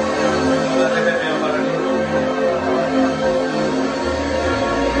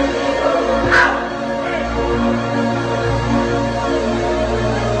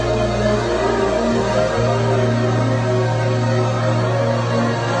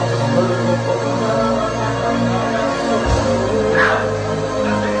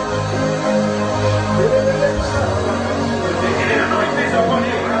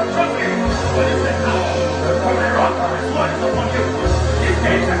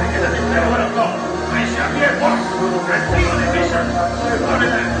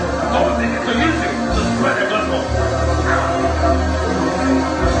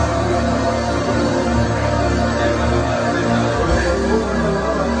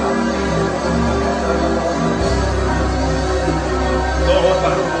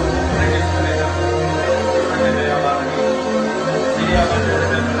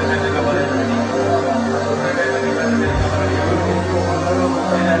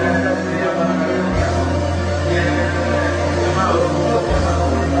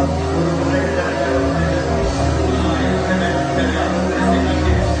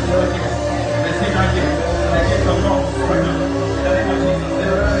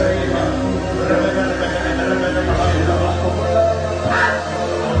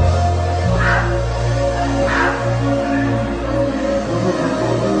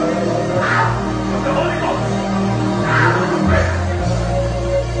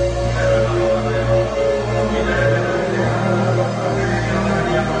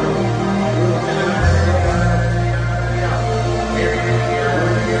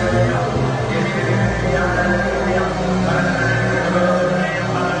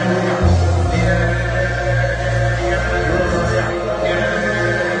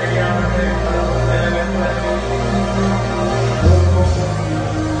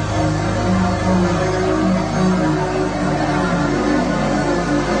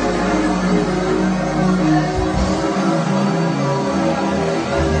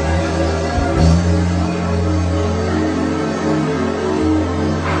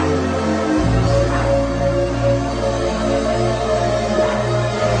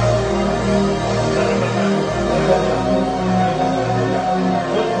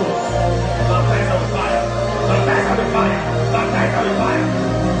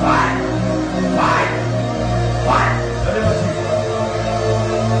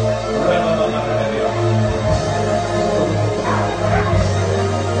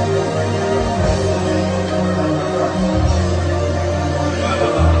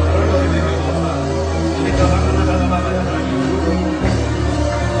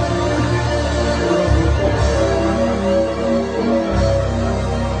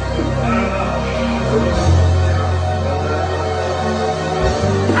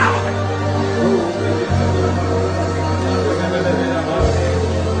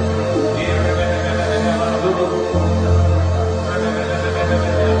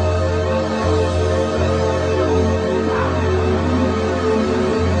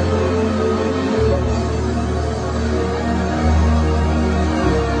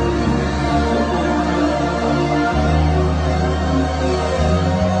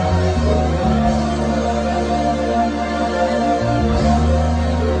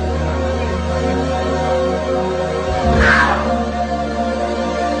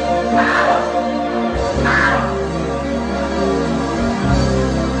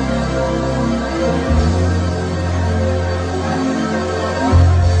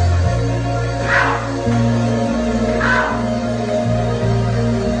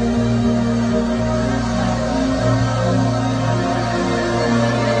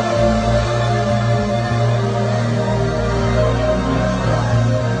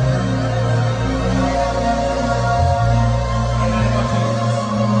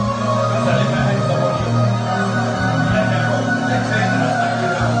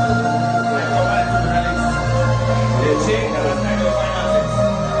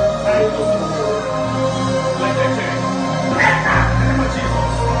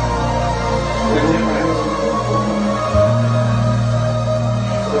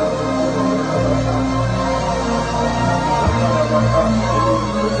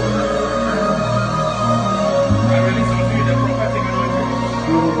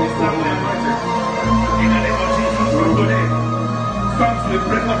 storms will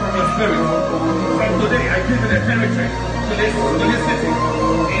break up from your spirit. From today, I give you the territory to this city.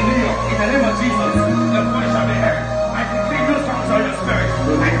 In New York, in the name of Jesus, the voice shall be heard. I decree no storms on your spirit.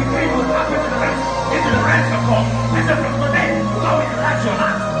 I decree no happen to the rest. Into the rest of God. And then from today, God will enlarge your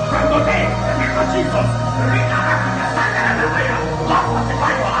heart. From today, in the name of Jesus, read the heart of the Son and the prayer. God fortify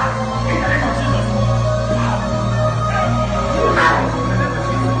your heart. In the name of Jesus.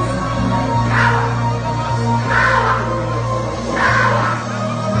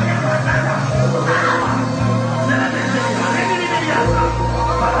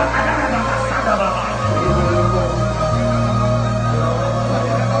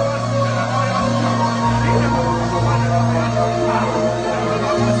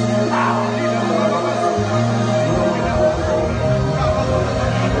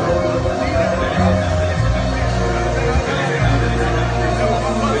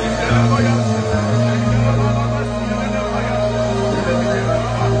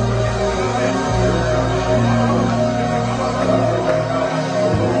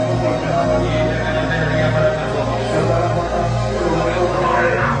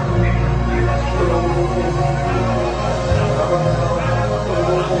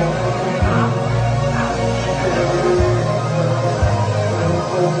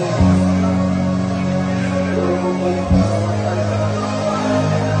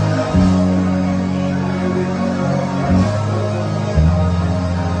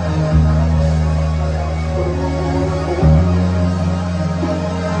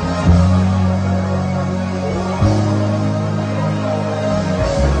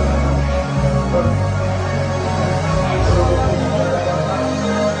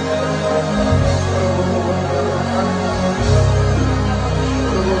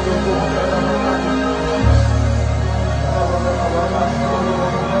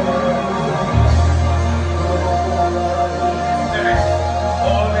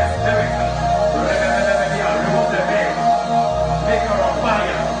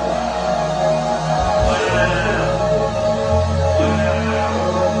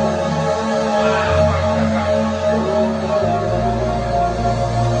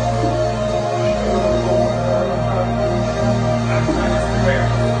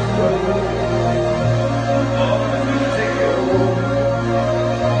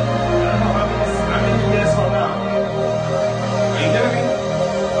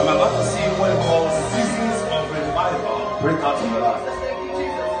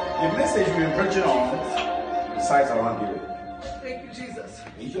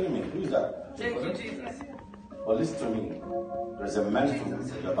 But listen to me. There's a mantle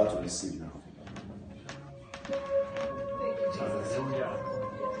you're about to receive now.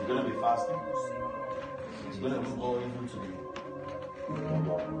 You're going to be fasting. You're going to go even to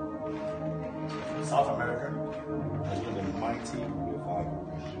South America. It's going to be mighty revival.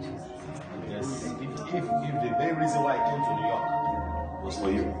 Yes. If the very reason why I came to New York was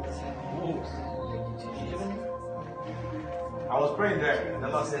for you. I was praying there, and the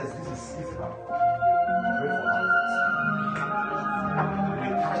Lord says, this is Israel. Pray for us.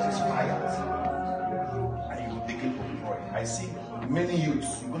 And catch this fire. And you will begin to pray. I see many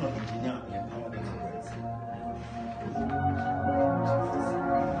youths. You're going to be young and empowered in prayer.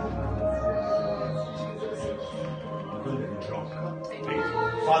 You're going to be drunk.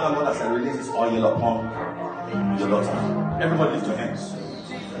 Father, Lord, as I release this oil upon your daughter, everybody lift your hands.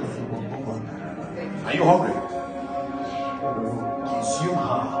 Are you hungry? Consume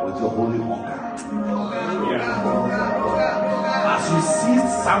her with your holy hunger. Yeah. As you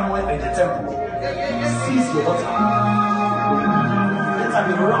seized Samuel in the temple, seize your daughter. Let her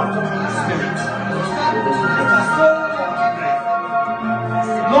be wrapped up in the spirit. Let her soul hungry.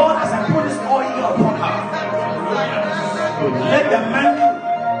 Lord, as I put this oil upon her, let the mantle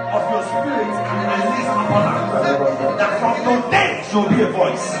of your spirit release upon her. That from today she will be a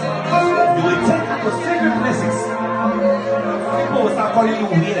voice. You will take her to secret places. People will start calling you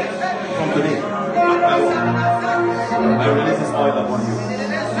weird from today. I release this oil upon you.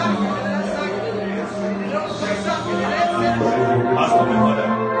 Ask for me, Mother.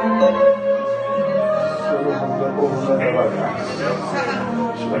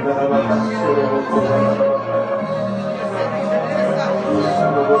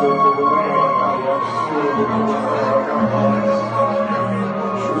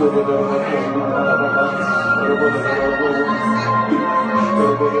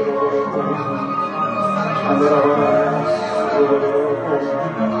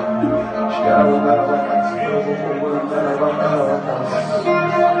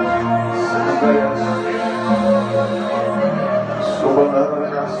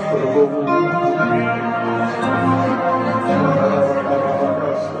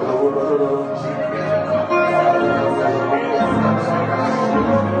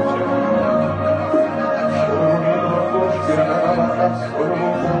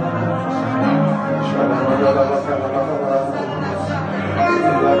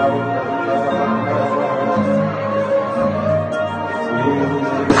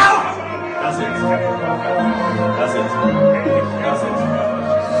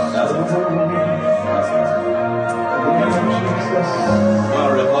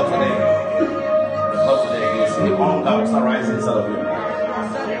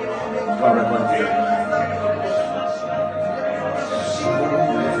 What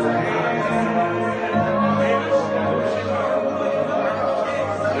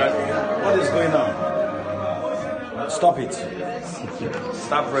is going on? Stop it.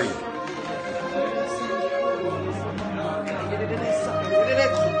 Stop praying.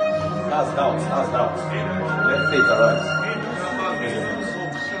 That's doubt. That's doubt. Let faith arise.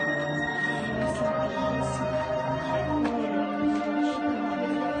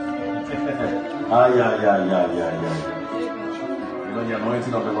 Yeah. You know, the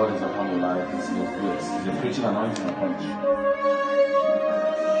anointing of the Lord is upon your life. It's your grace. It's the preaching anointing upon you.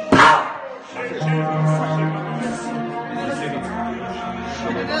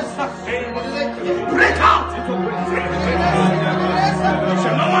 Break out!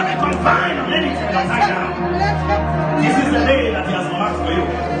 Shall no one be confined on anything upside down. This is the day that He has marked for you.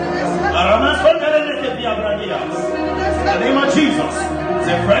 In the name of Jesus,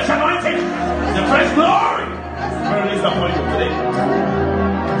 the fresh anointing, the fresh glory, released upon you today.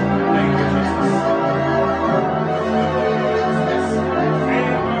 Thank you, Jesus.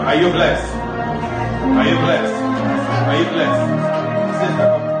 Are you blessed? Are you blessed? Are you blessed? Sister,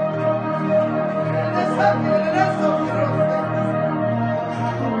 come.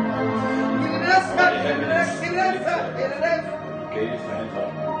 Okay, lift your hands up.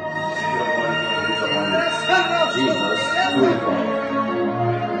 Jesus, do it, Lord.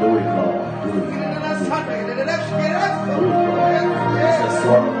 Do it, Lord. Do it. It's a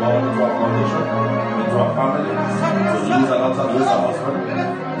sword of God into our foundation, into our family, to lose our daughter, lose our husband.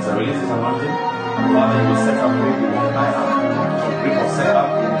 It's a release, it's anointing. Father, you set up free, you will die out. Grip of set up,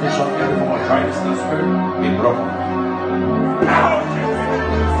 limitation, every form of dryness in the spirit, be broken.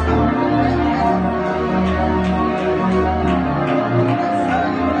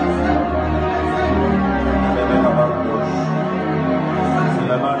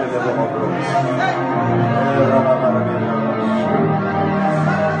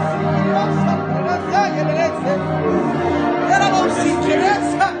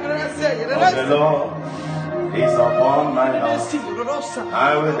 The Lord is upon my house.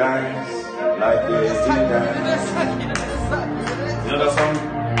 I will dance like this. You know that song?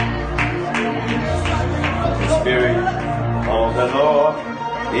 The Spirit of the Lord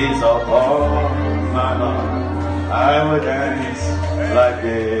is upon my heart. I will dance like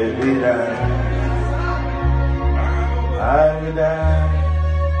David danced. I will dance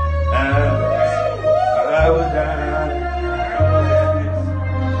and I will dance.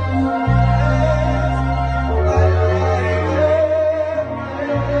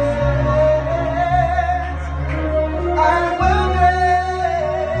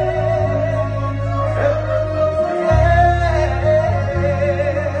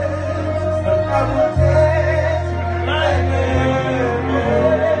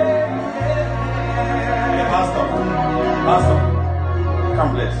 Pastor,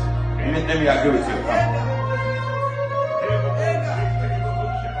 come bless. Let me agree with you. Come.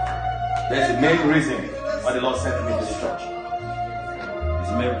 There's a main reason why the Lord sent me to this church. It's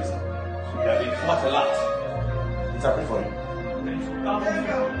the main reason. You have been fought a lot. It's happening for you.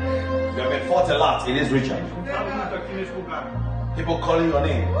 You have been fought a lot in this region. People calling your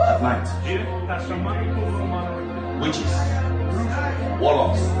name at night. Witches,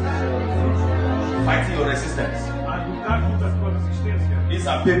 warlocks, fighting your resistance. These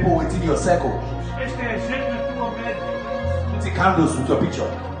are people within your circle. Putting candles with your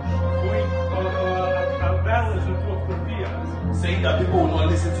picture. Saying that people will not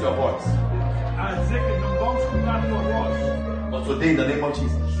listen to your voice. But today, in the name of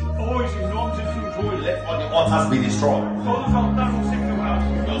Jesus, let all the altars be destroyed.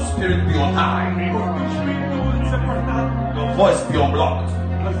 Your spirit be on high. Your voice be unblocked.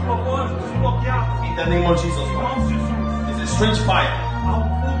 In the name of Jesus Christ. It's a strange fire.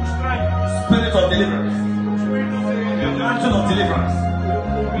 Spirit of deliverance. The mountain of deliverance.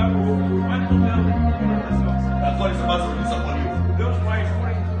 That God is about to release upon you.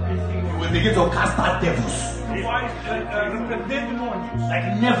 You will begin to cast out devils like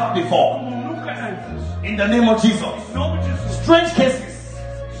never before. In the name of Jesus. Strange cases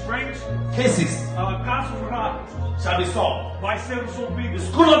shall be solved. The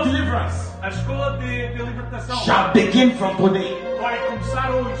school of deliverance shall begin from today.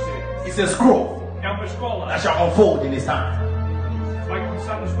 It's a scroll that shall unfold in his hand.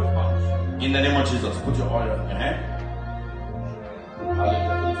 In the name of Jesus, put your oil in your hand.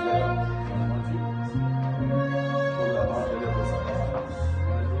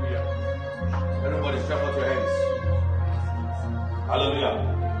 Everybody stretch out your hands. Hallelujah.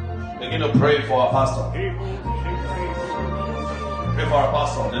 Begin to pray for our pastor. Pray for our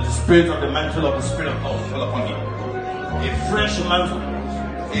pastor. That the spirit of the mantle of the Spirit of God fall upon him. A fresh mantle.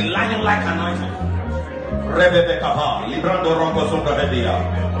 A lion-like anointing. Rebebe kava. Librando rongo sombra bebia.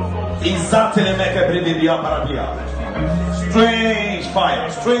 Izatele meke bribibia parabia. Strange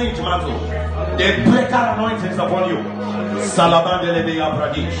fire. Strange mantle. The breaker anointings upon you. Salabandele bia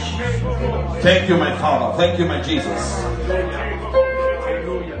pradish. Thank you, my Father. Thank you, my Jesus.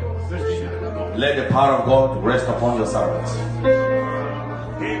 Let the power of God rest upon your servants.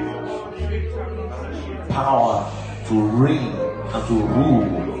 Power to reign and to rule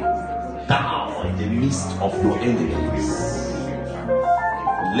down in the midst of your enemies.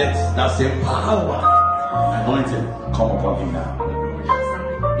 Let that same power, anointing, come upon him now.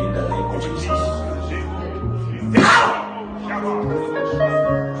 In the name of Jesus. Power!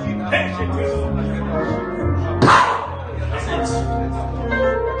 That's it.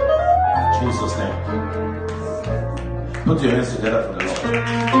 In Jesus' name. Put your hands together for the Lord.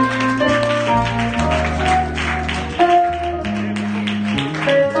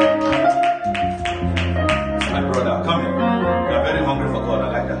 Come here. You are very hungry for God. I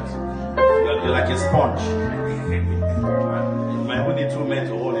like that. You're like a sponge. Man, we need 2 men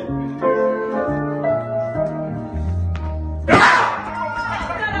to hold him.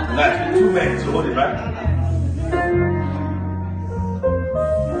 Like 2 men to hold him, right?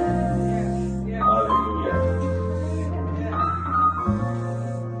 Hallelujah.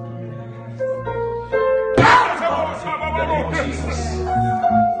 In the name of Jesus.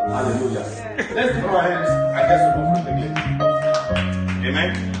 Hallelujah. Let's give our hands. I guess we'll move quickly. Amen.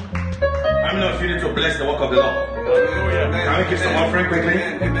 I'm not feeling to bless the work of the Lord. Hallelujah. Can we give some offering quickly?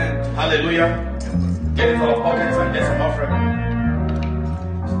 Amen. Hallelujah. Get into our pockets and get some offering.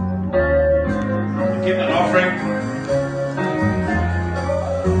 Give an offering.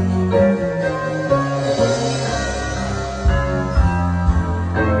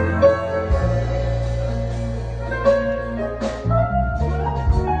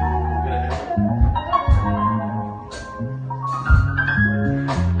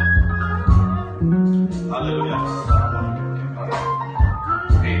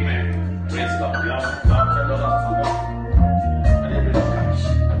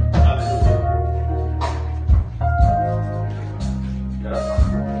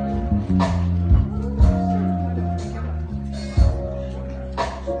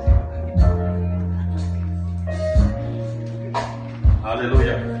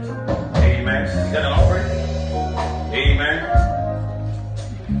 Hallelujah. Amen. Is that an offering? Amen.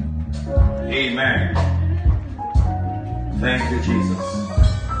 Amen. Thank you, Jesus.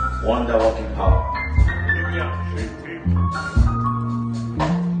 Wonder working power.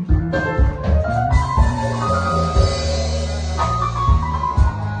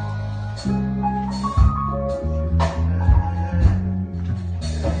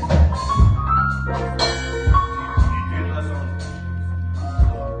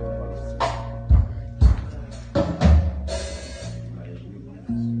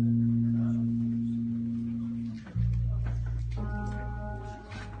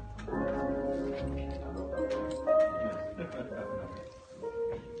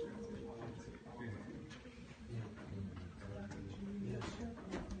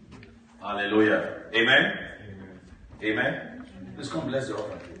 Hallelujah. Amen. Amen. Please come bless the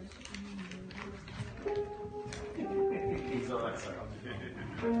offering.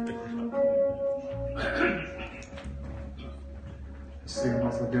 Senhor,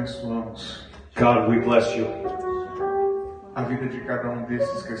 nós abençoamos God, we bless you. a vida de cada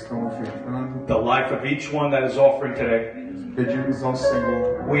desses que estão ofertando. The life of each one that is offering today. Pedimos ao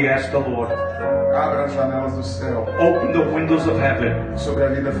Senhor, We ask the Lord, abra as janelas do céu open the windows of heaven sobre a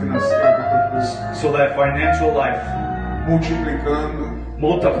vida financeira do teu povo, so that financial life multiplicando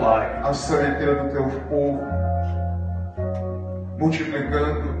multiply, a sementeira do teu povo,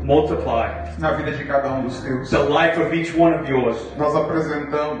 multiplicando na vida de cada dos teus. the life of each one of yours. Nós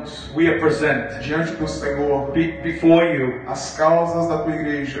apresentamos We present diante do Senhor before you as causas da tua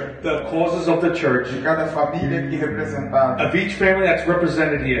igreja, the causes of the church, de cada família aqui representada. of each family that's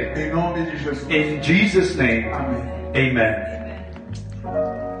represented here. Em nome de Jesus. In Jesus' name, Amém. amen.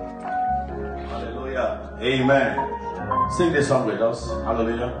 Hallelujah. Amen. Sing this song with us.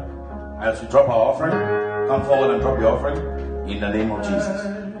 Hallelujah. As we drop our offering, come forward and drop your offering in the name of Jesus.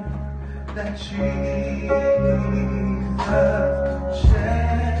 That Jesus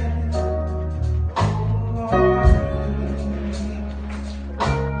shed for me.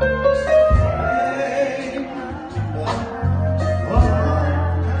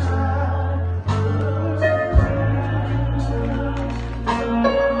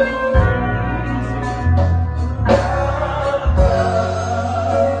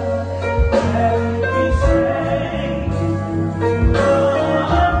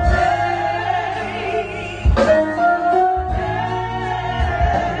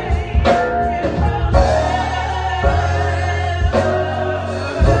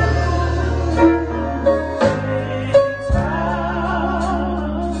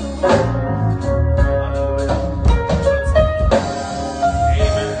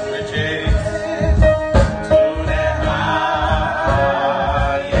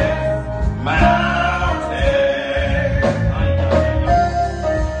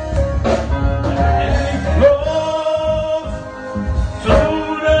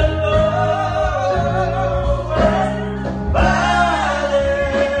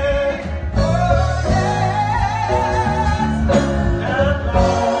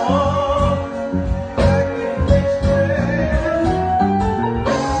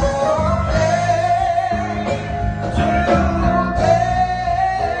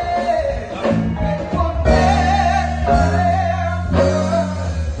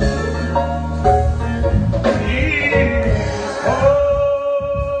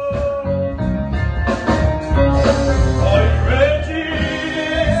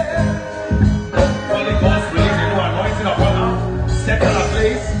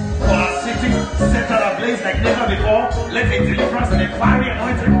 like never before. Let the deliverance and the fiery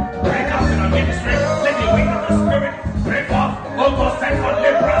anointing break out in our ministry. Let the wind of the Spirit break off. Oh God, send for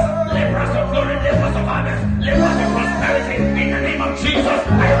laborers, laborers of glory, laborers of harvest, laborers of prosperity. In the name of Jesus,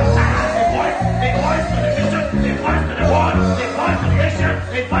 I am tired. A voice to the vision, a voice to the world, a voice to the nation,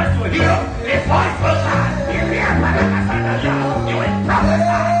 a voice to heal, a voice to God. You will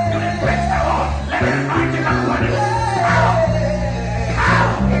prophesy, you will break the wall. Let it anoint you upon you.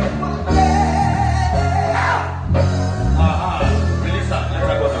 Release her. Let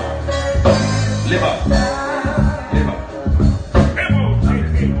her go down. Live up. Live up.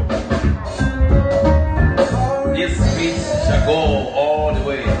 This speech shall go all the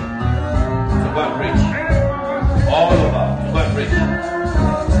way to go and preach. All over to go and preach. You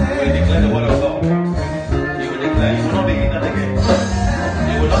will declare the word of God. You will declare. You will not be hindered again.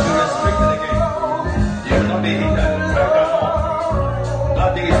 You will not be restricted again. You will not be hindered. That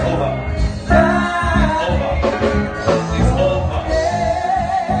day is over. It's over. It's over.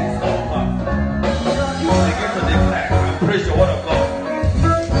 It's over. You will begin to declare and preach the word of God.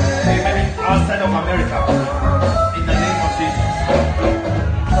 Amen. Outside of America. In the name of Jesus.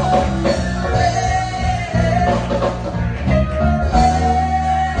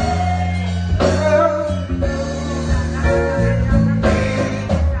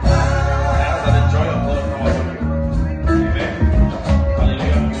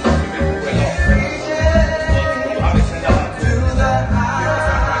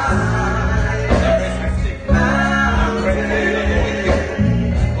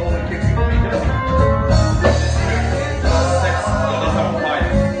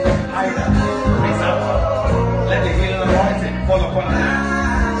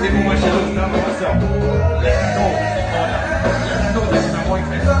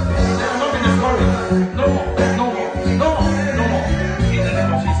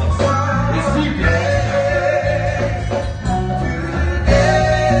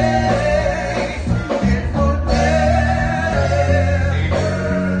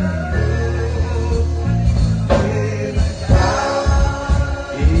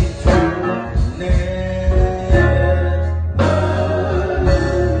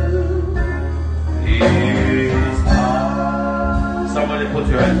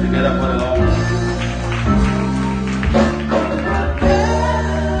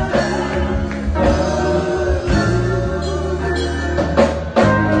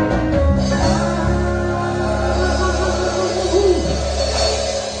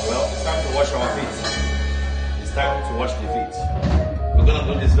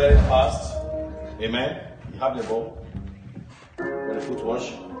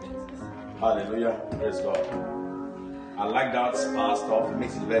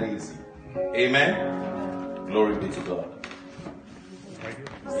 Amen. Glory be to God.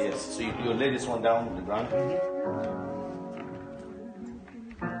 Yes, so you lay this one down on the ground.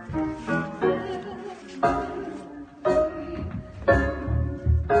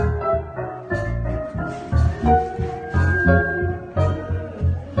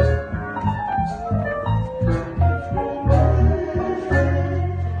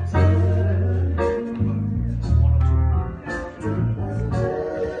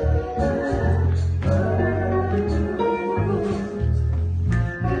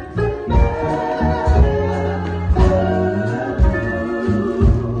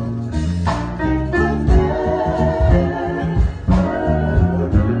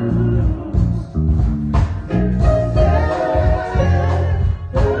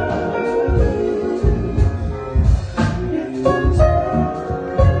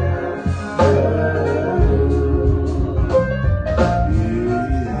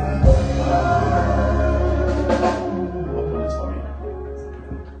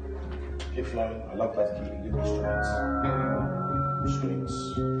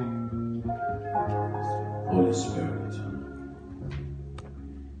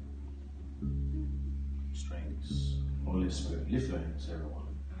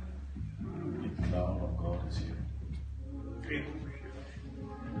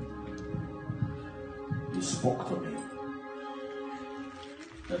 You spoke to me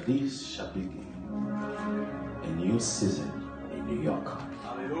that this shall begin a new season in New York.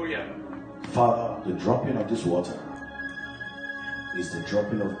 Hallelujah. Father, the dropping of this water is the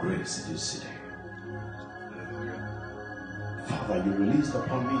dropping of grace in this city. Father, you released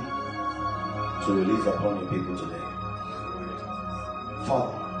upon me to release upon your people today.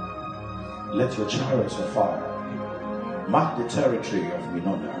 Father, let your chariots of fire mark the territory of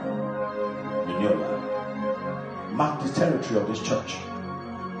Minola. Mark the territory of this church.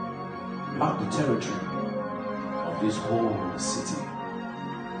 Mark the territory of this whole city.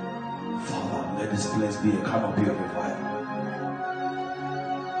 Father, Let this place be a canopy of revival.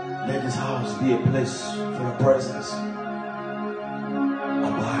 Let this house be a place for your presence.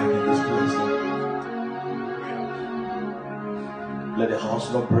 Abide in this place, Lord. Let the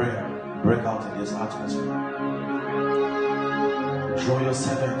house of prayer break out in this atmosphere. Draw your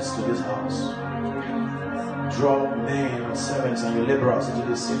servants to this house. Draw men and servants and your laborers into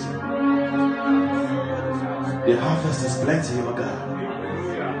this city. The harvest is plenty, O God.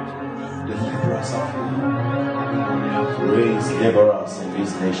 The laborers are few. Raise laborers in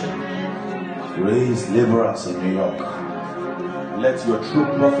this nation. Raise laborers in New York. Let your true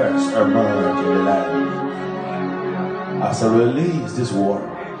prophets emerge in the land. As I release this word,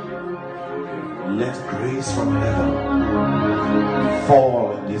 let grace from heaven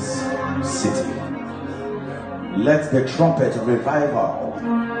fall in this city. Let the trumpet of revival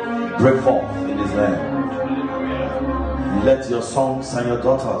break forth in this land. Let your sons and your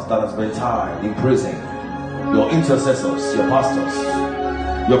daughters that has been tied in prison, your intercessors, your pastors,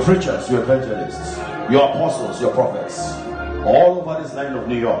 your preachers, your evangelists, your apostles, your prophets, all over this land of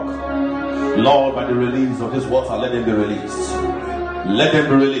New York, Lord, by the release of this water, let them be released. Let them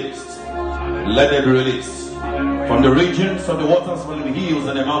be released. Let them be released. From the regions of the waters, from the hills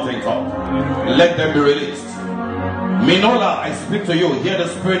and the mountaintop, let them be released. Minola, I speak to you. Hear the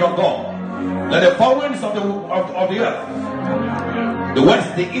Spirit of God. Let the four winds of the earth, the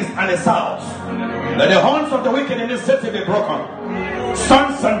west, the east, and the south, let the horns of the wicked in this city be broken.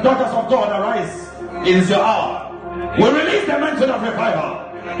 Sons and daughters of God, arise. It is your hour. We release the mantle of revival.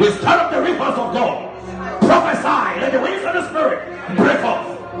 We stir up the rivers of God. Prophesy. Let the winds of the Spirit break off.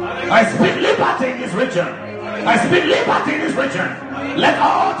 I speak liberty in this region. I speak liberty in this region. Let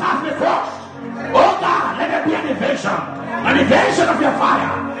all altars be crushed. Oh God, let there be an invasion of your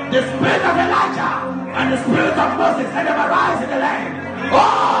fire. The spirit of Elijah and the spirit of Moses, let them arise in the land.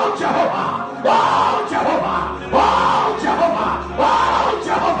 Oh Jehovah, oh Jehovah, oh Jehovah, oh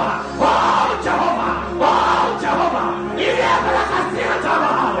Jehovah, oh Jehovah, oh Jehovah.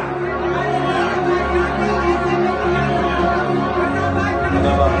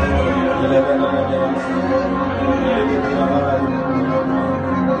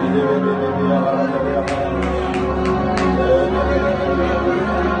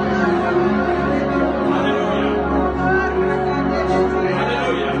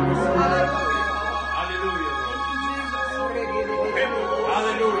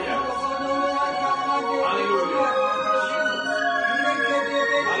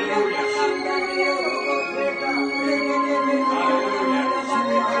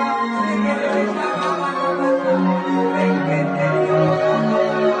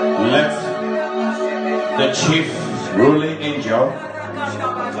 Let the chief ruling angel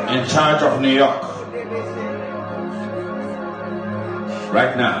in charge of New York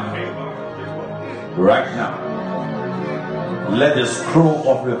right now, let the scroll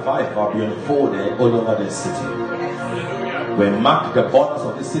of revival be unfolded all over the city. We mark the borders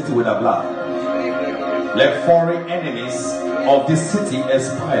of the city with the blood. Let foreign enemies of this city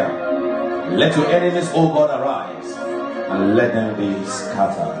expire. Let your enemies, O God, arise and let them be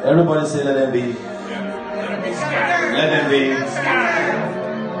scattered. Everybody say, let them be. Let them be. In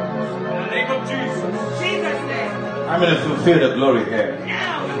the name of Jesus. I'm going to fulfill the glory here.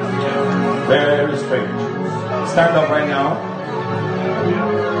 Very strange. Stand up right now.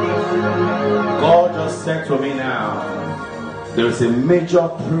 God just said to me now, there is a major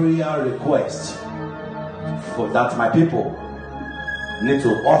prayer request for that my people need to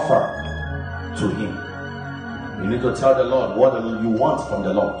offer to Him. You need to tell the Lord what you want from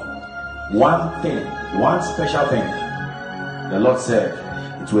the Lord. One thing, one special thing. The Lord said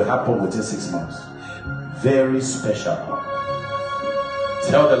it will happen within 6 months. Very special.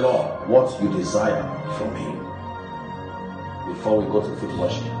 Tell the Lord what you desire from Him. Before we go to foot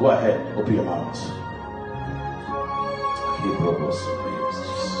washing, go ahead, open your mouth.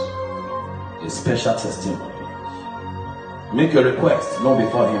 A special testimony. Make your request known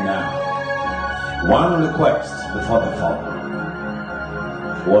before Him now. One request before the Father.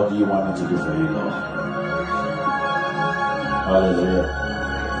 What do you want me to do for you, Lord? Hallelujah.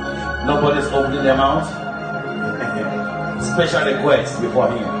 Nobody's opening their mouth. Special request before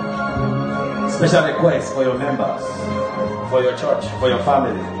Him. Special request for your members, for your church, for your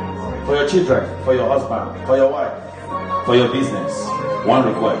family, for your children, for your husband, for your wife, for your business. One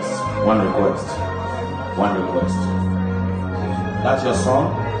request. One request. One request. That's your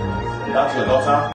son. That's your daughter.